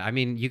 Yeah, I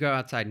mean, you go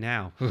outside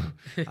now,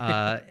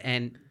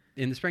 and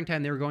in the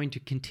springtime they were going to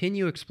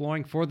continue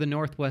exploring for the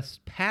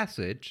Northwest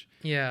Passage.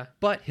 Yeah.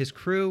 But his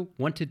crew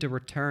wanted to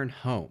return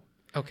home.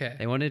 Okay.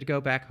 They wanted to go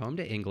back home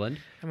to England.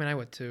 I mean, I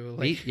would too.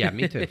 Like...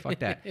 Me too. Fuck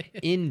that.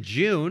 In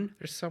June...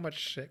 There's so much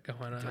shit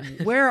going on.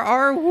 Where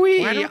are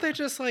we? Why don't they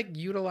just, like,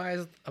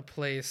 utilize a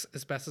place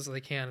as best as they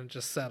can and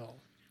just settle?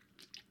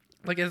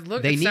 Like,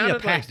 they need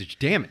a passage.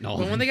 Like, damn it,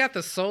 Nolan. But when they got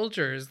the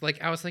soldiers,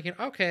 like, I was thinking,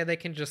 okay, they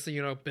can just,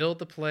 build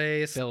the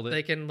place. Build it.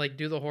 They can, like,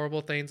 do the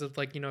horrible things of,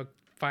 like,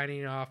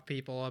 fighting off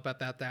people up at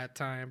that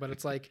time. But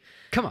it's like...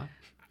 Come on.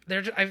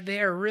 They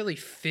are really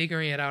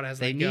figuring it out as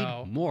they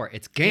go. Need more.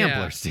 It's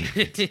gamblers.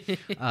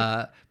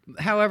 Yeah.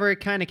 However, it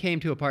kind of came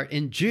to a part.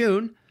 In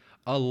June,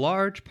 a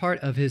large part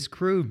of his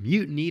crew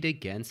mutinied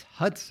against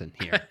Hudson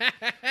here.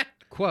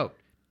 Quote,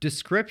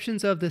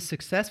 descriptions of the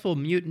successful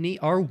mutiny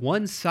are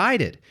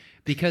one-sided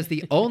because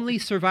the only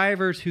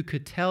survivors who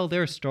could tell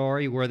their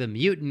story were the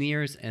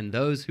mutineers and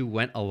those who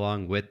went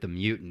along with the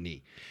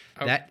mutiny.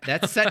 Oh.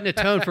 That's setting a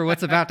tone for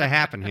what's about to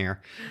happen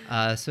here.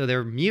 So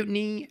they're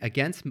mutiny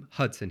against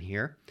Hudson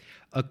here.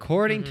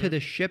 According to the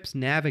ship's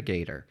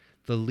navigator,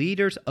 the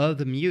leaders of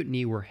the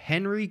mutiny were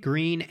Henry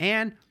Green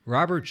and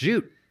Robert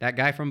Jute, that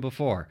guy from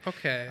before.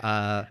 Okay.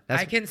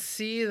 I can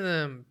see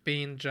them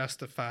being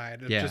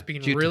justified. Yeah, just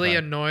being really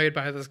annoyed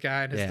by this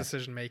guy and his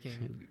decision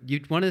making. You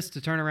want us to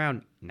turn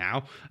around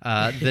now?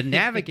 The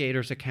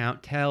navigator's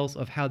account tells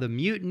of how the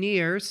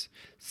mutineers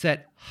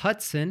set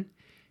Hudson,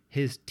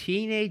 his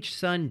teenage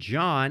son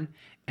John,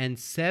 and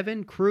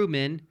 7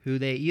 crewmen who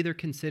they either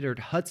considered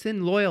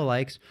Hudson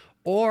loyalites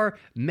or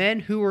men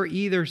who were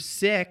either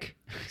sick.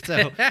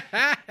 So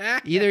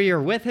either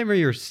you're with him or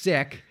you're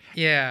sick.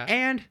 Yeah.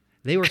 And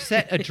they were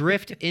set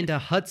adrift into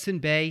Hudson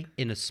Bay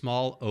in a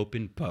small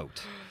open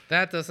boat.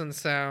 That doesn't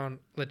sound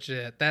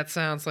legit. That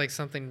sounds like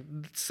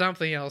something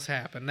else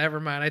happened. Never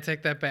mind. I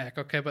take that back.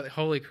 Okay, but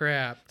holy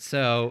crap.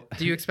 So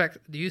do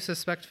you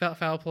suspect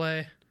foul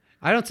play?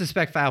 I don't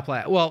suspect foul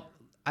play. Well,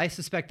 I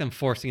suspect them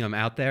forcing them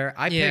out there.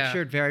 I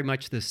pictured very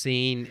much the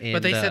scene in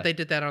But they said they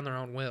did that on their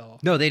own will.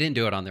 No, they didn't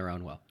do it on their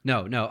own will.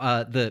 No.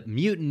 The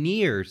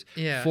mutineers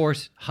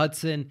forced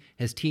Hudson,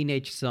 his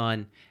teenage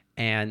son,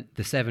 and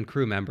the 7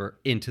 crew member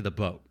into the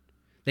boat.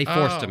 They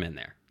forced him in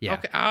there. Yeah.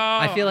 Okay. Oh.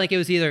 I feel like it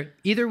was either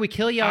we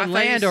kill you on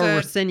land or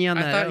we'll send you on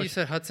the ocean. I thought you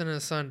said Hudson and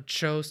his son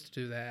chose to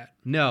do that.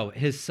 No,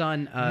 his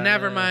son...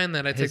 Never mind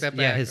that. I take that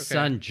back. Yeah, his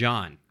son,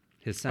 John.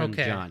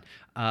 John.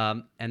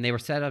 And they were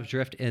set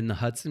adrift in the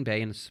Hudson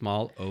Bay in a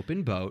small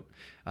open boat.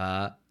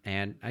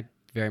 And I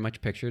very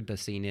much pictured the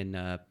scene in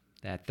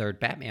that third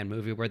Batman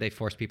movie where they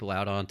force people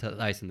out onto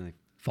the ice and they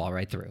fall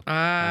right through.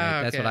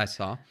 That's what I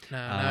saw. No,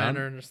 I don't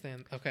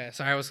understand. Okay,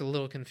 sorry, I was a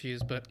little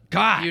confused, but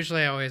God!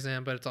 Usually I always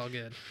am, but it's all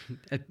good.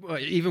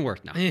 Even worse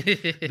now.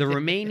 The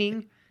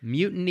remaining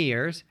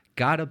mutineers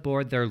got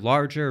aboard their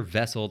larger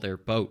vessel, their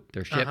boat,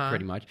 their ship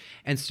pretty much,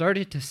 and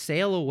started to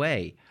sail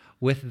away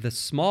with the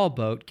small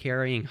boat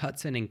carrying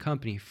Hudson and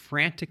company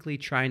frantically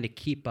trying to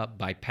keep up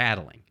by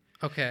paddling.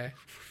 Okay.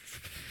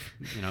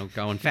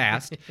 Going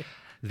fast.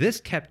 This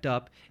kept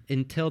up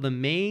until the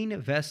main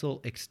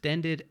vessel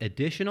extended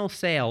additional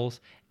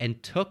sails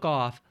and took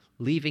off,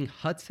 leaving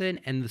Hudson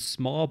and the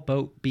small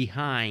boat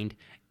behind,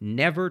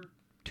 never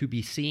to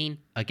be seen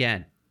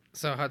again.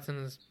 So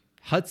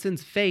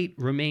Hudson's fate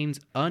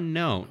remains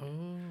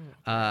unknown.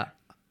 Oh.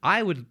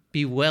 I would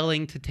be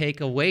willing to take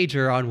a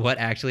wager on what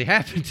actually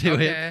happened to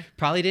him.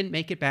 Probably didn't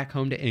make it back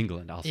home to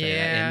England, I'll say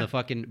that, in the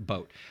fucking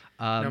boat.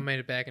 Made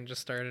it back and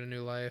just started a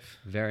new life.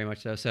 Very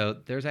much so. So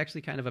there's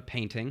actually kind of a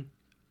painting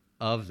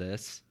of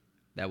this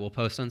that we'll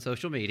post on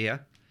social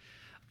media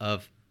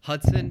of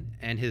Hudson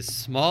and his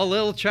small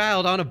little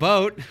child on a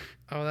boat.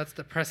 Oh, that's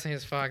depressing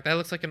as fuck. That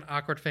looks like an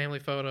awkward family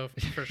photo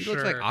for He sure.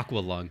 looks like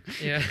Aqualung.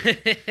 Yeah.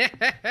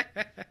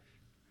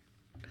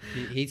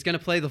 He's going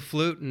to play the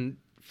flute and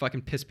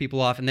fucking piss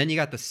people off. And then you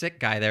got the sick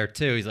guy there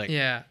too. He's like,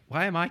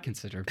 why am I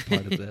considered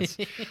part of this?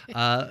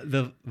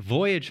 The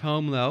voyage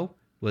home, though,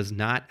 was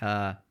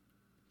not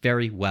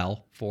very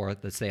well for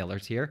the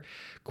sailors here.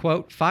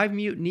 Quote, 5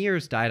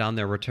 mutineers died on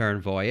their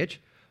return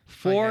voyage.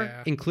 4,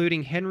 yeah.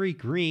 including Henry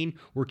Green,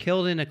 were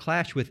killed in a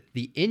clash with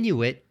the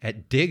Inuit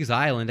at Diggs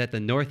Island at the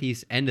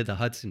northeast end of the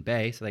Hudson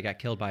Bay. So they got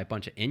killed by a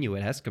bunch of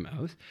Inuit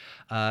Eskimos.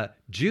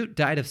 Jute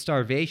died of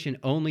starvation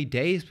only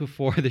days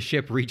before the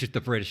ship reached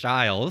the British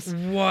Isles.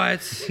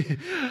 What?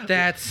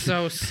 That's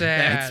so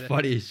sad. That's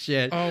funny as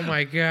shit. Oh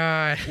my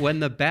god. When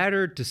the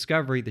battered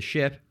Discovery, the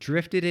ship,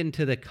 drifted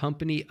into the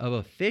company of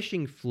a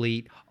fishing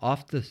fleet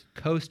off the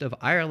coast of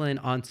Ireland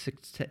on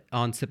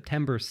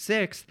September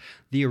 6th,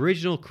 the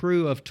original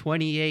crew of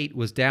 28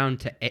 was down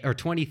to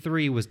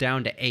 23 was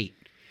down to 8.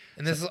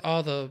 And this is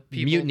all the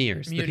people,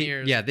 mutineers.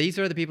 Mutineers. Yeah, these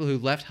are the people who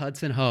left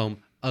Hudson home.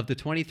 Of the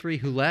 23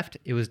 who left,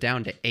 it was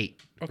down to 8.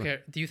 Okay.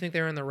 Do you think they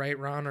were in the right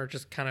run or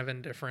just kind of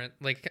indifferent?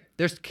 Like,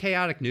 There's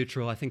chaotic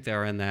neutral. I think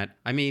they're in that.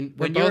 I mean,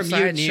 were when you're a both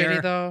sides mutineer,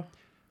 shitty though?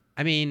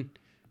 I mean,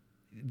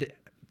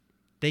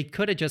 they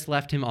could have just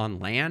left him on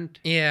land.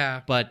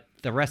 Yeah. But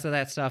the rest of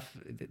that stuff,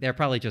 they're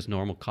probably just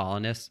normal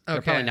colonists. They're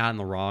Okay. probably not in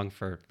the wrong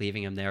for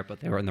leaving him there, but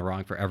they were in the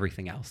wrong for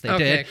everything else they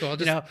Okay, did. cool.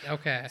 Just,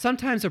 okay.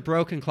 Sometimes a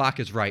broken clock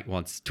is right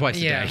twice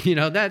Yeah. a day. You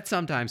know, that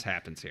sometimes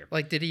happens here.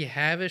 Like, did he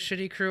have a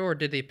shitty crew or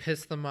did they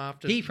piss them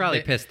off? He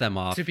probably pissed them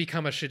off. to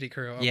become a shitty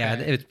crew. Okay. Yeah,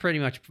 it's pretty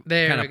much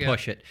There kind we of go.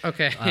 push it.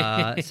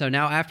 Okay. So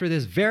now after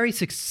this very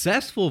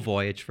successful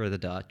voyage for the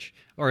Dutch,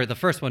 or the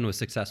first one was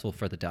successful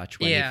for the Dutch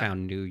when Yeah. they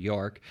found New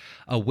York,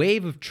 a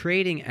wave of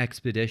trading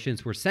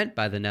expeditions were sent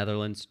by the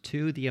Netherlands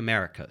to the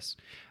Americas.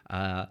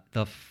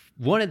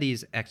 One of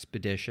these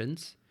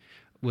expeditions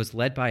was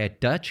led by a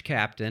Dutch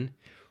captain.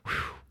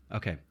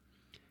 Okay.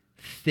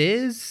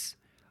 Thijs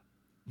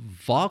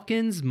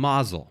Valkens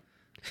Mazel.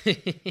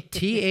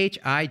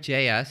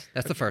 Thijs.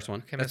 That's the first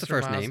one. Okay, That's the Mr.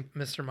 first Maz- name.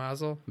 Mr.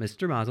 Mazel.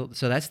 Mr. Mazel.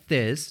 So that's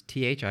Thijs,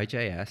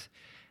 Thijs.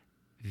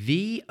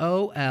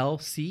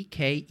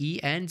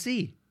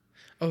 Volckenz.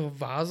 Oh,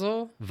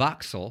 Vazel?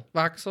 Voxel.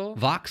 Voxel?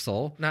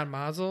 Voxel. Not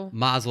Mazel?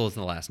 Mazel is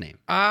the last name.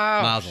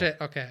 Oh, Mazel. shit.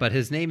 Okay. But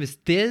his name is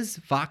Thijs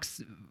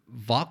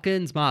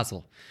Valkens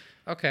Mazel.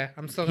 Okay.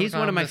 I'm still gonna He's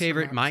call one of him my Mr.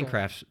 favorite Mazel.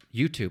 Minecraft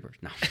YouTubers.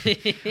 No.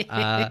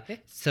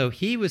 So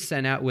he was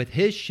sent out with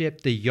his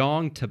ship, the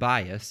Jong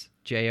Tobias,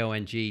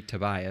 Jong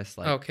Tobias,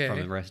 like Okay. from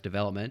Arrested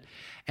Development,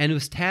 and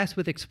was tasked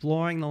with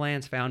exploring the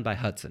lands found by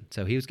Hudson.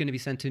 So he was going to be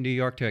sent to New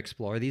York to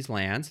explore these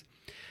lands.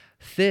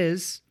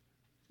 Thijs,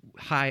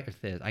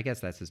 I guess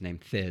that's his name,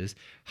 Thijs,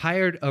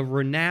 hired a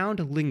renowned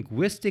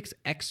linguistics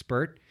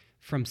expert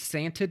from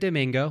Santo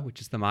Domingo,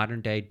 which is the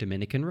modern-day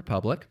Dominican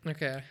Republic,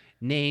 Okay.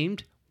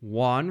 named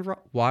Juan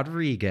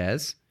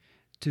Rodriguez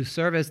to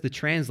serve as the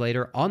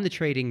translator on the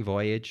trading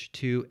voyage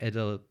to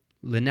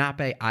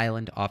Lenape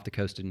Island off the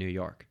coast of New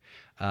York.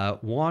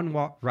 Juan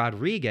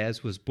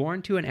Rodriguez was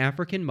born to an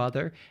African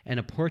mother and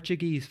a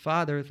Portuguese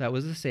father that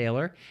was a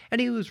sailor,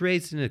 and he was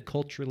raised in a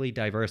culturally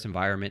diverse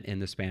environment in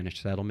the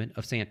Spanish settlement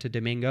of Santo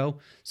Domingo.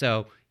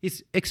 So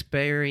he's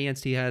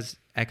experienced. He has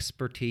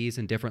expertise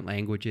in different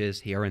languages,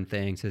 hearing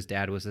things. His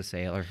dad was a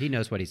sailor. He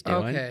knows what he's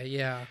doing. Okay.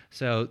 Yeah.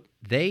 So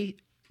they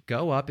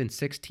go up in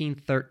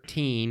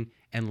 1613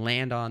 and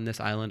land on this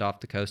island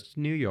off the coast of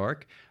New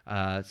York.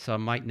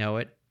 Some might know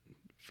it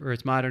for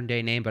its modern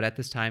day name, but at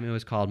this time it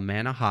was called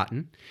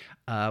Manhattan,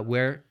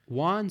 where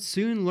Juan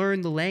soon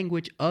learned the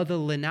language of the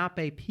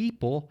Lenape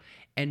people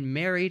and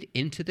married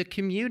into the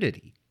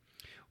community.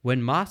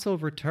 When Mazel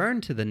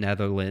returned to the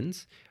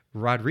Netherlands,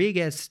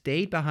 Rodriguez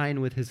stayed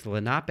behind with his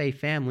Lenape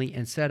family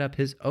and set up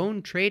his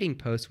own trading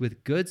post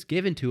with goods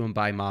given to him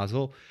by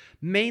Mazel,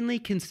 mainly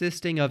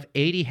consisting of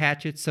 80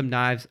 hatchets, some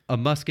knives, a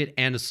musket,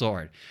 and a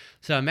sword.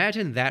 So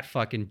imagine that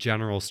fucking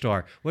general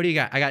store. What do you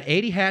got? I got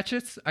 80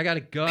 hatchets, I got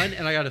a gun,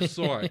 and I got a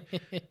sword.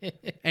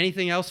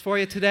 Anything else for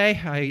you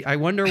today? I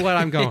wonder what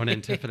I'm going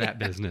into for that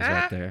business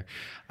right there.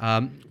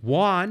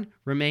 Juan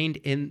remained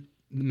in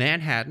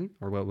Manhattan,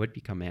 or what would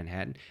become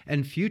Manhattan,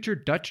 and future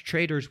Dutch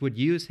traders would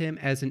use him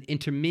as an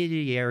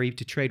intermediary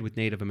to trade with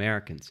Native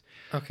Americans.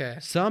 Okay.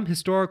 Some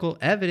historical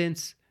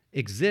evidence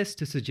exists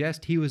to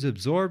suggest he was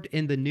absorbed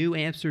in the New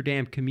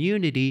Amsterdam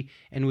community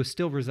and was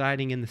still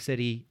residing in the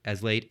city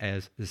as late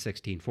as the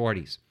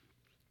 1640s.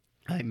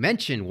 I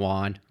mention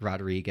Juan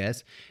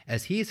Rodriguez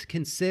as he is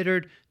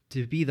considered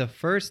to be the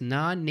first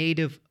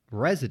non-native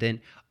resident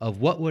of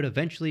what would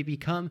eventually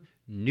become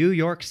New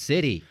York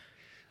City.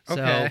 Okay.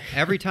 So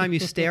every time you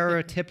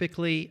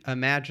stereotypically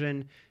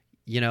imagine,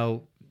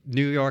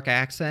 New York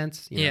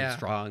accents, Yeah.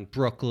 strong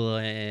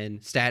Brooklyn,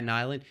 Staten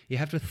Island, you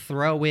have to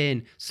throw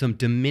in some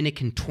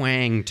Dominican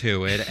twang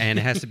to it, and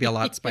it has to be a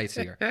lot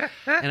spicier.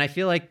 And I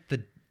feel like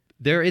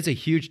there is a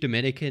huge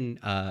Dominican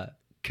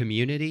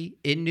community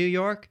in New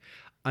York.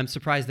 I'm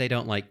surprised they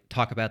don't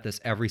talk about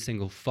this every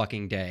single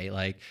fucking day.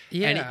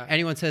 Yeah.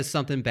 Anyone says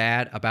something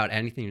bad about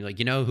anything, you're like,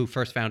 you know who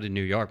first founded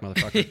New York,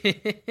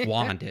 motherfucker?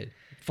 Juan did.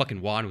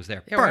 Fucking Juan was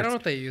there Yeah, why first.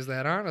 don't they use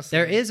that, honestly?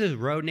 There is a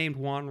road named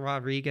Juan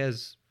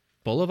Rodriguez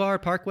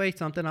Boulevard, Parkway,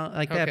 something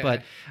like that.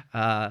 Okay.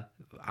 But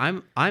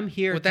I'm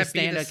here Would to that be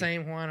stand the up.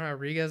 same Juan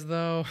Rodriguez,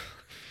 though?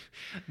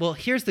 Well,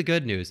 here's the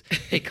good news.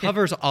 It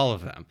covers all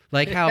of them.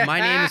 Like how my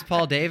name is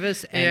Paul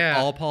Davis and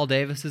all Paul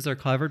Davises are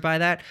covered by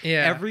that.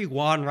 Yeah. Every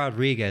Juan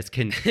Rodriguez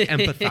can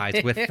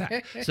empathize with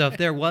that. So if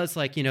there was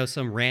like,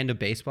 some random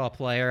baseball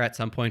player at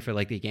some point for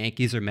like the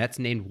Yankees or Mets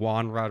named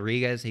Juan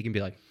Rodriguez, he can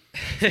be like,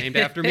 it's named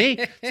after me.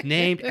 It's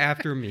named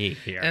after me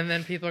here. And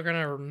then people are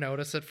gonna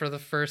notice it for the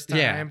first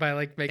time by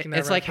like making that.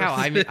 It's like how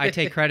I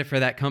take credit for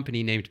that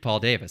company named Paul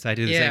Davis. I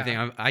do the same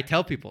thing. I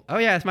tell people, "Oh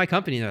yeah, it's my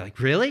company." And they're like,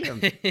 "Really? Are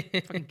you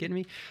fucking kidding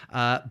me?"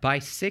 By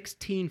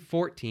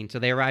 1614, so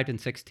they arrived in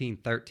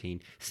 1613.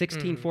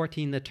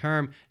 1614, the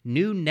term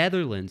New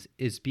Netherlands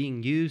is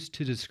being used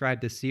to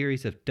describe the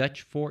series of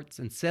Dutch forts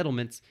and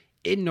settlements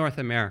in North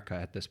America.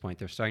 At this point,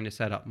 they're starting to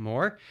set up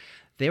more.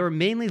 They were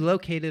mainly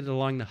located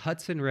along the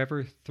Hudson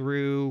River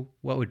through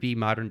what would be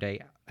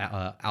modern-day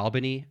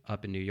Albany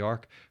up in New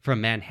York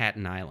from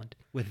Manhattan Island.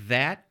 With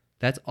that,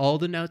 that's all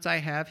the notes I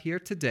have here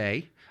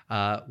today.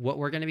 What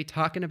we're going to be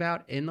talking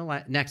about in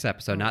the next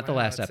episode, not the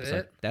last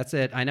episode. That's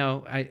it. I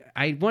know.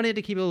 I wanted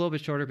to keep it a little bit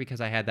shorter because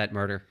I had that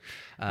murder.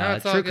 No,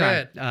 it's true all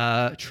crime.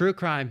 good. True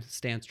crime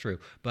stands true.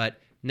 But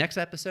next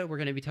episode, we're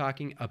going to be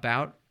talking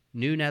about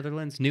New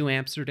Netherlands, New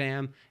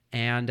Amsterdam,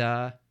 and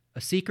a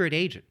secret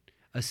agent.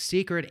 A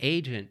secret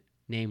agent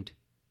named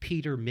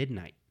Peter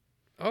Midnight.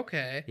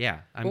 Okay. Yeah.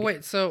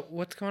 Wait, so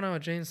what's going on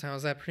with Jamestown?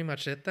 Is that pretty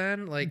much it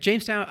then? Like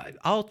Jamestown,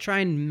 I'll try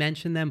and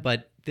mention them,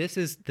 but this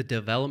is the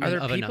development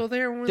of Are there people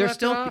there when we They're left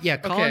still off?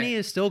 Colony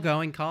is still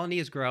going. Colony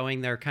is growing.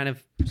 They're kind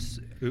of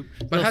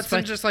But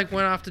Hudson just like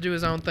went off to do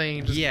his own thing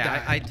and just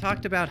died. I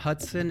talked about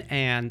Hudson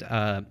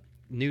and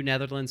New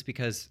Netherlands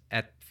because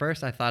at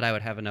first I thought I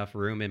would have enough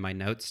room in my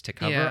notes to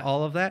cover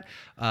all of that.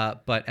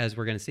 But as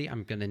we're going to see,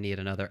 I'm going to need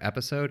another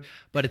episode.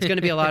 But it's going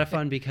to be a lot of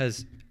fun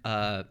because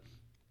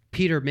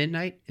Peter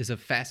Midnight is a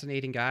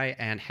fascinating guy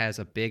and has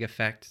a big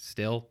effect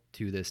still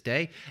to this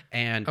day.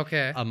 And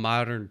a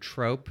modern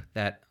trope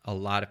that a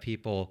lot of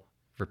people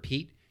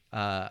repeat.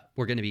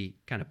 We're going to be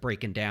kind of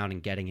breaking down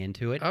and getting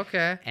into it.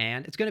 Okay.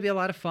 And it's going to be a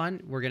lot of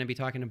fun. We're going to be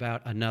talking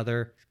about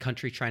another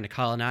country trying to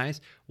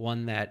colonize,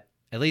 one that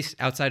at least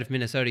outside of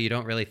Minnesota, you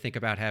don't really think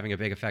about having a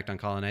big effect on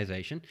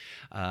colonization.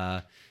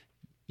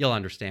 You'll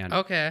understand.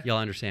 Okay. You'll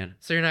understand.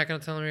 So you're not going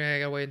to tell me I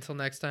got to wait until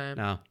next time?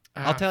 No.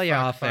 I'll tell you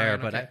off air,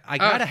 but I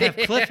got to have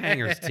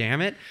cliffhangers,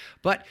 damn it.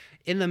 But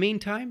in the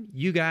meantime,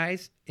 you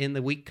guys, in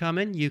the week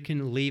coming, you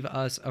can leave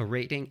us a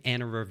rating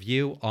and a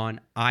review on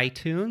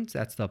iTunes.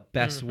 That's the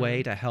best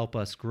way to help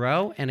us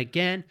grow. And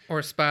again... Or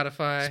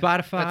Spotify.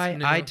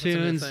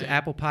 iTunes,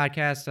 Apple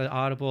Podcasts,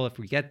 Audible, if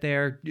we get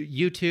there.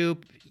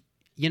 YouTube...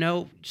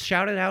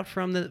 shout it out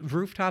from the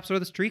rooftops or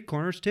the street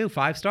corners too.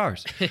 5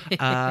 stars.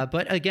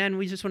 But again,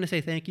 we just want to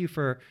say thank you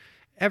for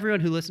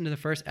everyone who listened to the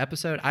first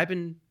episode. I've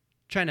been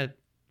trying to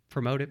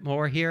promote it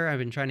more here. I've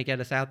been trying to get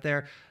us out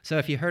there. So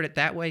if you heard it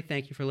that way,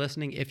 thank you for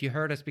listening. If you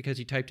heard us because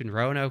you typed in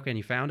Roanoke and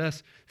you found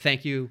us,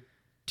 thank you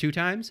 2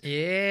 times.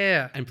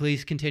 Yeah. And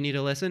please continue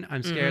to listen.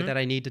 I'm scared that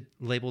I need to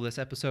label this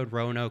episode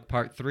Roanoke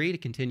Part 3 to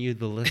continue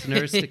the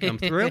listeners to come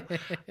through.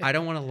 I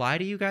don't want to lie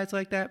to you guys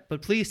like that,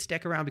 but please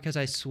stick around because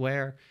I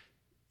swear...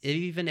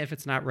 even if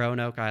it's not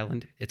Roanoke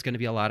Island, it's going to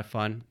be a lot of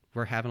fun.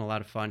 We're having a lot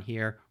of fun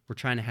here. We're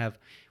trying to have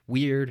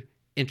weird,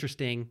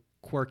 interesting,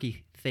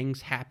 quirky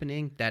things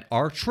happening that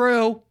are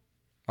true,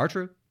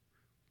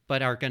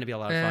 but are going to be a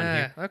lot of fun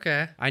here.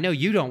 Okay. I know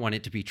you don't want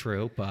it to be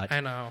true, but...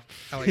 I know.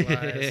 I like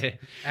lies.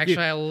 Actually,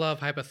 I love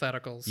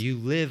hypotheticals. You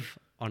live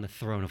on a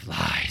throne of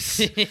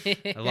lies.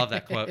 I love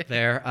that quote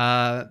there.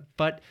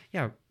 But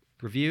yeah,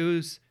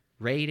 reviews...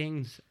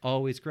 ratings,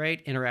 always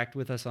great. Interact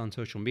with us on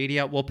social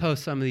media. We'll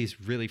post some of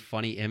these really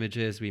funny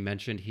images we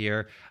mentioned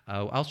here.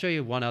 I'll show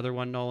you one other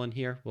one, Nolan,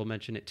 here. We'll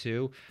mention it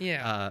too.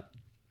 Yeah.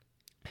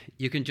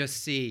 You can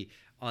just see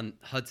on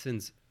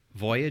Hudson's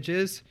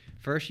voyages,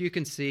 first you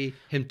can see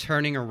him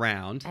turning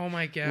around. Oh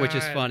my God. Which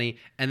is funny.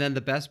 And then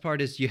the best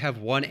part is you have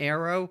one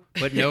arrow,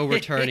 but no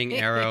returning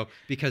arrow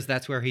because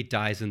that's where he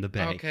dies in the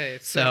bay. Okay.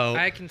 So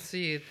I can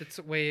see it's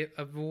a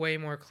way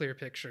more clear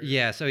picture.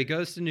 Yeah. So he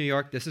goes to New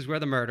York. This is where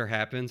the murder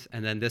happens.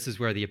 And then this is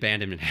where the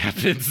abandonment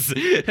happens.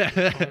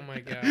 Oh my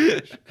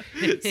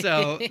gosh.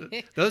 So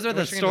those are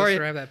the stories.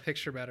 I have that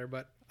picture better,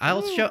 but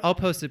I'll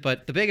post it,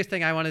 but the biggest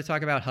thing I want to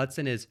talk about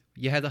Hudson is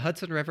you have the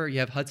Hudson River, you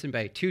have Hudson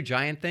Bay, 2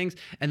 giant things,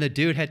 and the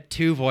dude had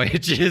 2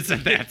 voyages,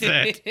 and that's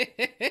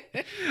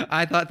it.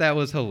 I thought that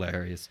was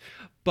hilarious.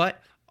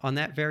 But on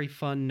that very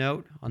fun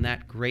note, on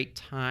that great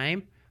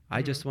time,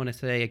 I just want to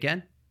say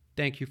again,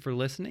 thank you for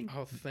listening.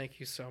 Oh, thank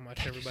you so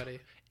much, everybody.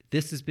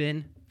 This has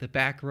been the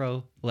Back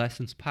Row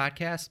Lessons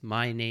Podcast.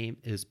 My name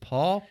is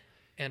Paul.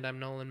 And I'm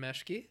Nolan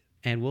Meshke.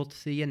 And we'll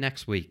see you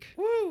next week.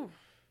 Woo!